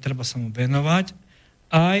problém, treba sa mu venovať,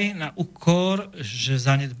 aj na úkor, že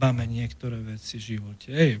zanedbáme niektoré veci v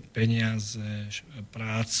živote. Peniaze,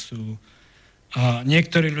 prácu. A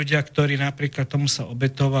niektorí ľudia, ktorí napríklad tomu sa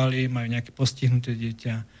obetovali, majú nejaké postihnuté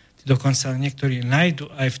dieťa, dokonca niektorí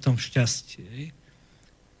nájdu aj v tom šťastie.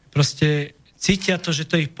 Proste cítia to, že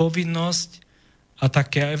to je ich povinnosť a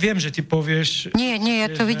také. Ja viem, že ty povieš... Nie,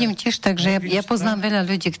 ja to vidím tiež tak, že ja poznám veľa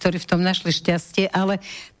ľudí, ktorí v tom našli šťastie, ale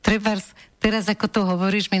teraz, ako to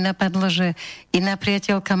hovoríš, mi napadlo, že iná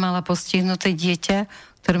priateľka mala postihnuté dieťa,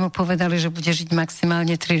 ktorému povedali, že bude žiť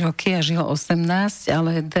maximálne 3 roky a žilo 18,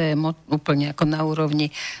 ale úplne ako na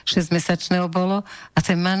úrovni 6-mesačného bolo a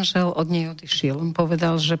ten manžel od nej odišiel. On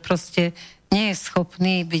povedal, že proste nie je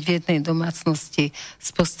schopný byť v jednej domácnosti s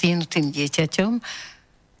postihnutým dieťaťom.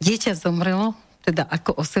 Dieťa zomrelo, teda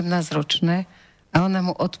ako 18-ročné, a ona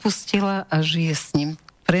mu odpustila a žije s ním.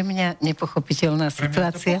 Pre mňa nepochopiteľná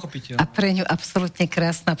situácia a pre ňu absolútne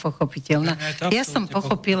krásna, pochopiteľná. Ja som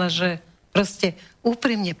pochopila, že proste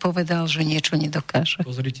úprimne povedal, že niečo nedokáže.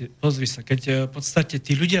 Pozri sa, keď v podstate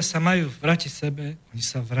tí ľudia sa majú vrátiť sebe, oni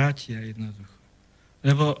sa vrátia jednoducho.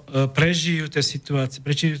 Lebo prežijú tie situácie,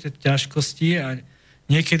 prežijú tie ťažkosti a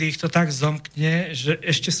niekedy ich to tak zomkne, že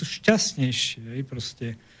ešte sú šťastnejšie.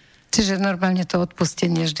 Proste. Čiže normálne to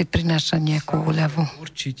odpustenie vždy prináša nejakú úľavu.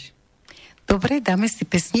 Určite. Dobre, dáme si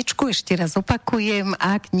pesničku, ešte raz opakujem,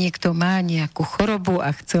 ak niekto má nejakú chorobu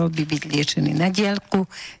a chcel by byť liečený na diaľku,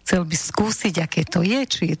 chcel by skúsiť, aké to je,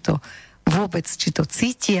 či je to vôbec, či to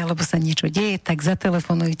cíti, alebo sa niečo deje, tak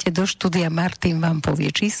zatelefonujte do štúdia, Martin vám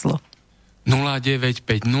povie číslo.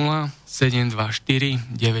 0950 724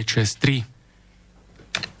 963.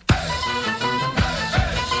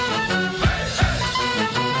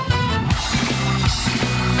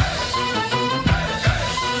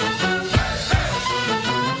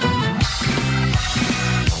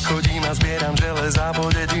 Zbieram železá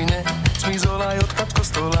po dedine, zmizol aj odpad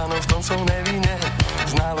kostola, no v tom som nevine.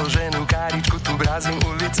 S naloženú káričku tu brázim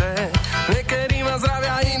ulice, niekedy ma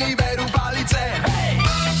zdravia, iní berú palice. Hej!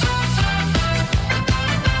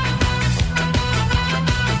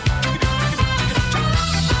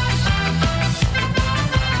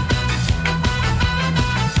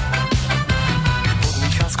 Pod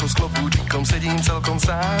Michalskou s klobúčikom sedím celkom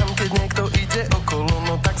sám, keď niekto ide okolo,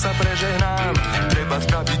 no tak sa preženám. Treba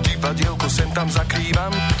spraviť divadielko, sem tam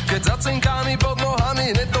zakrývam, keď za cenkami pod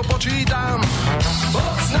nohami hneď to počítam.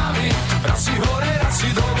 Poď s nami, raz si hore, raz si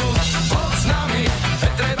dolu, poď s nami,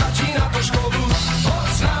 treba ti na to školu. Poď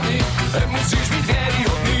s nami, musíš byť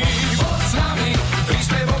vieryhodný, poď s nami,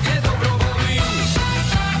 príspevok je dobrovoľný.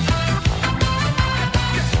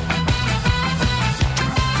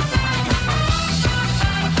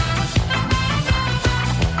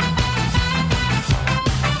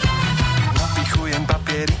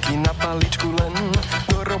 Na paličku len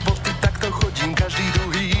do roboty, takto chodím každý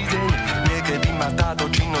druhý deň. Niekedy ma táto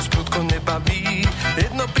činnosť prudko nebaví,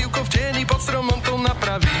 jedno pivko v tieni pod stromom to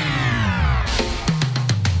napraví.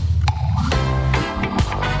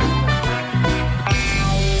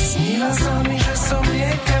 Sníva sa mi, že som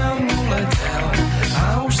niekam uletel a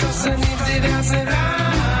už zase nikdy viac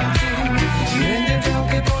nevrátim. Niekde v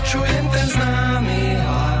ďalke počujem ten známy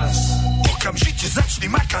hlas. Okamžite začni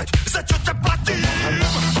makať, za čo ťa platím.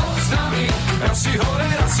 Poď s nami, raz si hore,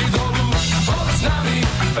 raz si dolu. Poď s nami,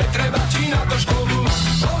 treba ti na to školu.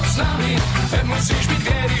 Poď s nami, musíš byť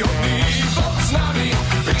vieryhodný. Poď s nami,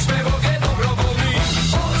 príspevok je dobrovoľný.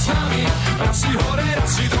 Poď s nami, raz si hore,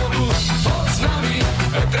 raz si dolu. Poď s nami,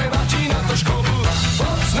 treba ti na to školu.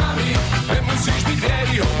 Poď s nami, musíš byť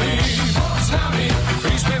vieryhodný. Poď s nami,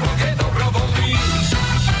 príspevok je dobrovoľný.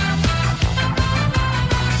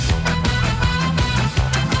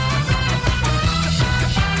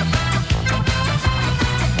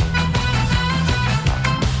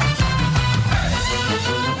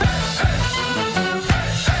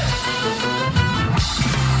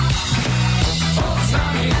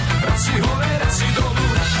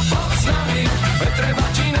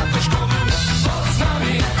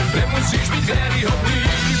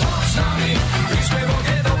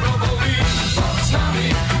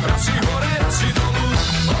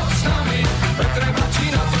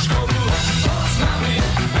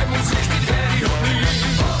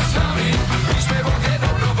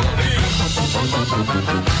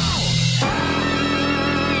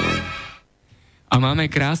 A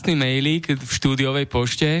máme krásny mailík v štúdiovej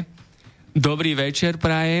pošte. Dobrý večer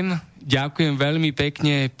prajem. Ďakujem veľmi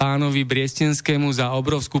pekne pánovi Briestenskému za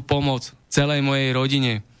obrovskú pomoc celej mojej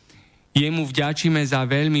rodine. Jemu vďačíme za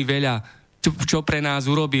veľmi veľa, čo pre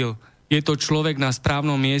nás urobil. Je to človek na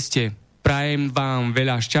správnom mieste. Prajem vám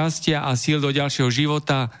veľa šťastia a síl do ďalšieho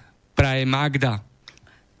života. Prajem Magda.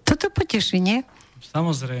 Toto poteší, nie?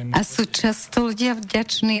 Samozrejme. A sú často ľudia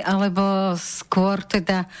vďační, alebo skôr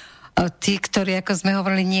teda tí, ktorí, ako sme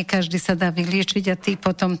hovorili, nie každý sa dá vyliečiť a tí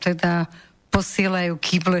potom teda posielajú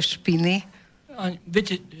kýble špiny?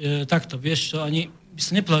 Viete, takto, vieš čo, ani by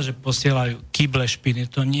som nepovedal, že posielajú kýble špiny,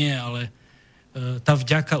 to nie, ale tá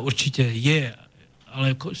vďaka určite je.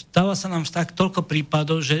 Ale stáva sa nám tak toľko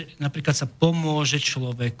prípadov, že napríklad sa pomôže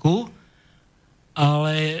človeku,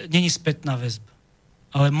 ale není spätná väzba.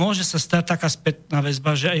 Ale môže sa stať taká spätná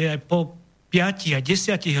väzba, že aj po 5 a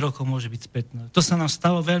 10 rokoch môže byť spätná. To sa nám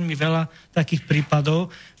stalo veľmi veľa takých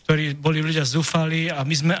prípadov, ktorí boli ľudia zúfali a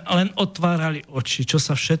my sme len otvárali oči, čo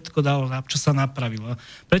sa všetko dalo, čo sa napravilo.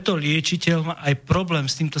 Preto liečiteľ má aj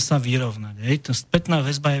problém s týmto sa vyrovnať. To spätná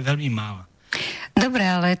väzba je veľmi mála. Dobre,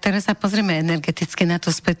 ale teraz sa pozrieme energeticky na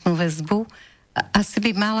tú spätnú väzbu. Asi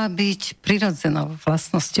by mala byť prirodzenou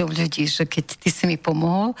vlastnosťou ľudí, že keď ty si mi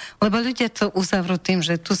pomohol, lebo ľudia to uzavrú tým,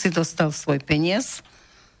 že tu si dostal svoj peniaz,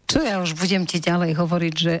 čo ja už budem ti ďalej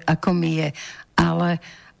hovoriť, že ako mi je. Ale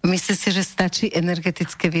myslíš si, že stačí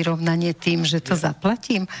energetické vyrovnanie tým, že to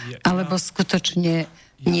zaplatím? Alebo skutočne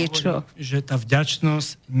niečo? Hovorím, že tá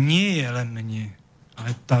vďačnosť nie je len mne,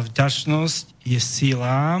 ale tá vďačnosť je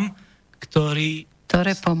silám, ktoré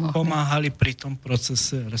pomáhali pri tom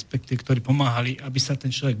procese, respektíve ktorí pomáhali, aby sa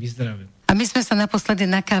ten človek vyzdravil. A my sme sa naposledy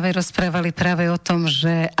na káve rozprávali práve o tom,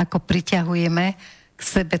 že ako priťahujeme k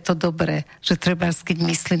sebe to dobré, že treba, keď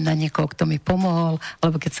myslím na niekoho, kto mi pomohol,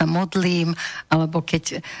 alebo keď sa modlím, alebo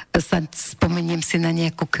keď sa spomeniem si na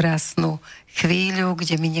nejakú krásnu chvíľu,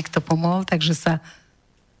 kde mi niekto pomohol, takže sa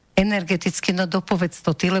energeticky, no dopovedz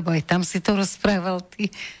to ty, lebo aj tam si to rozprával ty,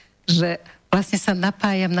 že vlastne sa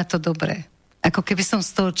napájam na to dobré. Ako keby som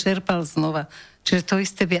z toho čerpal znova. Čiže to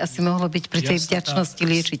isté by asi mohlo byť pri tej vďačnosti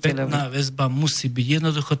liečiteľovi. Spätná väzba musí byť.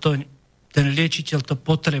 Jednoducho ten liečiteľ to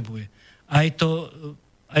potrebuje. Aj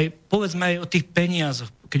povedzme aj o tých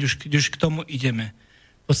peniazoch, keď už k tomu ideme.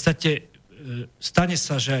 V podstate stane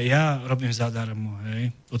sa, že aj ja robím zadarmo.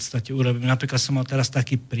 Hej. V podstate urobím. Napríklad som mal teraz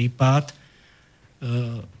taký prípad.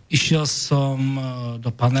 Išiel som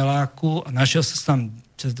do paneláku a našiel som tam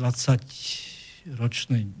cez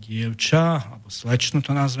 20-ročné dievča, alebo slečnu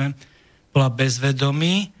to nazvem, bola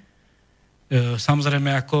bezvedomí.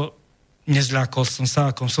 Samozrejme, ako nezľakol som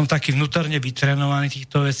sa, ako som taký vnútorne vytrenovaný v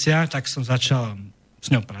týchto veciach, tak som začal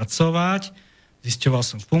s ňou pracovať, zisťoval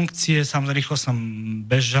som funkcie, samozrejme rýchlo som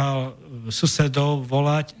bežal susedov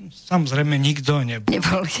volať, samozrejme nikto nebol.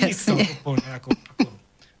 Nikto úplne ako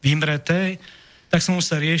vymretej. Tak som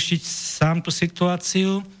musel riešiť sám tú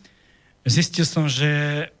situáciu. Zistil som,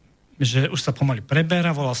 že už sa pomaly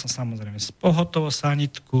preberá, volal som samozrejme z pohotovo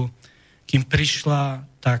sanitku, kým prišla,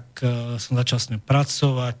 tak som začal s ňou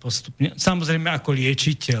pracovať postupne. Samozrejme ako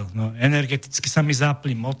liečiteľ. No, energeticky sa mi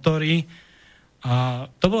zapli motory. A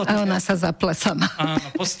ona sa zapla sama.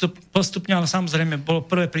 Áno, postupne, ale samozrejme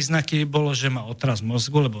prvé príznaky bolo, že má otras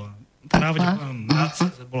mozgu, lebo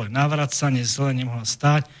bolo aj navracanie, zle nemohla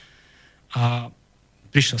stáť. A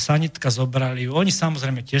prišla sanitka, zobrali ju. Oni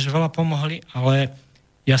samozrejme tiež veľa pomohli, ale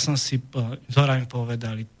ja som si mi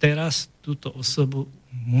povedali, teraz túto osobu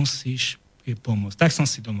musíš jej pomôcť. Tak som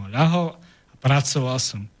si doma ľahol a pracoval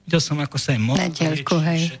som. Videl som, ako sa jej mohlo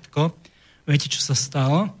všetko. Viete, čo sa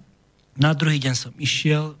stalo? Na druhý deň som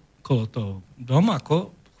išiel kolo toho doma,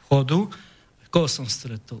 chodu, koho som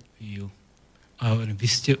stretol ju. A hovorím, vy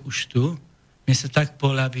ste už tu? Mne sa tak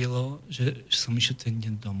poľavilo, že som išiel ten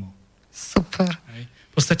deň domov. Super. Hej.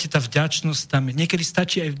 V podstate tá vďačnosť tam je. Niekedy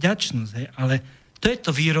stačí aj vďačnosť, hej, ale to je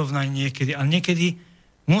to vyrovnanie niekedy. Ale niekedy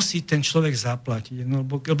musí ten človek zaplatiť.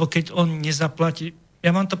 Lebo keď on nezaplatí,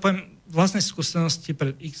 ja vám to poviem vlastnej skúsenosti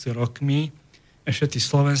pred x rokmi, ešte tých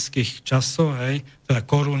slovenských časov, hej, teda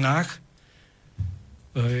korunách,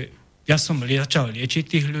 ja som začal liečiť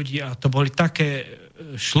tých ľudí a to boli také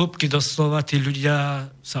šľupky doslova, tí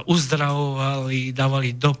ľudia sa uzdravovali,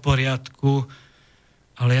 dávali do poriadku,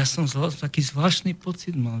 ale ja som taký zvláštny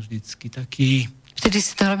pocit mal vždycky, taký... Vtedy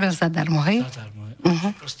si to robil zadarmo, hej? Zadarmo, hej.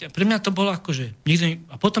 Uh-huh. Proste, pre mňa to bolo akože...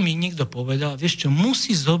 A potom mi niekto povedal, vieš čo,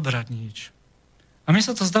 musí zobrať niečo. A mne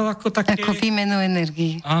sa to zdalo ako také... Ako výmenu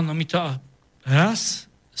energii. Áno, mi to... Raz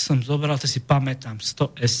som zobral, to si pamätám,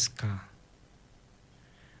 100 SK.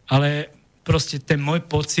 Ale proste ten môj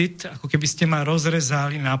pocit, ako keby ste ma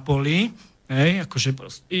rozrezali na poli, Hej, akože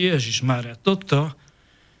proste, Ježišmária, toto,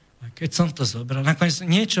 a keď som to zobral, nakoniec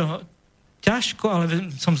niečo ťažko,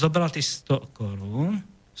 ale som zobral tých 100 korún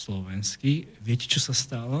slovenských. Viete, čo sa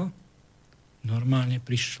stalo? Normálne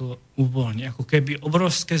prišlo uvoľne, ako keby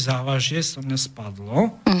obrovské závažie so mňa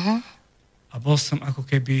spadlo a bol som ako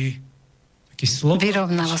keby taký slobodný.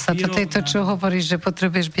 Vyrovnalo sa to, to je to, čo hovoríš, že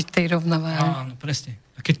potrebuješ byť v tej rovnováhe. Áno, presne.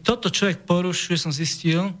 A keď toto človek porušuje, som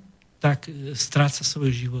zistil, tak stráca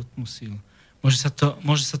svoj životnú sílu. Môže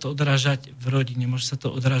sa to odrážať v rodine, môže sa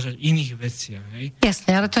to odrážať v iných veciach. Hej?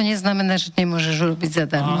 Jasne, ale to neznamená, že nemôžeš urobiť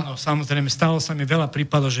zadarmo. Áno, samozrejme, stalo sa mi veľa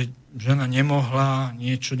prípadov, že žena nemohla,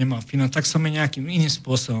 niečo nemala financie, tak som mi nejakým iným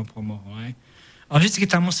spôsobom pomohol. Hej? Ale vždy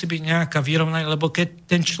tam musí byť nejaká vyrovnanie, lebo keď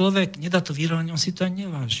ten človek nedá to vyrovnanie, on si to aj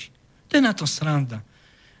neváži. To je na to sranda.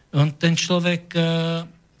 Ten človek,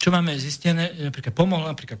 čo máme zistené, napríklad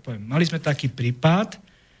pomohol, poviem, mali sme taký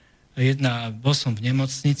prípad, bol som v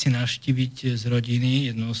nemocnici navštíviť z rodiny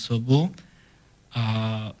jednu osobu a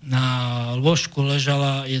na lôžku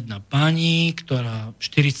ležala jedna pani, ktorá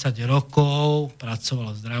 40 rokov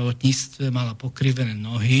pracovala v zdravotníctve, mala pokrivené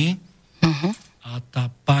nohy a tá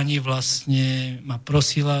pani vlastne ma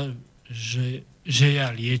prosila, že ja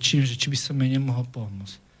liečím, že či by som jej nemohol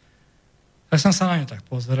pomôcť. Tak som sa na ňu tak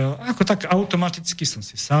pozrel. Ako tak automaticky som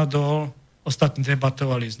si sadol, ostatní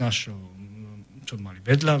debatovali s našou, čo mali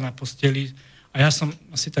vedľa na posteli. A ja som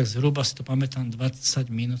asi tak zhruba, si to pamätám,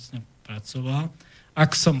 20 minút s ňou pracoval.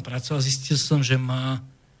 Ak som pracoval, zistil som, že má,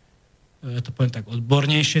 ja to poviem tak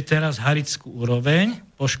odbornejšie teraz, harickú úroveň,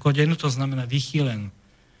 poškodenú, to znamená vychýlenú.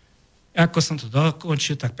 Ako som to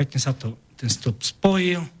dokončil, tak pekne sa ten stĺp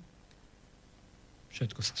spojil,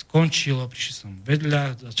 všetko sa skončilo, prišiel som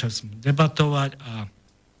vedľa, začal som debatovať a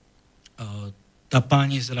tá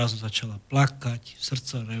pani zrazu začala plakať,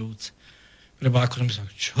 srdce revúce. Preboha, akože mi sa,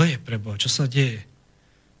 čo je preboha, čo sa deje?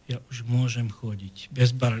 Ja už môžem chodiť.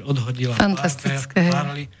 Bez barely, odhodila fantastické.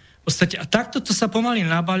 Barely. V podstate, a takto to sa pomaly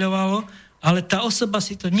nabaľovalo, ale tá osoba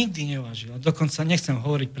si to nikdy nevážila. Dokonca nechcem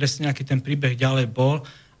hovoriť presne, aký ten príbeh ďalej bol,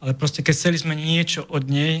 ale proste, keď chceli sme niečo od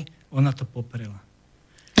nej, ona to poprela.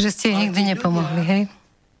 Že ste jej nikdy nepomohli, hej?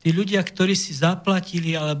 Tí ľudia, ktorí si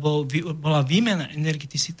zaplatili, alebo bola výmena energie,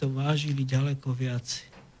 tí si to vážili ďaleko viac.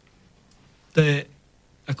 To je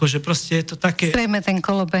akože proste je to také... Zrejme ten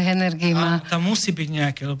kolobeh energii má. Tam musí byť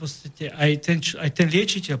nejaké, lebo proste aj ten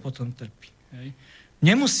liečiteľ potom trpí. Hej.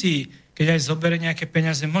 Nemusí, keď aj zoberie nejaké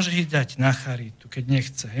peniaze, môže ich dať na charitu, keď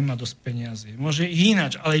nechce, hej, má dosť peniazy. Môže ich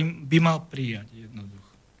ináč, ale im by mal prijať jednoducho.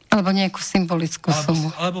 Alebo nejakú symbolickú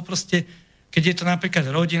sumu. Alebo proste, keď je to napríklad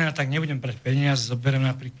rodina, tak nebudem brať peniaze, zoberiem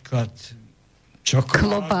napríklad čokoládu.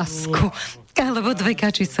 Klobásku. Alebo 2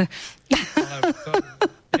 kačice.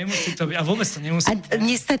 Nemusí to byť, a vôbec to nemusí. A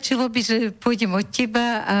nestačilo by, že pôjdem od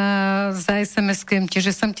teba a za SMS-kujem ti,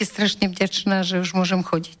 že som ti strašne vďačná, že už môžem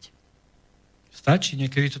chodiť. Stačí,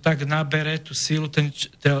 niekedy to tak nabere tú sílu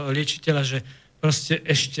toho liečiteľa, že proste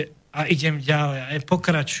ešte a idem ďalej a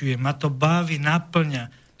pokračujem, ma to baví, naplňa.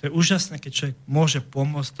 To je úžasné, keď človek môže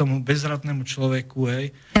pomôcť tomu bezradnému človeku,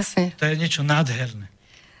 hej. Jasne. To je niečo nádherné.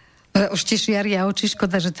 Už ti žiaria oči,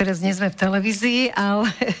 škoda, že teraz nie sme v televízii, ale...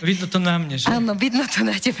 Vidno to na mne, že? Áno, vidno to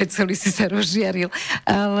na tebe, celý si sa rozžiaril.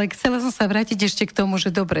 Ale chcela som sa vrátiť ešte k tomu,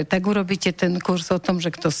 že dobre, tak urobíte ten kurz o tom, že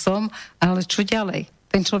kto som, ale čo ďalej?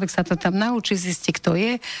 Ten človek sa to tam naučí, zistí, kto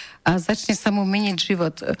je a začne sa mu meniť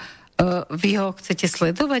život. Vy ho chcete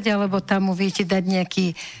sledovať, alebo tam mu viete dať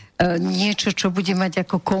nejaký niečo, čo bude mať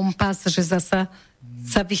ako kompas, že zasa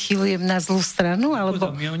sa vychylujem na zlú stranu, alebo...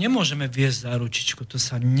 My ho nemôžeme viesť za ručičku, to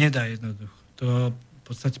sa nedá jednoducho. To v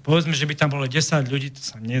podstate, povedzme, že by tam bolo 10 ľudí, to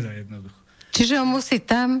sa nedá jednoducho. Čiže on musí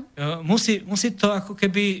tam... Musí to ako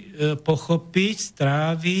keby pochopiť,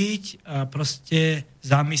 stráviť a proste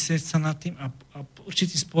zamyslieť sa nad tým a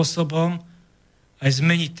určitým spôsobom aj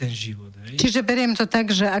zmeniť ten život. Hej? Čiže beriem to tak,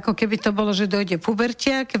 že ako keby to bolo, že dojde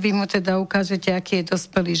pubertiak, vy mu teda ukážete, aký je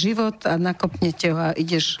dospelý život a nakopnete ho a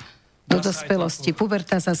ideš do dospelosti.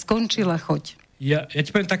 Puberta sa skončila, choď. Ja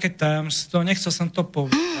ti poviem také tajomstvo, nechcel som to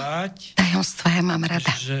povedať. Tajomstvo, ja mám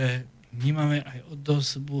rada. Že my máme aj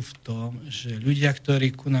odozvu v tom, že ľudia,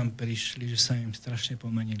 ktorí ku nám prišli, že sa im strašne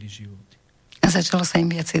pomenili životy. A začalo sa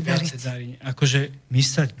im viacej dariť. Akože my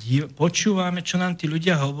sa počúvame, čo nám tí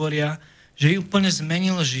ľudia hovoria, že im úplne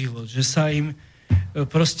zmenil život, že sa im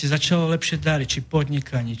proste začalo lepšie dariť, či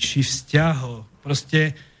podnikanie, či vzťahov.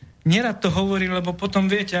 Proste nerad to hovorí, lebo potom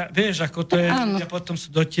vieš, ako to je, ľudia potom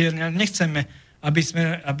sú dotierni. Nechceme,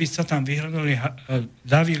 aby sa tam vyhrnuli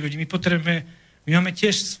davy ľudí. My máme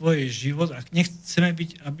tiež svoj život a nechceme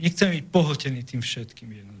byť pohltení tým všetkým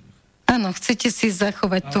jednoducho. Áno, chcete si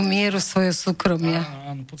zachovať tú mieru svojho súkromia.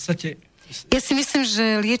 Áno, v podstate Ja si myslím,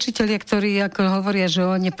 že liečitelia, ktorí ako hovoria, že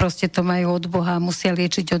oni proste to majú od Boha, musia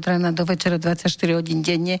liečiť od rána do večera 24 hodín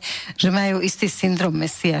denne, že majú istý syndrom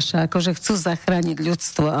Mesiáša, akože chcú zachrániť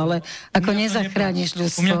ľudstvo, ale ako nezachrániš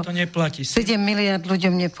ľudstvo. U mňa to neplatí. 7 miliard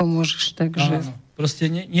ľuďom nepomôžeš, takže... Áno, proste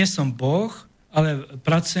nie som Boh, ale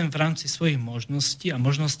pracujem v rámci svojich možností a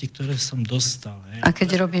možností, ktoré som dostal. Hej. A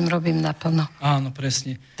keď robím naplno. Áno,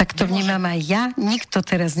 presne. Tak to vnímam aj ja. Nikto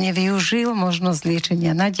teraz nevyužil možnosť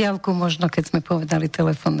liečenia na diaľku, možno keď sme povedali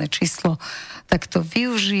telefónne číslo, tak to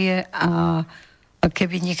využije a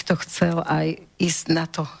keby niekto chcel aj ísť na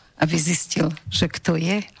to, aby zistil, že kto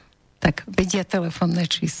je, tak vedia telefónne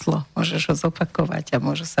číslo, môžeš ho zopakovať a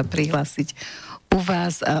môže sa prihlásiť u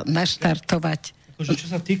vás a naštartovať.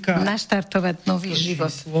 Čo sa týka... Naštartovať nový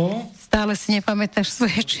život. Číslo, stále si nepamätáš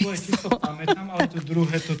svoje číslo. Svoje číslo pamätám, ale to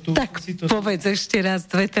druhé to tu... Tak povedz ešte raz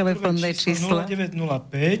dve telefónne čísla.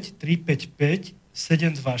 0905 355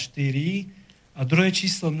 724 a druhé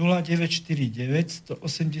číslo 0949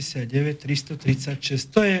 189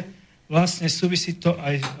 336. To je vlastne, súvisí to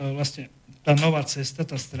aj vlastne tá nová cesta,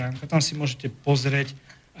 tá stránka. Tam si môžete pozrieť,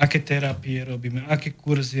 aké terapie robíme, aké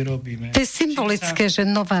kurzy robíme. To je symbolické, že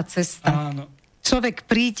nová cesta. Áno. Človek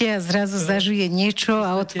príde a zrazu zažije niečo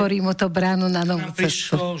a otvorí mu to bránu na novú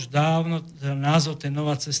cestu. Prišlo už dávno názov tej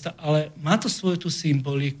nová cesta, ale má to svoju tú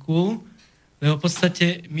symboliku, lebo v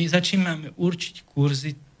podstate my začíname určiť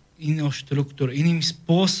kurzy inou štruktúrou, inými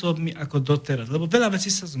spôsobmi ako doteraz. Lebo veľa vecí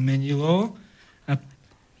sa zmenilo,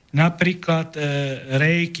 napríklad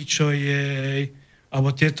rejky, čo je, alebo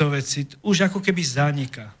tieto veci, už ako keby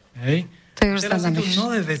zaniká. Hej? To je už teraz idú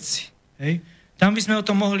nové veci. Hej? Tam by sme o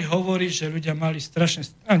tom mohli hovoriť, že ľudia mali strašne...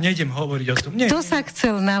 nejdem hovoriť o tom. Kto sa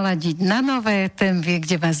chcel naladiť na nové, ten vie,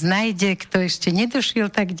 kde vás nájde. Kto ešte nedošiel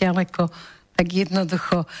tak ďaleko, tak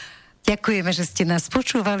jednoducho ďakujeme, že ste nás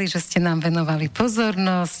počúvali, že ste nám venovali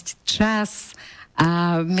pozornosť, čas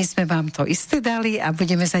a my sme vám to isté dali a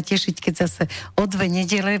budeme sa tešiť, keď zase o 2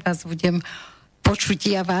 nedele vás budem počuť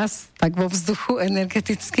ja vás tak vo vzduchu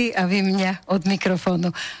energeticky a vy mňa od mikrofónu.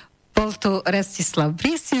 Bol tu Rastislav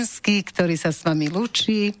Briestenský, ktorý sa s vami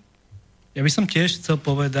lúči. Ja by som tiež chcel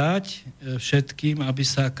povedať všetkým, aby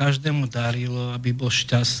sa každému darilo, aby bol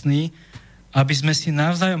šťastný, aby sme si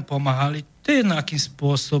navzájom pomáhali, to je akým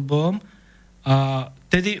spôsobom a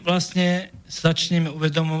tedy vlastne začneme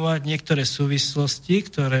uvedomovať niektoré súvislosti,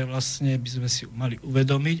 ktoré vlastne by sme si mali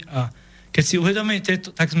uvedomiť a keď si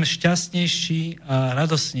uvedomíte, tak sme šťastnejší a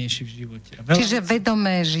radosnejší v živote. Čiže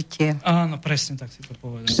vedomé žitie. Áno, presne tak si to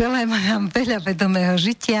povedal. Želám vám veľa vedomého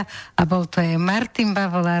žitia a bol to aj Martin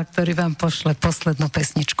Bavolár, ktorý vám pošle poslednú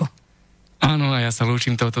pesničku. Áno, a ja sa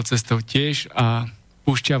lúčim touto cestou tiež a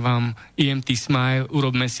púšťam vám EMT Smile,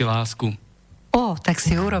 Urobme si lásku. Tak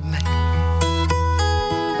si urobme.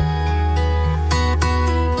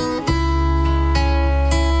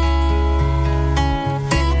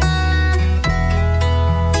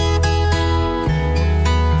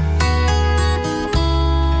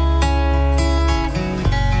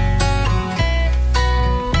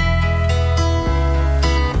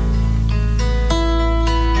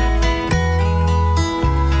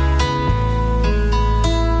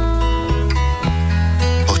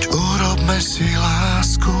 Si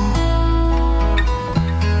lásku,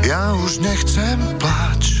 ja už nechcem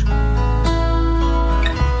pláč,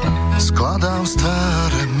 skladám z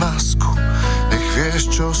tváre masku, nech vieš,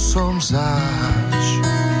 čo som zač.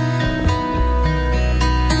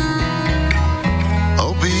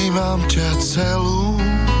 Objímam ťa celú,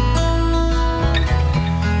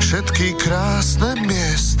 všetky krásne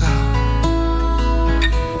miesta,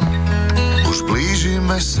 už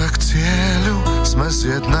blížime sa k cieľu, sme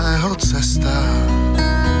z jedného cesta.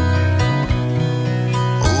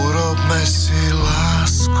 Urobme si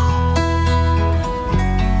lásku,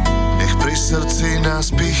 nech pri srdci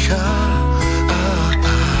nás pýcha.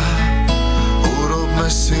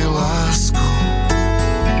 Urobme si lásku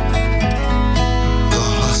do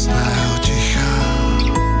hlasného ticha.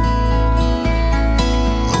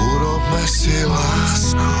 Urobme si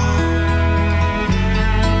lásku,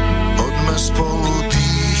 spolu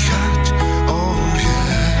dýchať,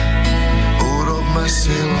 urobme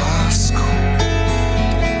si lásku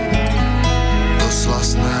do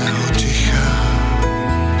slastného ticha.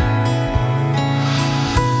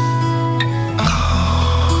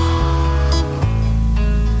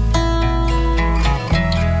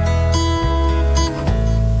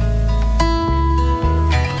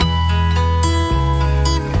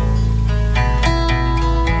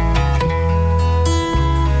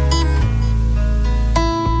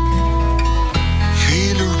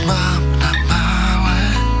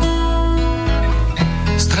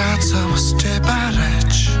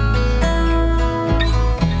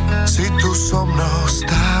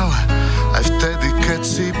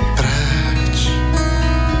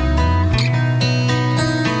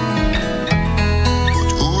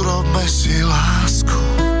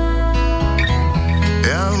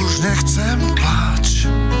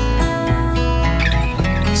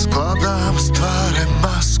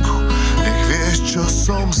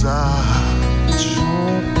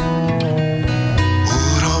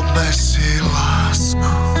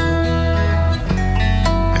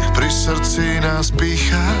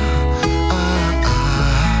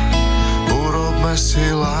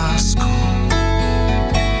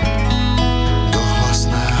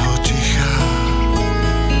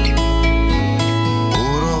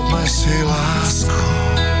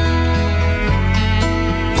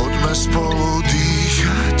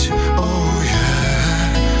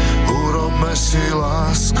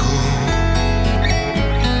 lásku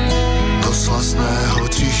do slastného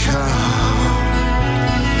ticha.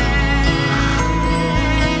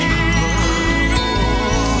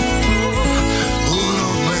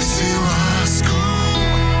 Urobme si lásku,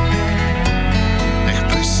 nech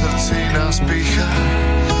pri srdci nás pícha.